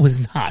 No, it was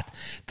not.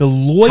 The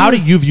lawyers. How do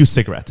you view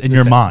cigarettes in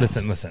your mind?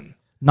 Listen.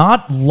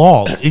 Not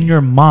law, in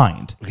your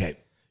mind. Okay.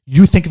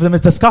 You think of them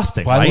as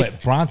disgusting, By right?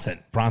 the way,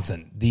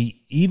 Bronson.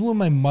 Even when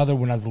my mother,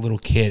 when I was a little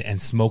kid,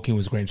 and smoking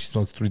was great, and she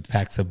smoked 3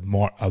 packs of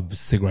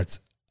cigarettes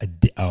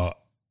a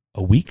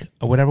week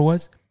or whatever it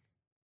was,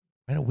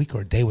 right? A week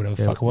or a day, whatever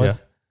the fuck it was.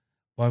 Yeah.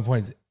 Well, my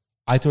point is,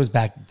 I thought it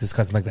was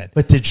disgusting like that.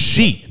 But did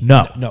she?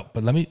 No. No.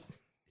 But let me.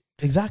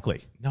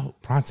 Exactly. No,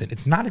 Bronson.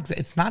 It's not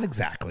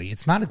exactly.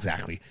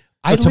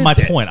 But to my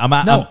point,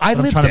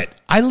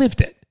 I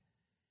lived it.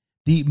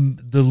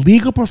 The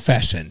legal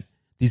profession.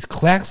 These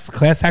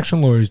class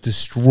action lawyers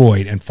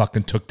destroyed and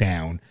fucking took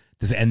down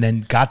this, and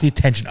then got the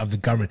attention of the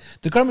government.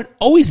 The government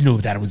always knew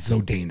that it was so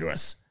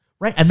dangerous,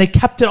 right? And they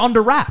kept it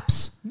under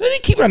wraps. They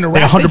didn't keep it under They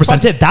wraps. 100%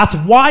 did. That's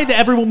why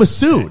everyone was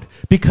sued,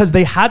 because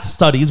they had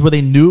studies where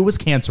they knew it was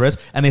cancerous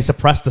and they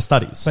suppressed the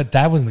studies. But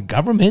that wasn't the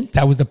government.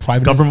 That was the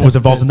private. Government was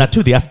involved in that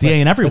too. The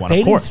FDA and everyone. But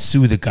they of course,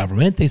 didn't sue the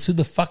government. They sued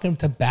the fucking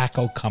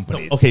tobacco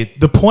companies. Okay,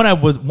 the point I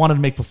wanted to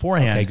make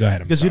beforehand. Okay, go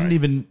ahead. Because you didn't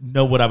even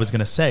know what I was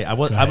going to say.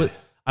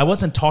 I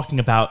wasn't talking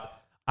about.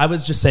 I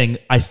was just saying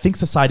I think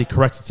society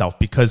corrects itself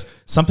because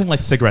something like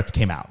cigarettes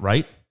came out,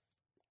 right?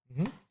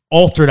 Mm-hmm.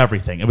 Altered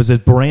everything. It was a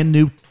brand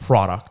new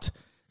product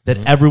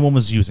that everyone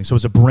was using. So it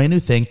was a brand new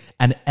thing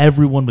and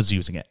everyone was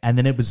using it. And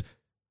then it was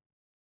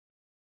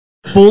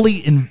fully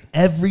in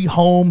every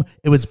home.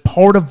 It was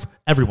part of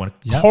everyone.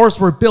 Yep. Cars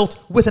were built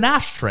with an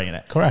ashtray in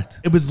it. Correct.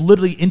 It was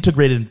literally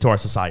integrated into our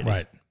society.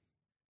 Right.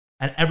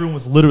 And everyone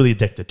was literally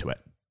addicted to it.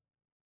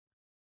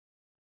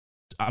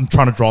 I'm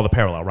trying to draw the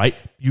parallel, right?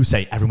 You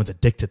say everyone's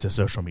addicted to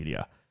social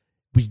media.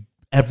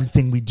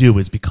 Everything we do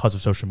is because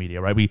of social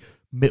media, right?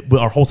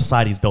 Our whole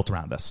society is built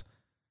around this.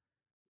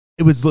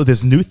 It was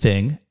this new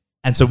thing,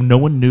 and so no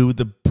one knew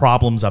the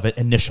problems of it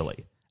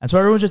initially. And so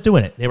everyone was just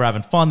doing it. They were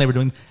having fun. They were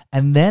doing,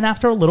 and then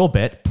after a little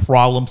bit,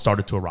 problems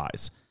started to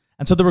arise.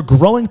 And so there were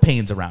growing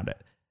pains around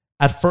it.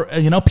 At first,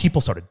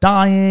 people started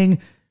dying.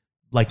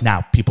 Like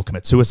now, people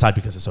commit suicide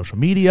because of social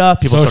media.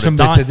 Social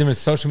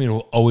media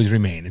will always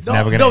remain. It's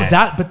never going to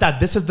end.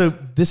 This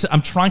is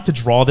I'm trying to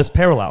draw this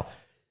parallel.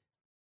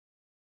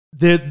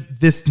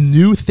 This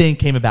new thing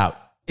came about.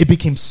 It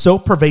became so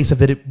pervasive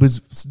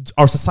that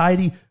our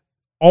society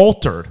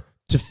altered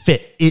to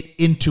fit it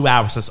into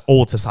our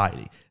old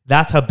society.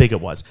 That's how big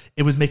it was.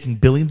 It was making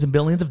billions and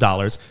billions of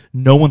dollars.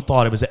 No one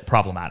thought it was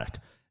problematic.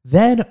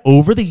 Then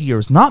over the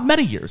years, not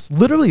many years,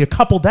 literally a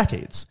couple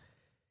decades,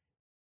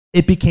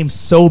 it became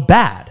so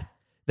bad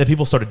that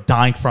people started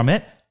dying from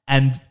it,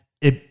 and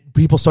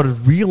people started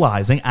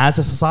realizing as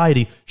a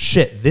society,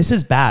 shit, this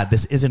is bad.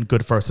 This isn't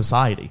good for our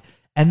society.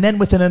 And then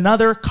within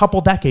another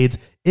couple decades,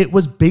 it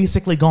was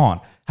basically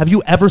gone. Have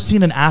you ever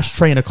seen an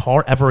ashtray in a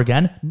car ever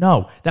again?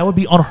 No. That would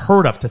be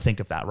unheard of to think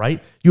of that,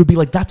 right? You would be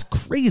like, that's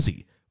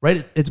crazy,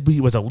 right?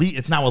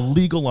 It's now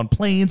illegal on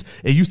planes.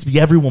 It used to be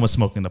everyone was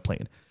smoking on the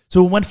plane.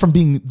 So it went from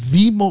being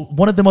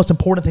one of the most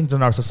important things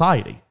in our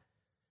society.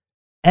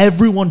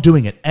 Everyone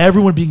doing it.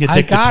 Everyone being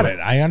addicted to it. I got it.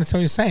 I understand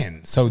what you're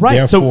saying. So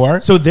right.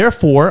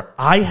 Therefore,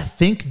 I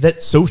think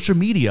that social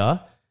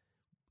media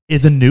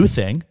is a new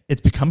thing. It's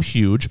become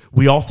huge.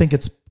 We all think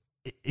it's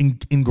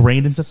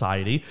ingrained in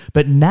society.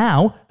 But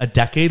now, a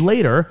decade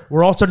later,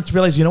 we're all starting to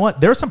realize, you know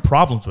what? There are some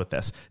problems with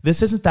this.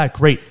 This isn't that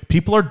great.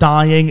 People are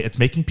dying. It's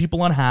making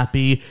people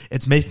unhappy.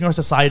 It's making our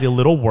society a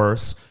little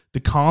worse. The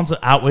cons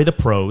outweigh the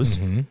pros.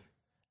 Mm-hmm.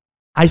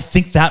 I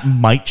think that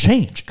might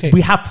change. Okay.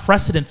 We have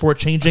precedent for it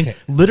changing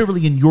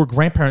literally in your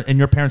grandparent and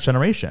your parents'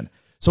 generation.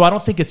 So I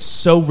don't think it's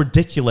so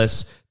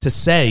ridiculous to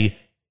say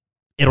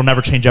it'll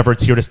never change ever.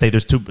 It's here to stay.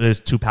 There's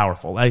too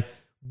powerful.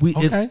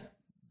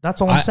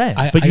 That's all I'm saying.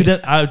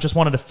 I just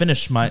wanted to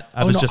finish my.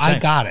 I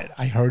got it.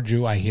 I heard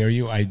you. I hear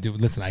you. I do.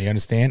 Listen, I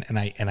understand, and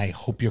I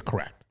hope you're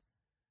correct.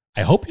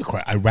 I hope you're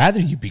correct. I'd rather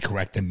you be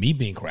correct than me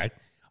being correct.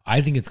 I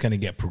think it's going to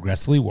get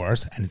progressively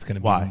worse, and it's going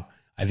to be. Why?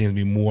 I think it'll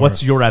be more.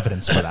 What's your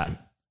evidence for that?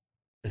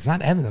 It's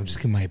not evidence. I'm just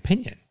giving my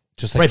opinion.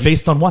 Just like right,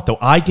 based on what though?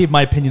 I gave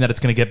my opinion that it's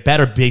going to get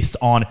better based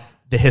on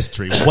the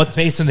history. What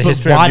based on the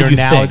history of your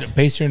analogy?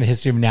 Based on the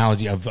history of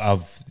analogy of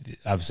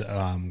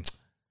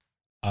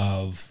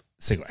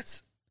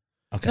cigarettes.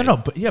 Okay. No,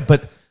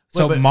 but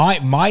so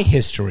my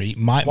history,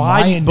 my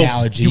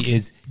analogy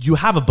is you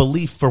have a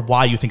belief for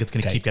why you think it's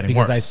going to keep getting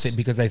worse.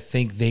 Because I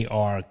think they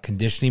are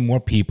conditioning more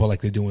people, like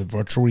they're doing with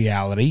virtual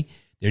reality.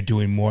 They're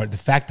doing more. The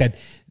fact that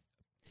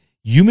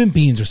human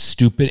beings are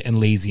stupid and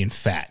lazy and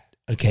fat.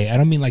 Okay, I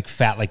don't mean like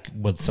fat, like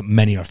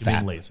many are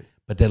fat, lazy,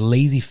 but they're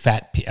lazy,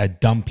 fat,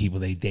 dumb people.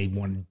 They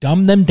want to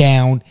dumb them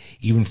down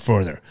even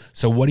further.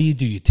 So what do?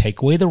 You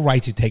take away the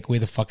rights, you take away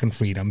the fucking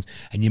freedoms,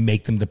 and you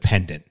make them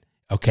dependent.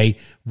 Okay,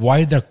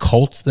 why are there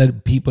cults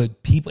that people?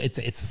 It's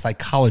a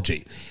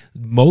psychology.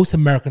 Most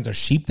Americans are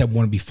sheep that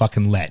want to be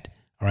fucking led.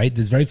 All right,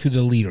 there's very few of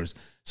the leaders.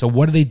 So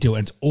what do?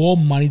 And it's all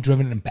money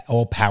driven and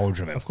all power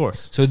driven. Of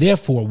course. So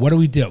therefore, what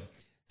do?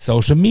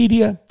 Social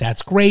media,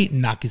 that's great.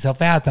 Knock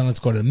yourself out. Then let's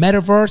go to the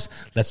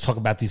metaverse. Let's talk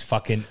about these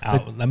fucking.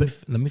 Let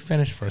me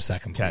finish for a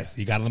second, please.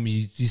 You got to let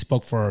me. You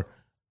spoke for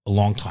a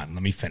long time.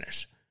 Let me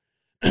finish.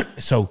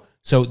 So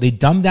they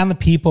dumb down the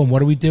people, and what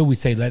do? We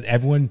say let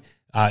everyone.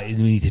 We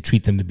need to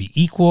treat them to be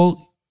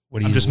equal.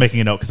 I'm just making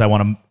a note because I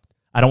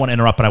don't want to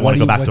interrupt, but I want to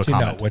go back to a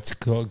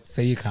comment.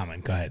 Say your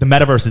comment. Go ahead. The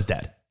metaverse is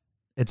dead.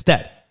 It's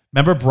dead.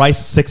 Remember Bryce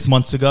 6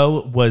 months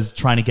ago was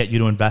trying to get you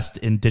to invest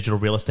in digital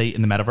real estate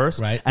in the metaverse?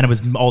 Right. And it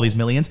was all these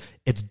millions.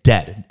 It's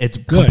dead. It's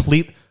good.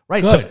 Complete.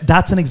 Right. Good. So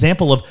that's an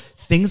example of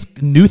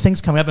new things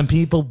coming up and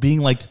people being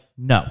like,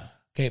 no.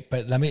 Okay,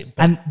 but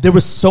and there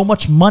was so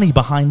much money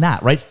behind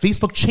that, right?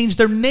 Facebook changed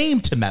their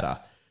name to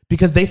Meta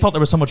because they thought there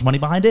was so much money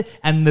behind it.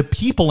 And the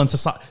people in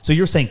society, so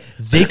you're saying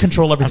they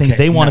control everything.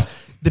 They want to.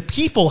 The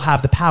people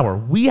have the power.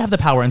 We have the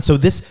power. And so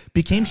this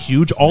became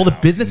huge. All the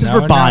businesses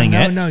were buying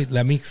it. No,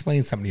 let me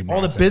explain something.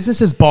 All the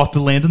businesses bought the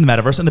land in the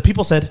metaverse, and the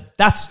people said,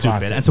 that's stupid.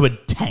 Bronson. And so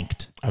it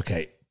tanked.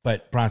 Okay,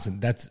 but Bronson,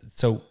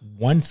 so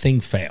one thing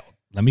failed.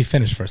 Let me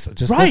finish first.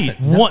 Just right.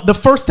 listen. The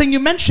first thing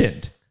you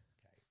mentioned.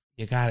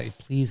 You got it.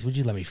 Please, would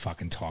you let me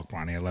fucking talk,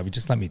 Bronny? I love you.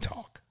 Just let me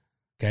talk.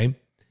 Okay?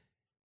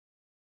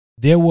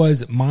 There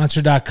was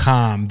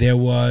Monster.com. There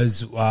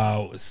was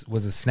a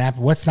Snap.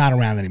 What's not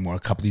around anymore? A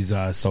couple of these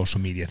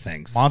social media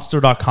things.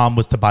 Monster.com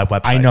was to buy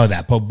websites. I know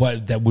that,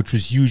 but which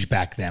was huge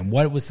back then.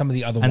 What was some of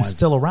the other ones? And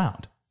still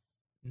around.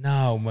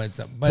 No, but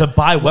to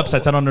buy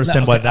websites. I don't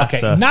understand why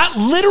that's not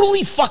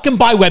literally fucking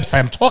buy website.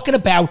 I'm talking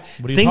about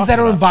things that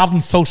are involved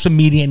in social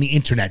media and the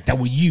internet that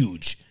were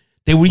huge.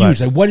 They were huge.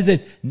 Like what is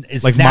it?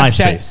 Is like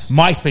Snapchat,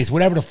 MySpace,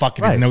 whatever the fuck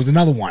it is. And there was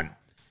another one.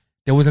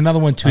 There was another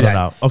one too. I don't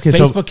know. Okay,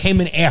 Facebook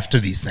came in after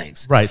these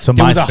things, right? So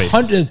there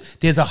MySpace.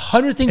 There's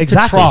 100 things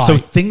exactly. to try. So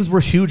things were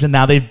huge, and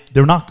now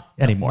they're not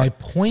anymore. My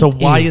point. So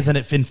why isn't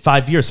it in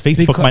 5 years?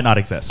 Facebook might not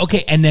exist.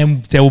 Okay, and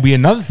then there will be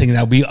another thing that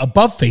will be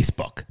above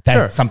Facebook.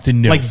 That's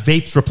something new, like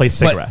vapes replace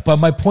cigarettes. But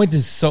my point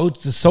is,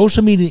 the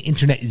social media and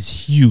internet is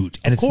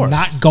huge, and it's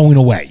not going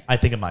away. I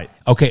think it might.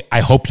 Okay,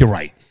 I hope you're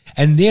right.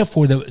 And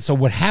therefore, so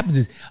what happens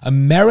is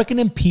American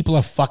and people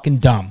are fucking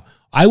dumb.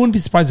 I wouldn't be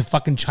surprised if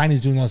fucking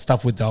China's doing all this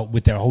stuff with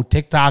their whole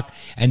TikTok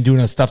and doing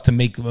all this stuff to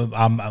make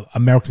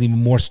Americans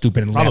even more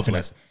stupid and laugh at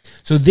us.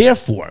 So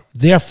therefore,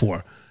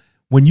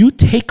 when you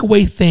take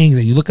away things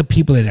and you look at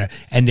people that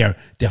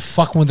they're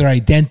fucking with their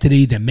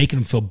identity, they're making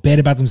them feel bad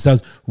about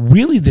themselves.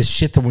 Really, this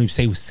shit that when you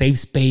say safe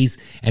space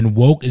and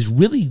woke is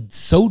really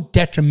so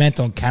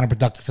detrimental and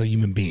counterproductive for the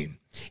human being.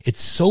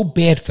 It's so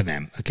bad for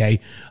them,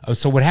 okay?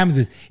 So what happens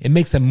is it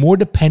makes them more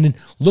dependent.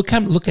 Look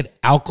at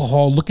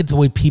alcohol. Look at the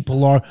way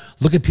people are.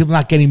 Look at people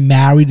not getting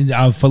married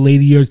for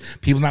later years.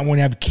 People not wanting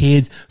to have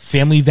kids.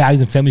 Family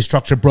values and family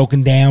structure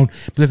broken down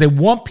because they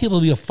want people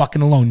to be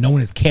fucking alone. No one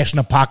has cash in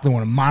the pocket. They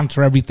want to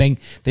monitor everything.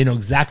 They know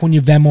exactly when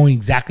you're Venmoing,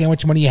 exactly how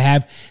much money you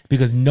have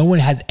because no one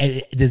has.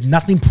 There's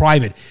nothing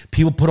private.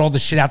 People put all the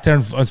shit out there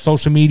on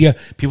social media.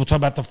 People talk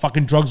about the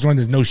fucking drugs run.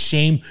 There's no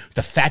shame.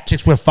 The fat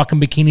chicks wear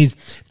fucking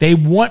bikinis. They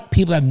want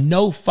people to have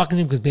no fucking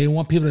shame because they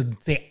want people to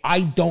say,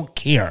 I don't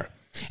care.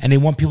 And they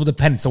want people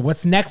dependent. So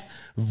what's next?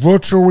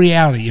 Virtual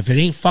reality. If it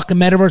ain't fucking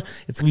metaverse,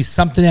 it's going to be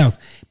something else.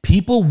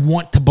 People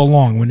want to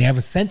belong. When they have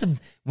a sense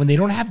of, when they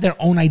don't have their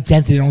own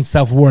identity, their own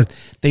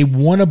self-worth, they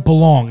want to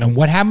belong. And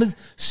what happens?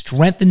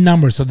 Strength in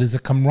numbers. So there's a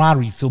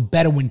camaraderie. You feel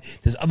better when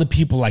there's other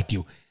people like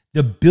you.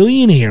 The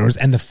billionaires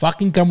and the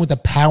fucking government with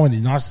the power and the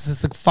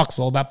narcissistic fucks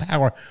all about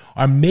power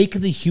are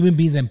making the human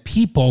beings and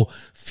people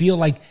feel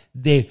like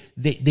they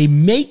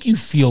make you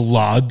feel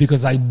loved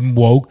because I'm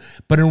woke,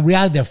 but in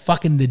reality they're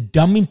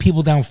dumbing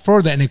people down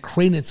further, and they're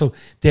creating it so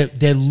they're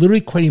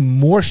literally creating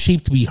more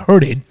sheep to be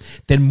herded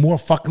than more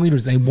fucking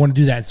leaders. They want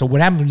to do that. And so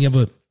what happens when you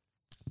have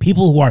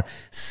people who are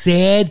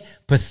sad,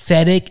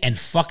 pathetic, and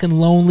fucking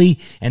lonely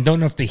and don't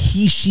know if they're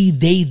he, she,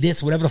 they,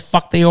 this, whatever the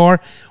fuck they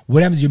are.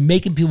 What happens, you're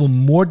making people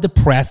more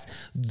depressed.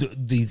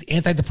 These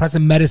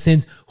antidepressant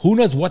medicines, who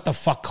knows what the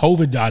fuck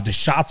COVID, the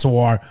shots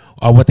are,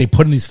 or what they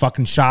put in these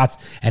fucking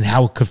shots and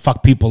how it could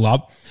fuck people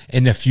up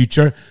in the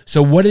future.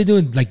 So what are they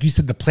doing? Like you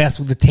said, the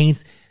plastic with the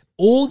taints.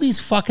 All these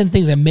fucking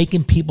things are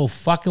making people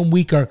fucking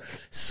weaker.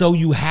 So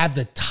you have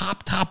the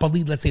top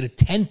elite, let's say the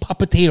 10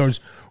 puppeteers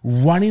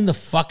running the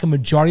fucking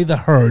majority of the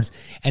herds,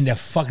 and they're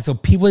fucking, so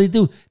people,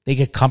 they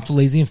get comfortable,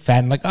 lazy, and fat,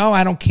 and like, oh,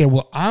 I don't care.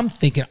 Well, I'm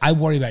thinking, I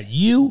worry about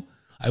you.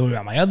 I worry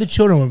about my other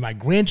children, or my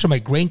grandchildren,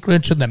 my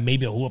great-grandchildren, that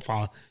maybe if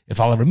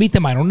I'll ever meet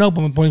them, I don't know.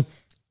 But my point,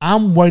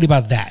 I'm worried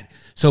about that.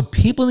 So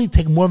people need to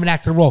take more of an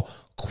active role.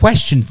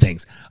 Question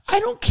things. I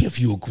don't care if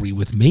you agree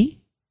with me.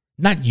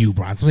 Not you,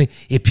 Bronson.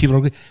 If people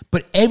agree,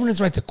 but everyone has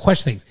the right to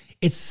question things.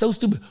 It's so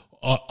stupid.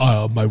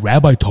 My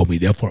rabbi told me,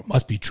 therefore it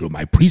must be true.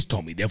 My priest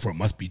told me, therefore it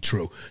must be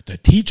true. The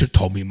teacher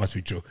told me it must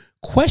be true.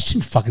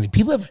 Question fucking things.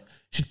 People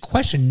should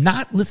question,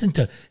 not listen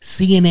to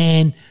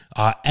CNN,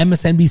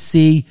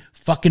 MSNBC,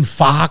 fucking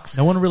Fox.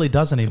 No one really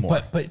does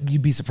anymore. But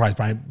you'd be surprised,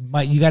 Brian.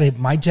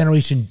 My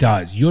generation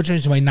does. Your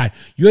generation might not.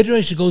 Your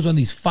generation goes on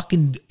these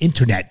fucking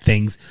internet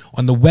things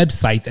on the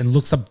website and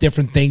looks up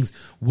different things,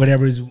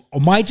 whatever is.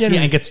 My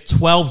generation, and gets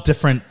 12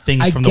 different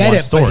things from the one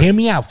story. But hear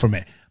me out for a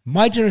minute.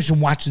 My generation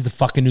watches the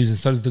fucking news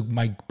instead of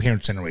my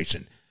parents'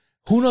 generation.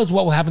 Who knows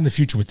what will happen in the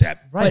future with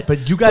that? Right,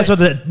 but you guys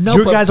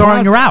are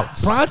on your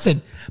outs.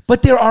 Bronson,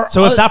 but there are.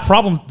 So if that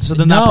problem,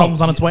 that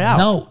problem's on its way out.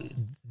 No,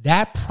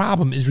 that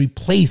problem is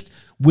replaced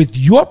with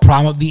your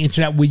problem of the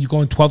internet, where you go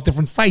on 12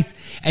 different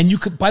sites, and you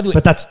could. By the way,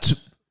 but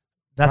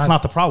that's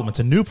not the problem. It's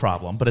a new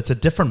problem, but it's a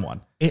different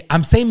one.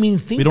 I'm saying,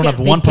 things we don't have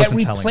one person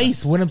get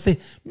replaced. What I'm saying,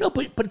 no,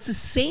 but it's the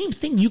same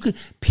thing.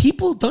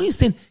 People don't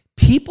understand.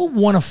 People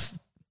want to.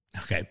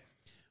 Okay,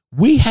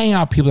 we hang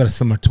out with people that are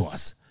similar to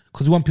us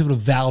because we want people to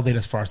validate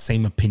us for our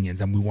same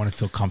opinions, and we want to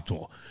feel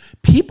comfortable.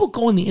 People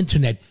go on the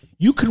internet.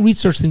 You can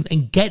research things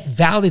and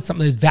validate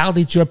something that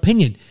validates your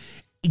opinion.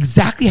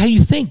 Exactly how you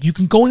think. You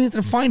can go in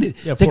and find it.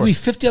 Yeah, there can be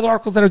 50 other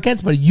articles that are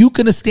against, but you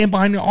can stand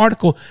behind an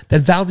article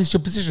that validates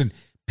your position.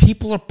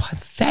 People are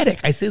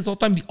pathetic. I say this all the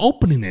time. The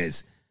opening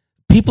is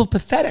people are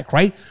pathetic,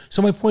 right?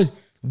 So my point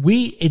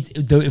is,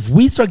 if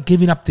we start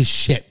giving up this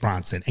shit,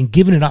 Bronson, and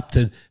giving it up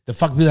to the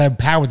fucking people that have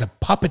power, the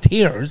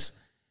puppeteers,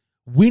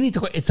 we need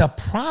to go. It's a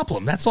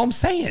problem. That's all I'm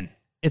saying.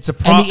 It's a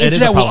problem. And the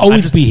internet will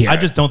always be here. I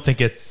just don't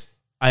think it's.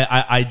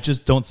 I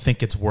just don't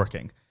think it's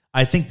working.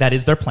 I think that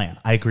is their plan.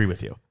 I agree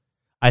with you.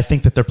 I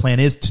think that their plan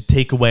is to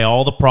take away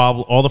all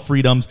the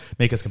freedoms,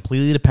 make us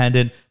completely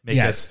dependent, make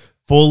us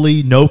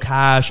fully no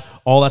cash,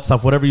 all that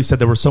stuff. Whatever you said,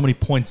 there were so many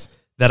points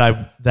that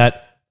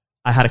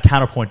I had a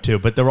counterpoint to,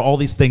 but there were all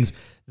these things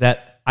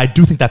that I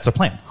do think that's their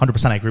plan.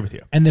 100%, I agree with you.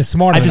 And they're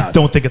smarter. I just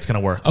don't think it's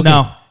going to work. Okay.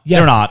 No,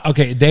 they're not.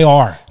 Okay, they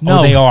are.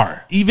 No, they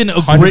are. Even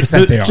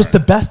 100% they are. Just the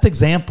best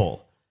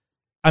example.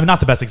 I mean, not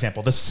the best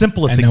example. The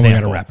simplest and then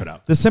example. We got to wrap it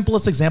up. The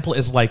simplest example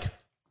is like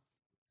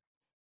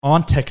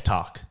on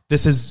TikTok.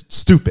 This is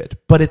stupid,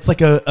 but it's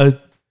like a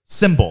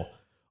symbol.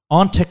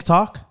 On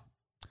TikTok,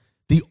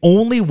 the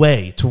only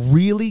way to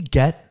really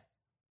get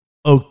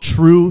a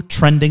true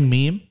trending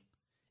meme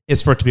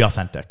is for it to be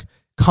authentic.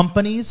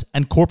 Companies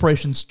and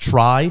corporations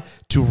try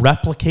to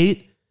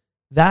replicate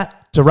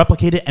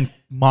it and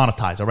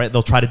monetize, all right?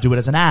 They'll try to do it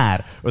as an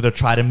ad, or they'll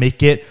try to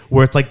make it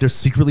where it's like they're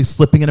secretly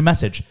slipping in a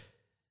message.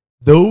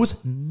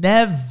 Those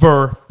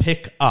never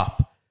pick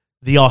up.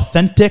 The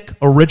authentic,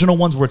 original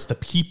ones where it's the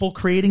people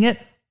creating it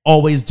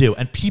always do.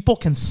 And people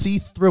can see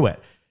through it.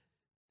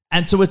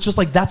 And so it's just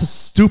like, that's a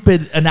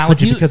stupid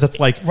analogy because it's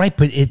like, right,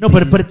 but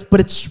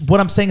it's what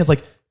I'm saying is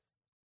like,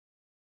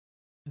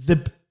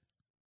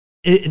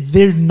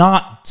 they're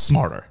not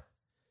smarter.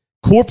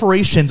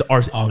 Corporations they're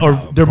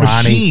Bronny,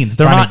 machines.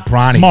 They're not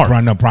smart.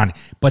 Bronny.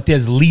 But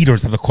there's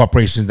leaders of the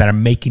corporations that are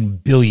making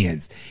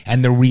billions.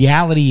 And the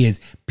reality is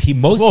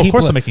most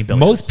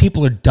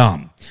people are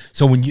dumb.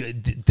 So when you like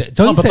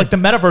the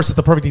metaverse is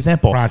the perfect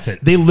example. Bronson.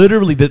 They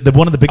literally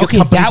one of the biggest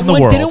companies in the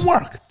world. That one didn't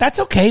work.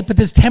 That's okay, but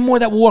there's 10 more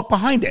that will work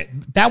behind it.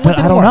 That one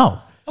didn't work. I don't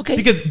know. Okay.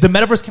 Because the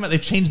metaverse came out, they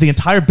changed the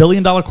entire $1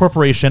 billion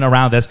corporation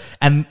around this,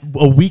 and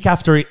a week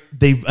after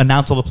they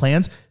announced all the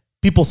plans,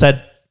 people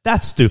said,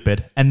 that's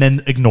stupid, and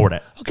then ignored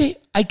it. Okay,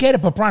 I get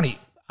it, but Bronny,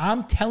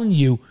 I'm telling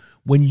you,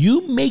 when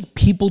you make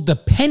people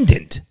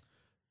dependent,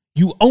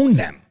 you own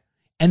them.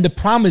 And the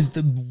problem is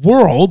the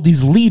world,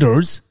 these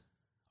leaders,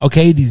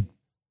 okay, these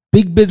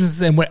big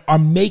businesses are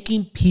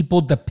making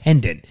people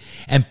dependent,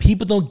 and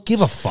people don't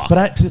give a fuck.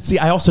 But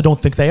I also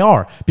don't think they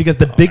are, because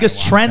the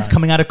biggest trends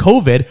coming out of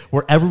COVID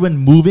were everyone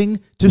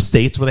moving to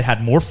states where they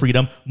had more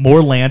freedom,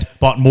 more land,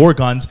 bought more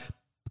guns,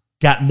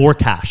 got more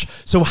cash.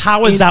 So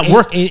how does that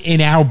work?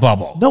 In our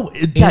bubble? No,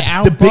 in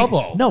our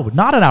bubble. No,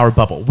 not in our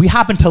bubble. We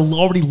happen to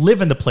already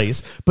live in the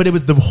place, but it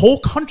was the whole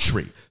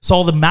country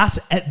saw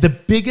the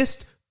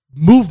biggest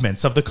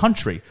movements of the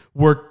country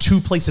were two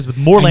places with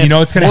more land. You know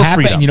what's going to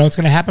happen? Freedom. And you know what's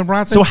going to happen,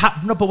 Bronson? So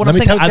but what I'm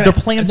saying, are their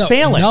plans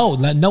failing? No,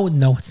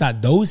 it's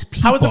not. Those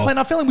people. How is the plan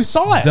not failing? We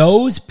saw it.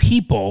 Those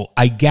people,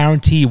 I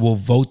guarantee, will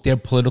vote their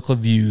political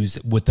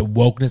views with the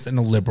wokeness and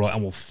the liberal,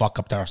 and will fuck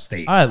up our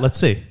state. All right, let's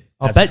see.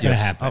 That's what's going to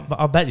happen.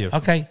 I'll bet you.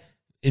 Okay.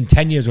 In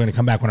 10 years, we're going to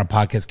come back when our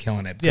podcast's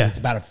killing it. Yeah. It's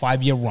about a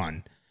 5-year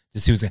run to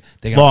see what's going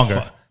to.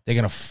 Longer. They're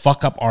going to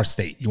fuck up our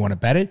state. You want to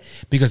bet it?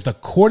 Because the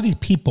core of these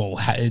people,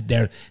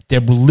 their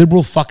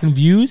liberal fucking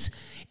views.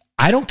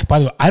 By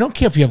the way, I don't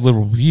care if you have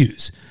liberal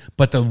views,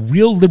 but the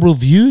real liberal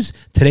views,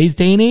 today's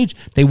day and age,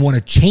 they want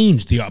to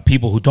change the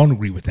people who don't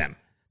agree with them.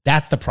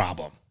 That's the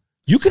problem.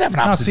 You could have an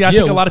opposite view. I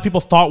think a lot of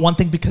people thought one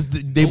thing because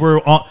they were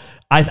on.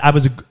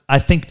 I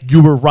think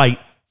you were right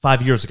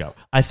 5 years ago.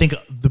 I think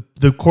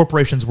the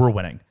corporations were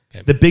winning.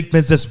 Okay. The big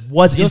business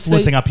was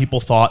influencing how people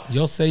thought.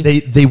 You'll see.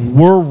 They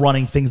were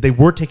running things. They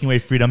were taking away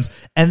freedoms.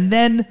 And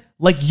then,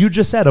 like you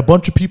just said, a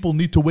bunch of people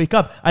need to wake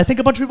up. I think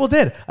a bunch of people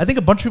did. I think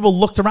a bunch of people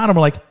looked around and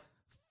were like,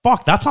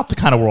 fuck, that's not the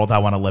kind of world I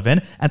want to live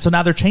in. And so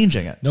now they're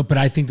changing it. No, but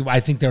I think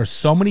there are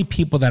so many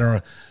people that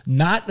are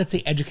not, let's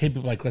say, educated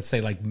people, like, let's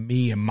say, like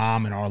me and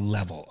mom and our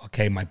level.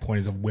 Okay, my point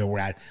is of where we're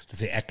at, let's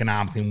say,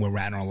 economically and where we're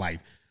at in our life.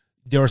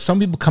 There are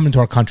some people coming to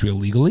our country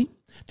illegally.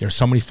 There are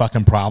so many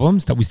fucking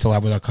problems that we still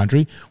have with our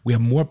country. We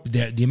have more,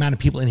 the amount of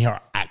people in here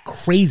are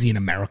crazy in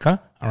America,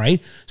 all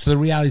right? So the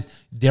reality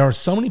is there are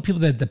so many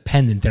people that are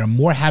dependent. There are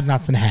more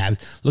have-nots than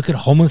haves. Look at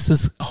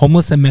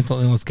homeless and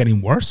mental illness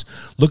getting worse.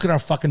 Look at our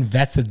fucking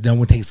vets that no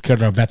one takes care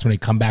of our vets when they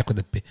come back with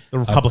the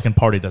Republican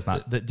Party does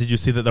not. Did you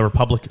see that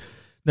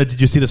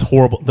did you see this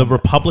horrible, the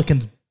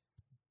Republicans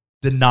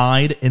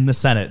denied in the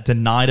Senate,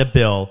 denied a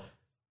bill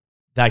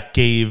that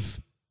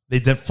gave,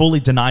 fully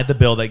denied the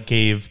bill that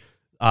gave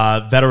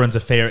veterans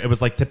it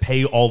was like to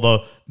pay all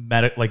the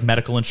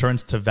medical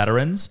insurance to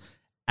veterans,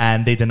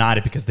 and they denied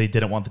it because they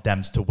didn't want the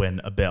Dems to win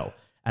a bill,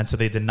 and so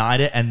they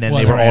denied it, and then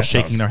they were all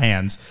shaking their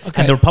hands.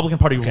 Okay. And the Republican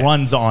Party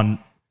runs on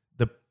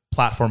the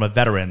platform of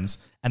veterans,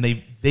 and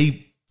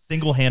they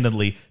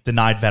single-handedly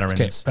denied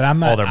veterans but I'm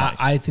not, all their money.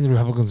 I think the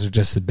Republicans are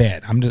just as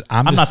bad. I'm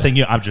not saying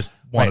you. I just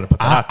wanted to put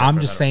that out there.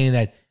 I'm just saying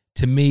that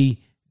to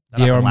me,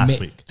 they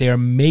are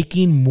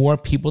making more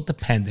people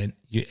dependent.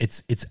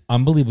 It's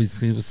unbelievable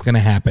what's going to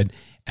happen.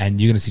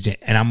 And you're going to see change.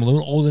 And I'm a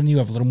little older than you.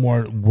 I have a little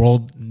more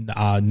world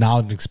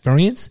knowledge and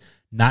experience.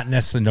 Not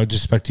necessarily, no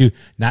disrespect to you,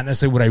 not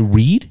necessarily what I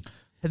read.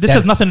 This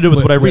has nothing to do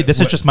with what I read. This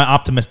is just my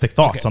optimistic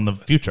thoughts on the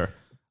future.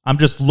 I'm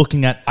just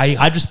looking at.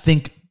 I just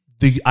think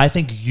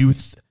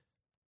youth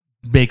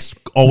makes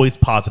always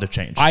positive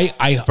change. By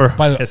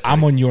the way,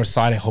 I'm on your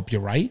side. I hope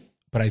you're right.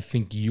 But I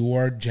think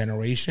your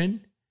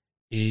generation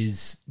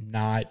is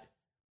not.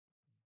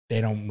 They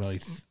don't really.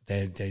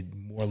 They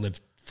more live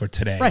for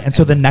today. Right, and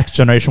so the next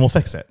generation will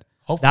fix it.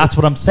 Hopefully. That's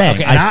what I'm saying.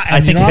 Okay,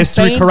 I think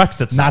history corrects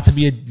itself.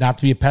 Not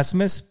to be a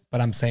pessimist, but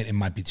I'm saying it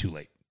might be too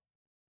late.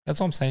 That's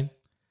all I'm saying.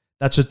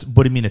 That's just,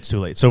 what do you mean it's too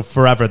late? So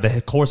forever,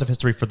 the course of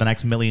history for the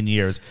next million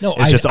years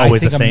is just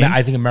always the same?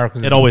 I think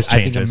America's always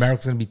changes. I think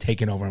America's going to be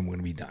taken over and we're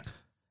going to be done.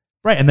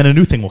 Right, and then a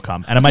new thing will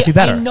come, and it might be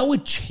better. I know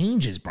it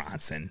changes,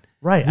 Bronson.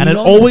 Right, and it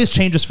always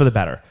changes for the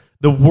better.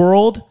 The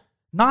world,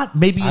 not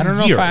maybe I don't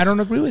know years. I don't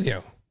agree with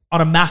you. On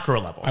a macro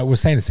level. I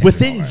was saying the same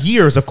within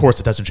years, of course,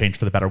 it doesn't change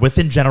for the better.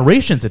 Within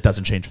generations, it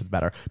doesn't change for the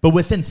better. But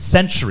within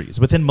centuries,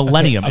 within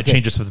millennium, it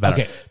changes for the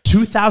better.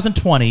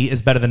 2020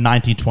 is better than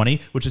 1920,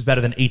 which is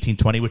better than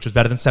 1820, which was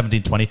better than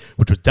 1720,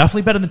 which was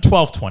definitely better than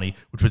 1220,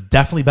 which was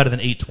definitely better than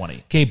 820.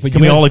 Okay, but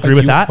can we all agree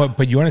with that?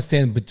 But you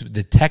understand, but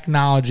the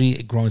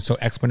technology growing so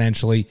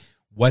exponentially,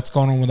 what's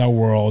going on with our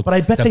world? But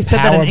I bet they said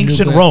that in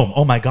ancient Rome.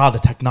 Oh my God, the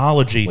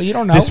technology. Well, you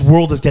don't know. This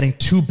world is getting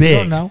too big. You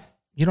don't know.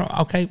 You don't.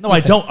 Okay. No,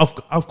 listen. I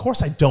don't. Of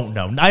course, I don't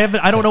know. I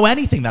don't know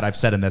anything that I've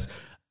said in this.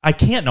 I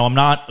can't know. I'm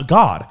not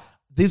God.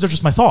 These are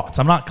just my thoughts.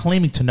 I'm not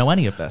claiming to know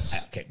any of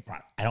this. Okay,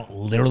 Brian, I don't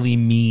literally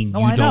mean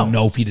you don't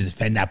know if you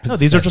defend that position. No,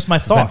 these are just my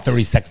thoughts. Spend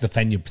 30 seconds to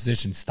defend your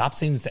position. Stop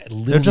saying this.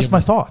 They're just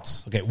my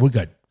thoughts. Okay, we're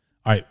good.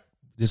 All right,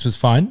 this was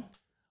fun.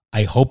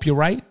 I hope you're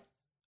right.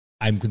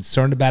 I'm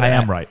concerned about it. I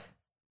am right.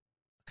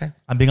 Okay,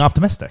 I'm being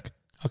optimistic.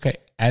 Okay,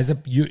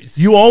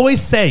 you always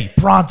say,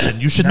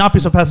 Bronson, you should not be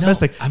so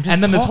pessimistic. No,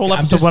 and then this whole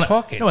episode,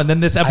 and then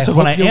this episode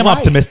when I am right.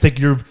 optimistic,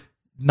 you're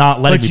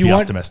not letting me be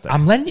optimistic.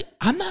 I'm letting you.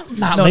 I'm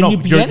not letting you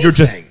be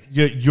anything.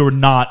 You're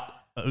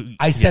not.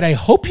 I said I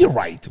hope you're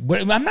right.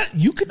 I'm not.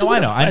 You could do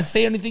and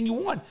say anything you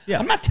want. Yeah.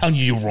 I'm not telling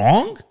you you're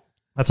wrong.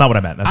 That's not what I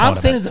meant. I'm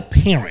saying as a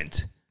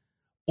parent,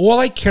 all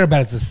I care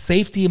about is the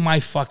safety of my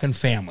fucking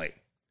family,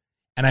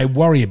 and I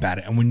worry about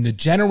it. And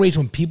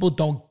when people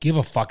don't give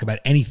a fuck about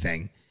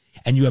anything.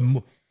 And you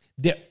have,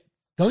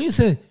 don't you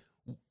say,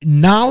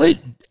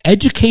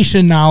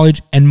 education,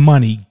 knowledge, and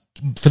money,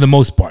 for the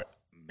most part,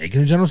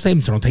 making a general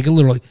statement, so don't take it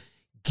literally,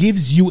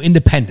 gives you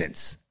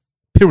independence,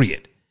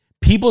 period.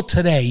 People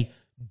today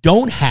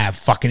don't have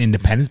fucking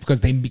independence because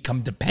they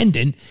become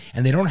dependent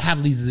and they don't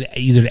have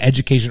either the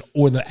education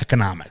or the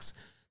economics.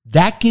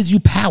 That gives you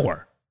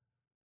power.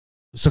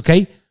 It's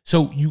okay.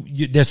 So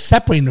they're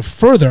separating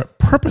further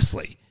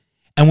purposely.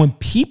 And when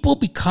people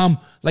become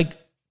like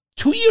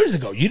 2 years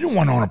ago, you didn't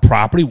want to own a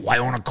property. Why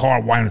own a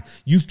car?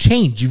 You've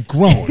changed. You've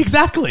grown.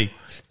 Exactly.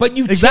 But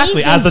you've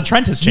exactly changed as the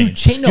trend has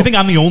changed. You think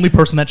I'm the only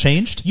person that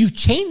changed? You've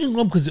changed and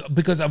grown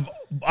because of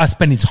us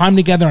spending time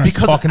together and us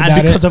talking about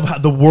it. Because of how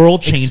the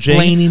world changing.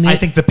 Explaining it. I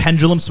think the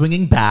pendulum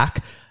swinging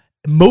back.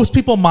 Most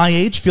people my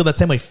age feel that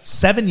same way.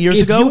 7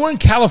 years ago, if you were in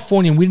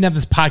California and we didn't have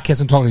this podcast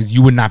and talking,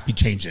 you would not be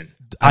changing.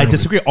 I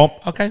disagree.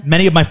 Okay.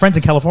 Many of my friends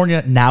in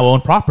California now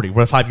own property,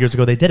 where 5 years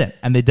ago they didn't,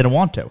 and they didn't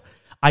want to.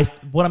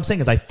 What I'm saying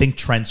is I think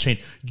trends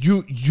change.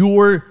 You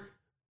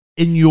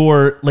in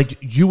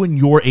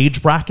your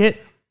age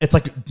bracket, it's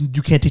like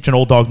you can't teach an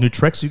old dog new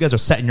tricks. You guys are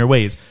set in your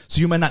ways. So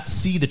you might not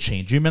see the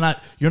change. You're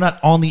not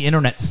on the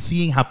internet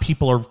seeing how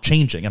people are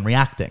changing and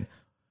reacting.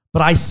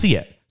 But I see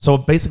it. So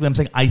basically I'm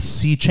saying I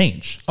see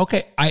change.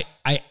 Okay.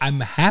 I'm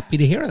happy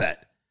to hear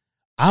that.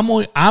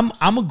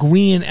 I'm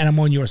agreeing and I'm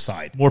on your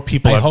side. More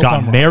people have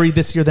gotten married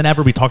this year than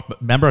ever.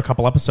 Remember a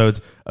couple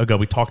episodes ago,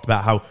 we talked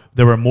about how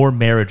there were more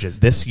marriages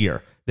this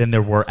year than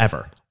there were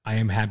ever. I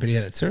am happy to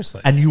hear that,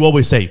 seriously. And you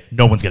always say,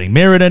 no one's getting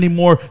married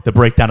anymore, the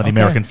breakdown of the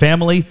American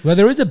family. Well,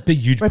 there is a big,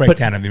 huge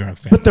breakdown of the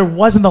American family. But there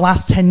was in the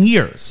last 10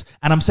 years.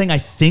 And I'm saying I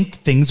think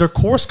things are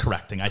course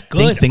correcting. I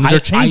think things are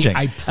changing.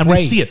 And we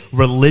see it.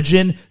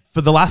 Religion,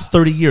 for the last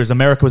 30 years,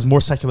 America was more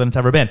secular than it's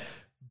ever been.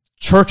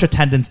 Church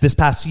attendance this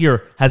past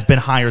year has been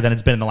higher than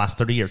it's been in the last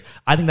 30 years.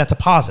 I think that's a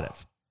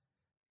positive.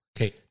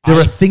 Okay. There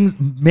are things,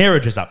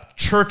 marriage is up,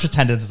 church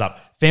attendance is up,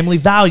 family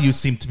values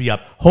seem to be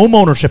up, home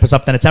ownership is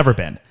up than it's ever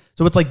been.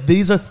 So it's like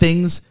these are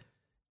things,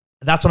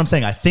 that's what I'm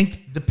saying. I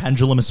think the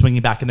pendulum is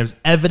swinging back, and there's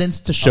evidence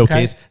to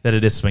showcase that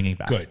it is swinging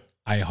back. Good.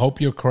 I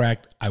hope you're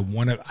correct. I'm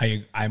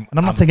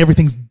not saying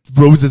everything's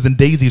roses and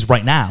daisies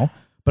right now,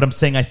 but I'm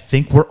saying I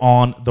think we're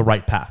on the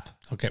right path.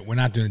 Okay, we're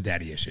not doing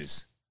daddy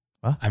issues.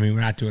 What? I mean,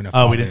 we're not doing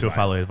we didn't do a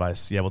fatherly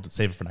advice. Yeah, we'll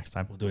save it for next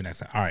time. We'll do it next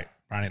time. All right,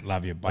 Ronnie,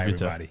 love you. Bye, Love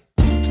you everybody.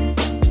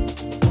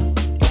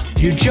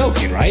 You're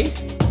joking,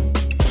 right?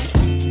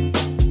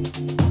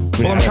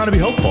 Well, I'm trying to be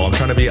hopeful. I'm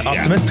trying to be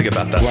optimistic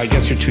about that. Well, I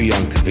guess you're too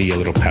young to be a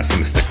little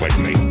pessimistic like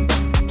me.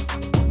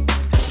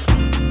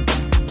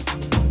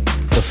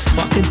 The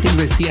fucking things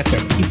I see out there,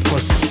 people are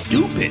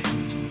stupid.